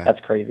 So That's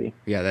crazy.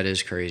 Yeah, that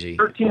is crazy.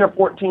 13 or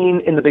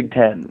 14 in the Big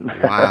Ten.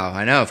 Wow,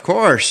 I know. Of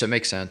course, it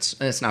makes sense.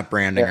 It's not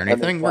branding or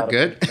anything. We're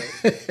good.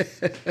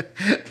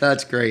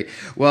 That's great.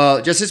 Well,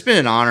 it's been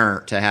an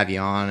honor to have you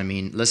on. I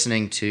mean,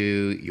 listening to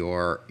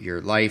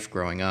your life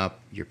growing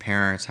up, your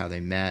parents, how they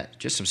met,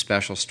 just some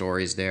special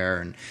stories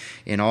there,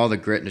 and all the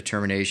grit and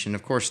determination.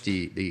 Of course,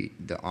 the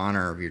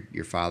honor of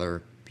your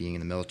father being in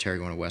the military,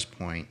 going to West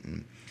Point,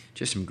 and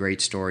just some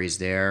great stories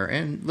there.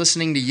 And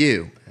listening to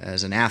you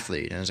as an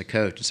athlete and as a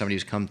coach and somebody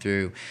who's come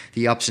through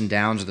the ups and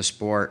downs of the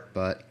sport,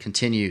 but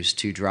continues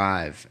to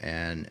drive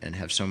and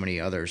have so many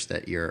others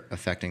that you're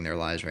affecting their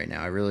lives right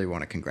now. I really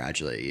want to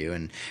congratulate you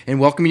and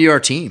welcome you to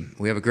our team.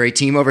 We have a great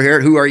team over here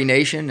at Who Are You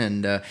Nation,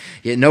 and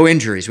no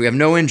injuries. We have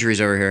no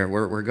injuries over here.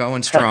 We're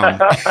going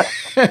strong.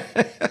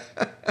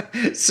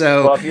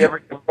 So, well, if you ever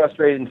get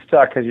frustrated and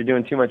stuck because you're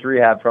doing too much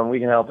rehab we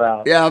can help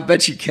out. Yeah, I'll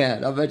bet you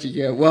can.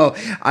 Well,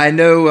 I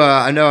know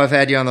I've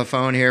had you on the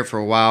phone here for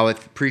a while. I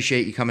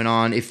appreciate you coming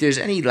on. If there's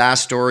any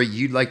last story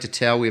you'd like to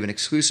tell, we have an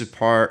exclusive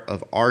part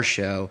of our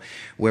show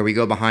where we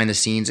go behind the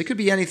scenes. It could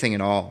be anything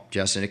at all,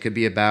 Justin. It could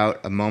be about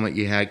a moment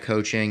you had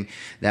coaching,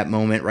 that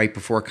moment right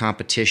before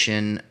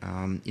competition.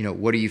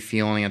 What are you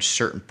feeling at a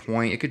certain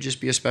point? It could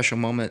just be a special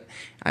moment.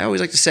 I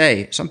always like to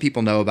say, some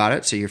people know about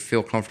it, so you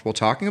feel comfortable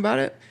talking about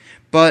it.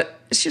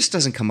 But it just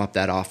doesn't come up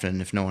that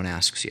often if no one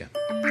asks you.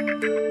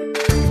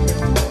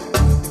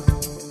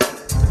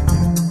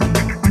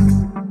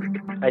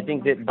 I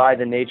think that by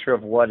the nature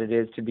of what it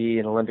is to be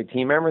an Olympic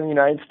team member in the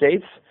United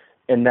States,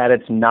 and that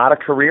it's not a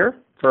career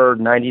for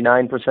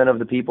 99% of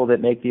the people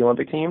that make the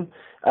Olympic team,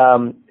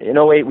 in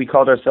 2008 we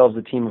called ourselves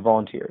a team of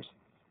volunteers.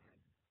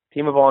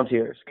 Team of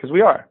volunteers, because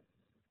we are.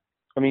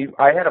 I mean,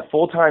 I had a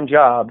full-time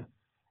job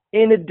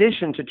in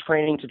addition to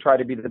training to try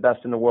to be the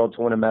best in the world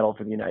to win a medal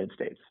for the United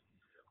States.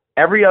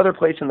 Every other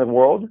place in the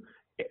world,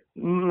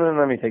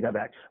 let me take that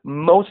back.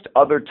 Most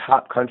other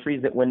top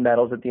countries that win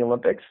medals at the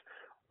Olympics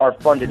are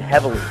funded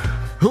heavily.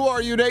 Who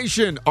Are You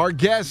Nation? Our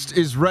guest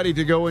is ready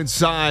to go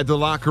inside the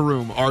locker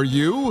room. Are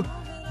you?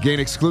 Gain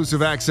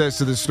exclusive access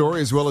to this story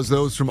as well as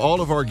those from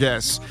all of our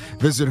guests.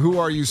 Visit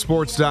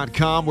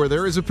whoareyousports.com where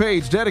there is a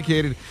page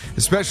dedicated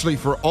especially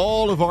for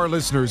all of our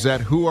listeners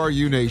at Who Are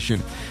You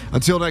Nation.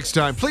 Until next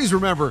time, please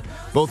remember,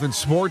 both in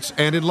sports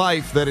and in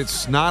life, that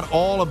it's not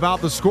all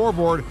about the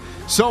scoreboard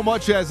so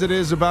much as it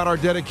is about our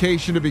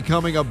dedication to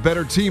becoming a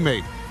better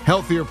teammate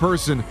healthier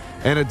person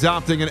and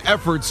adopting an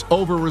efforts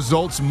over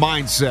results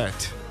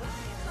mindset.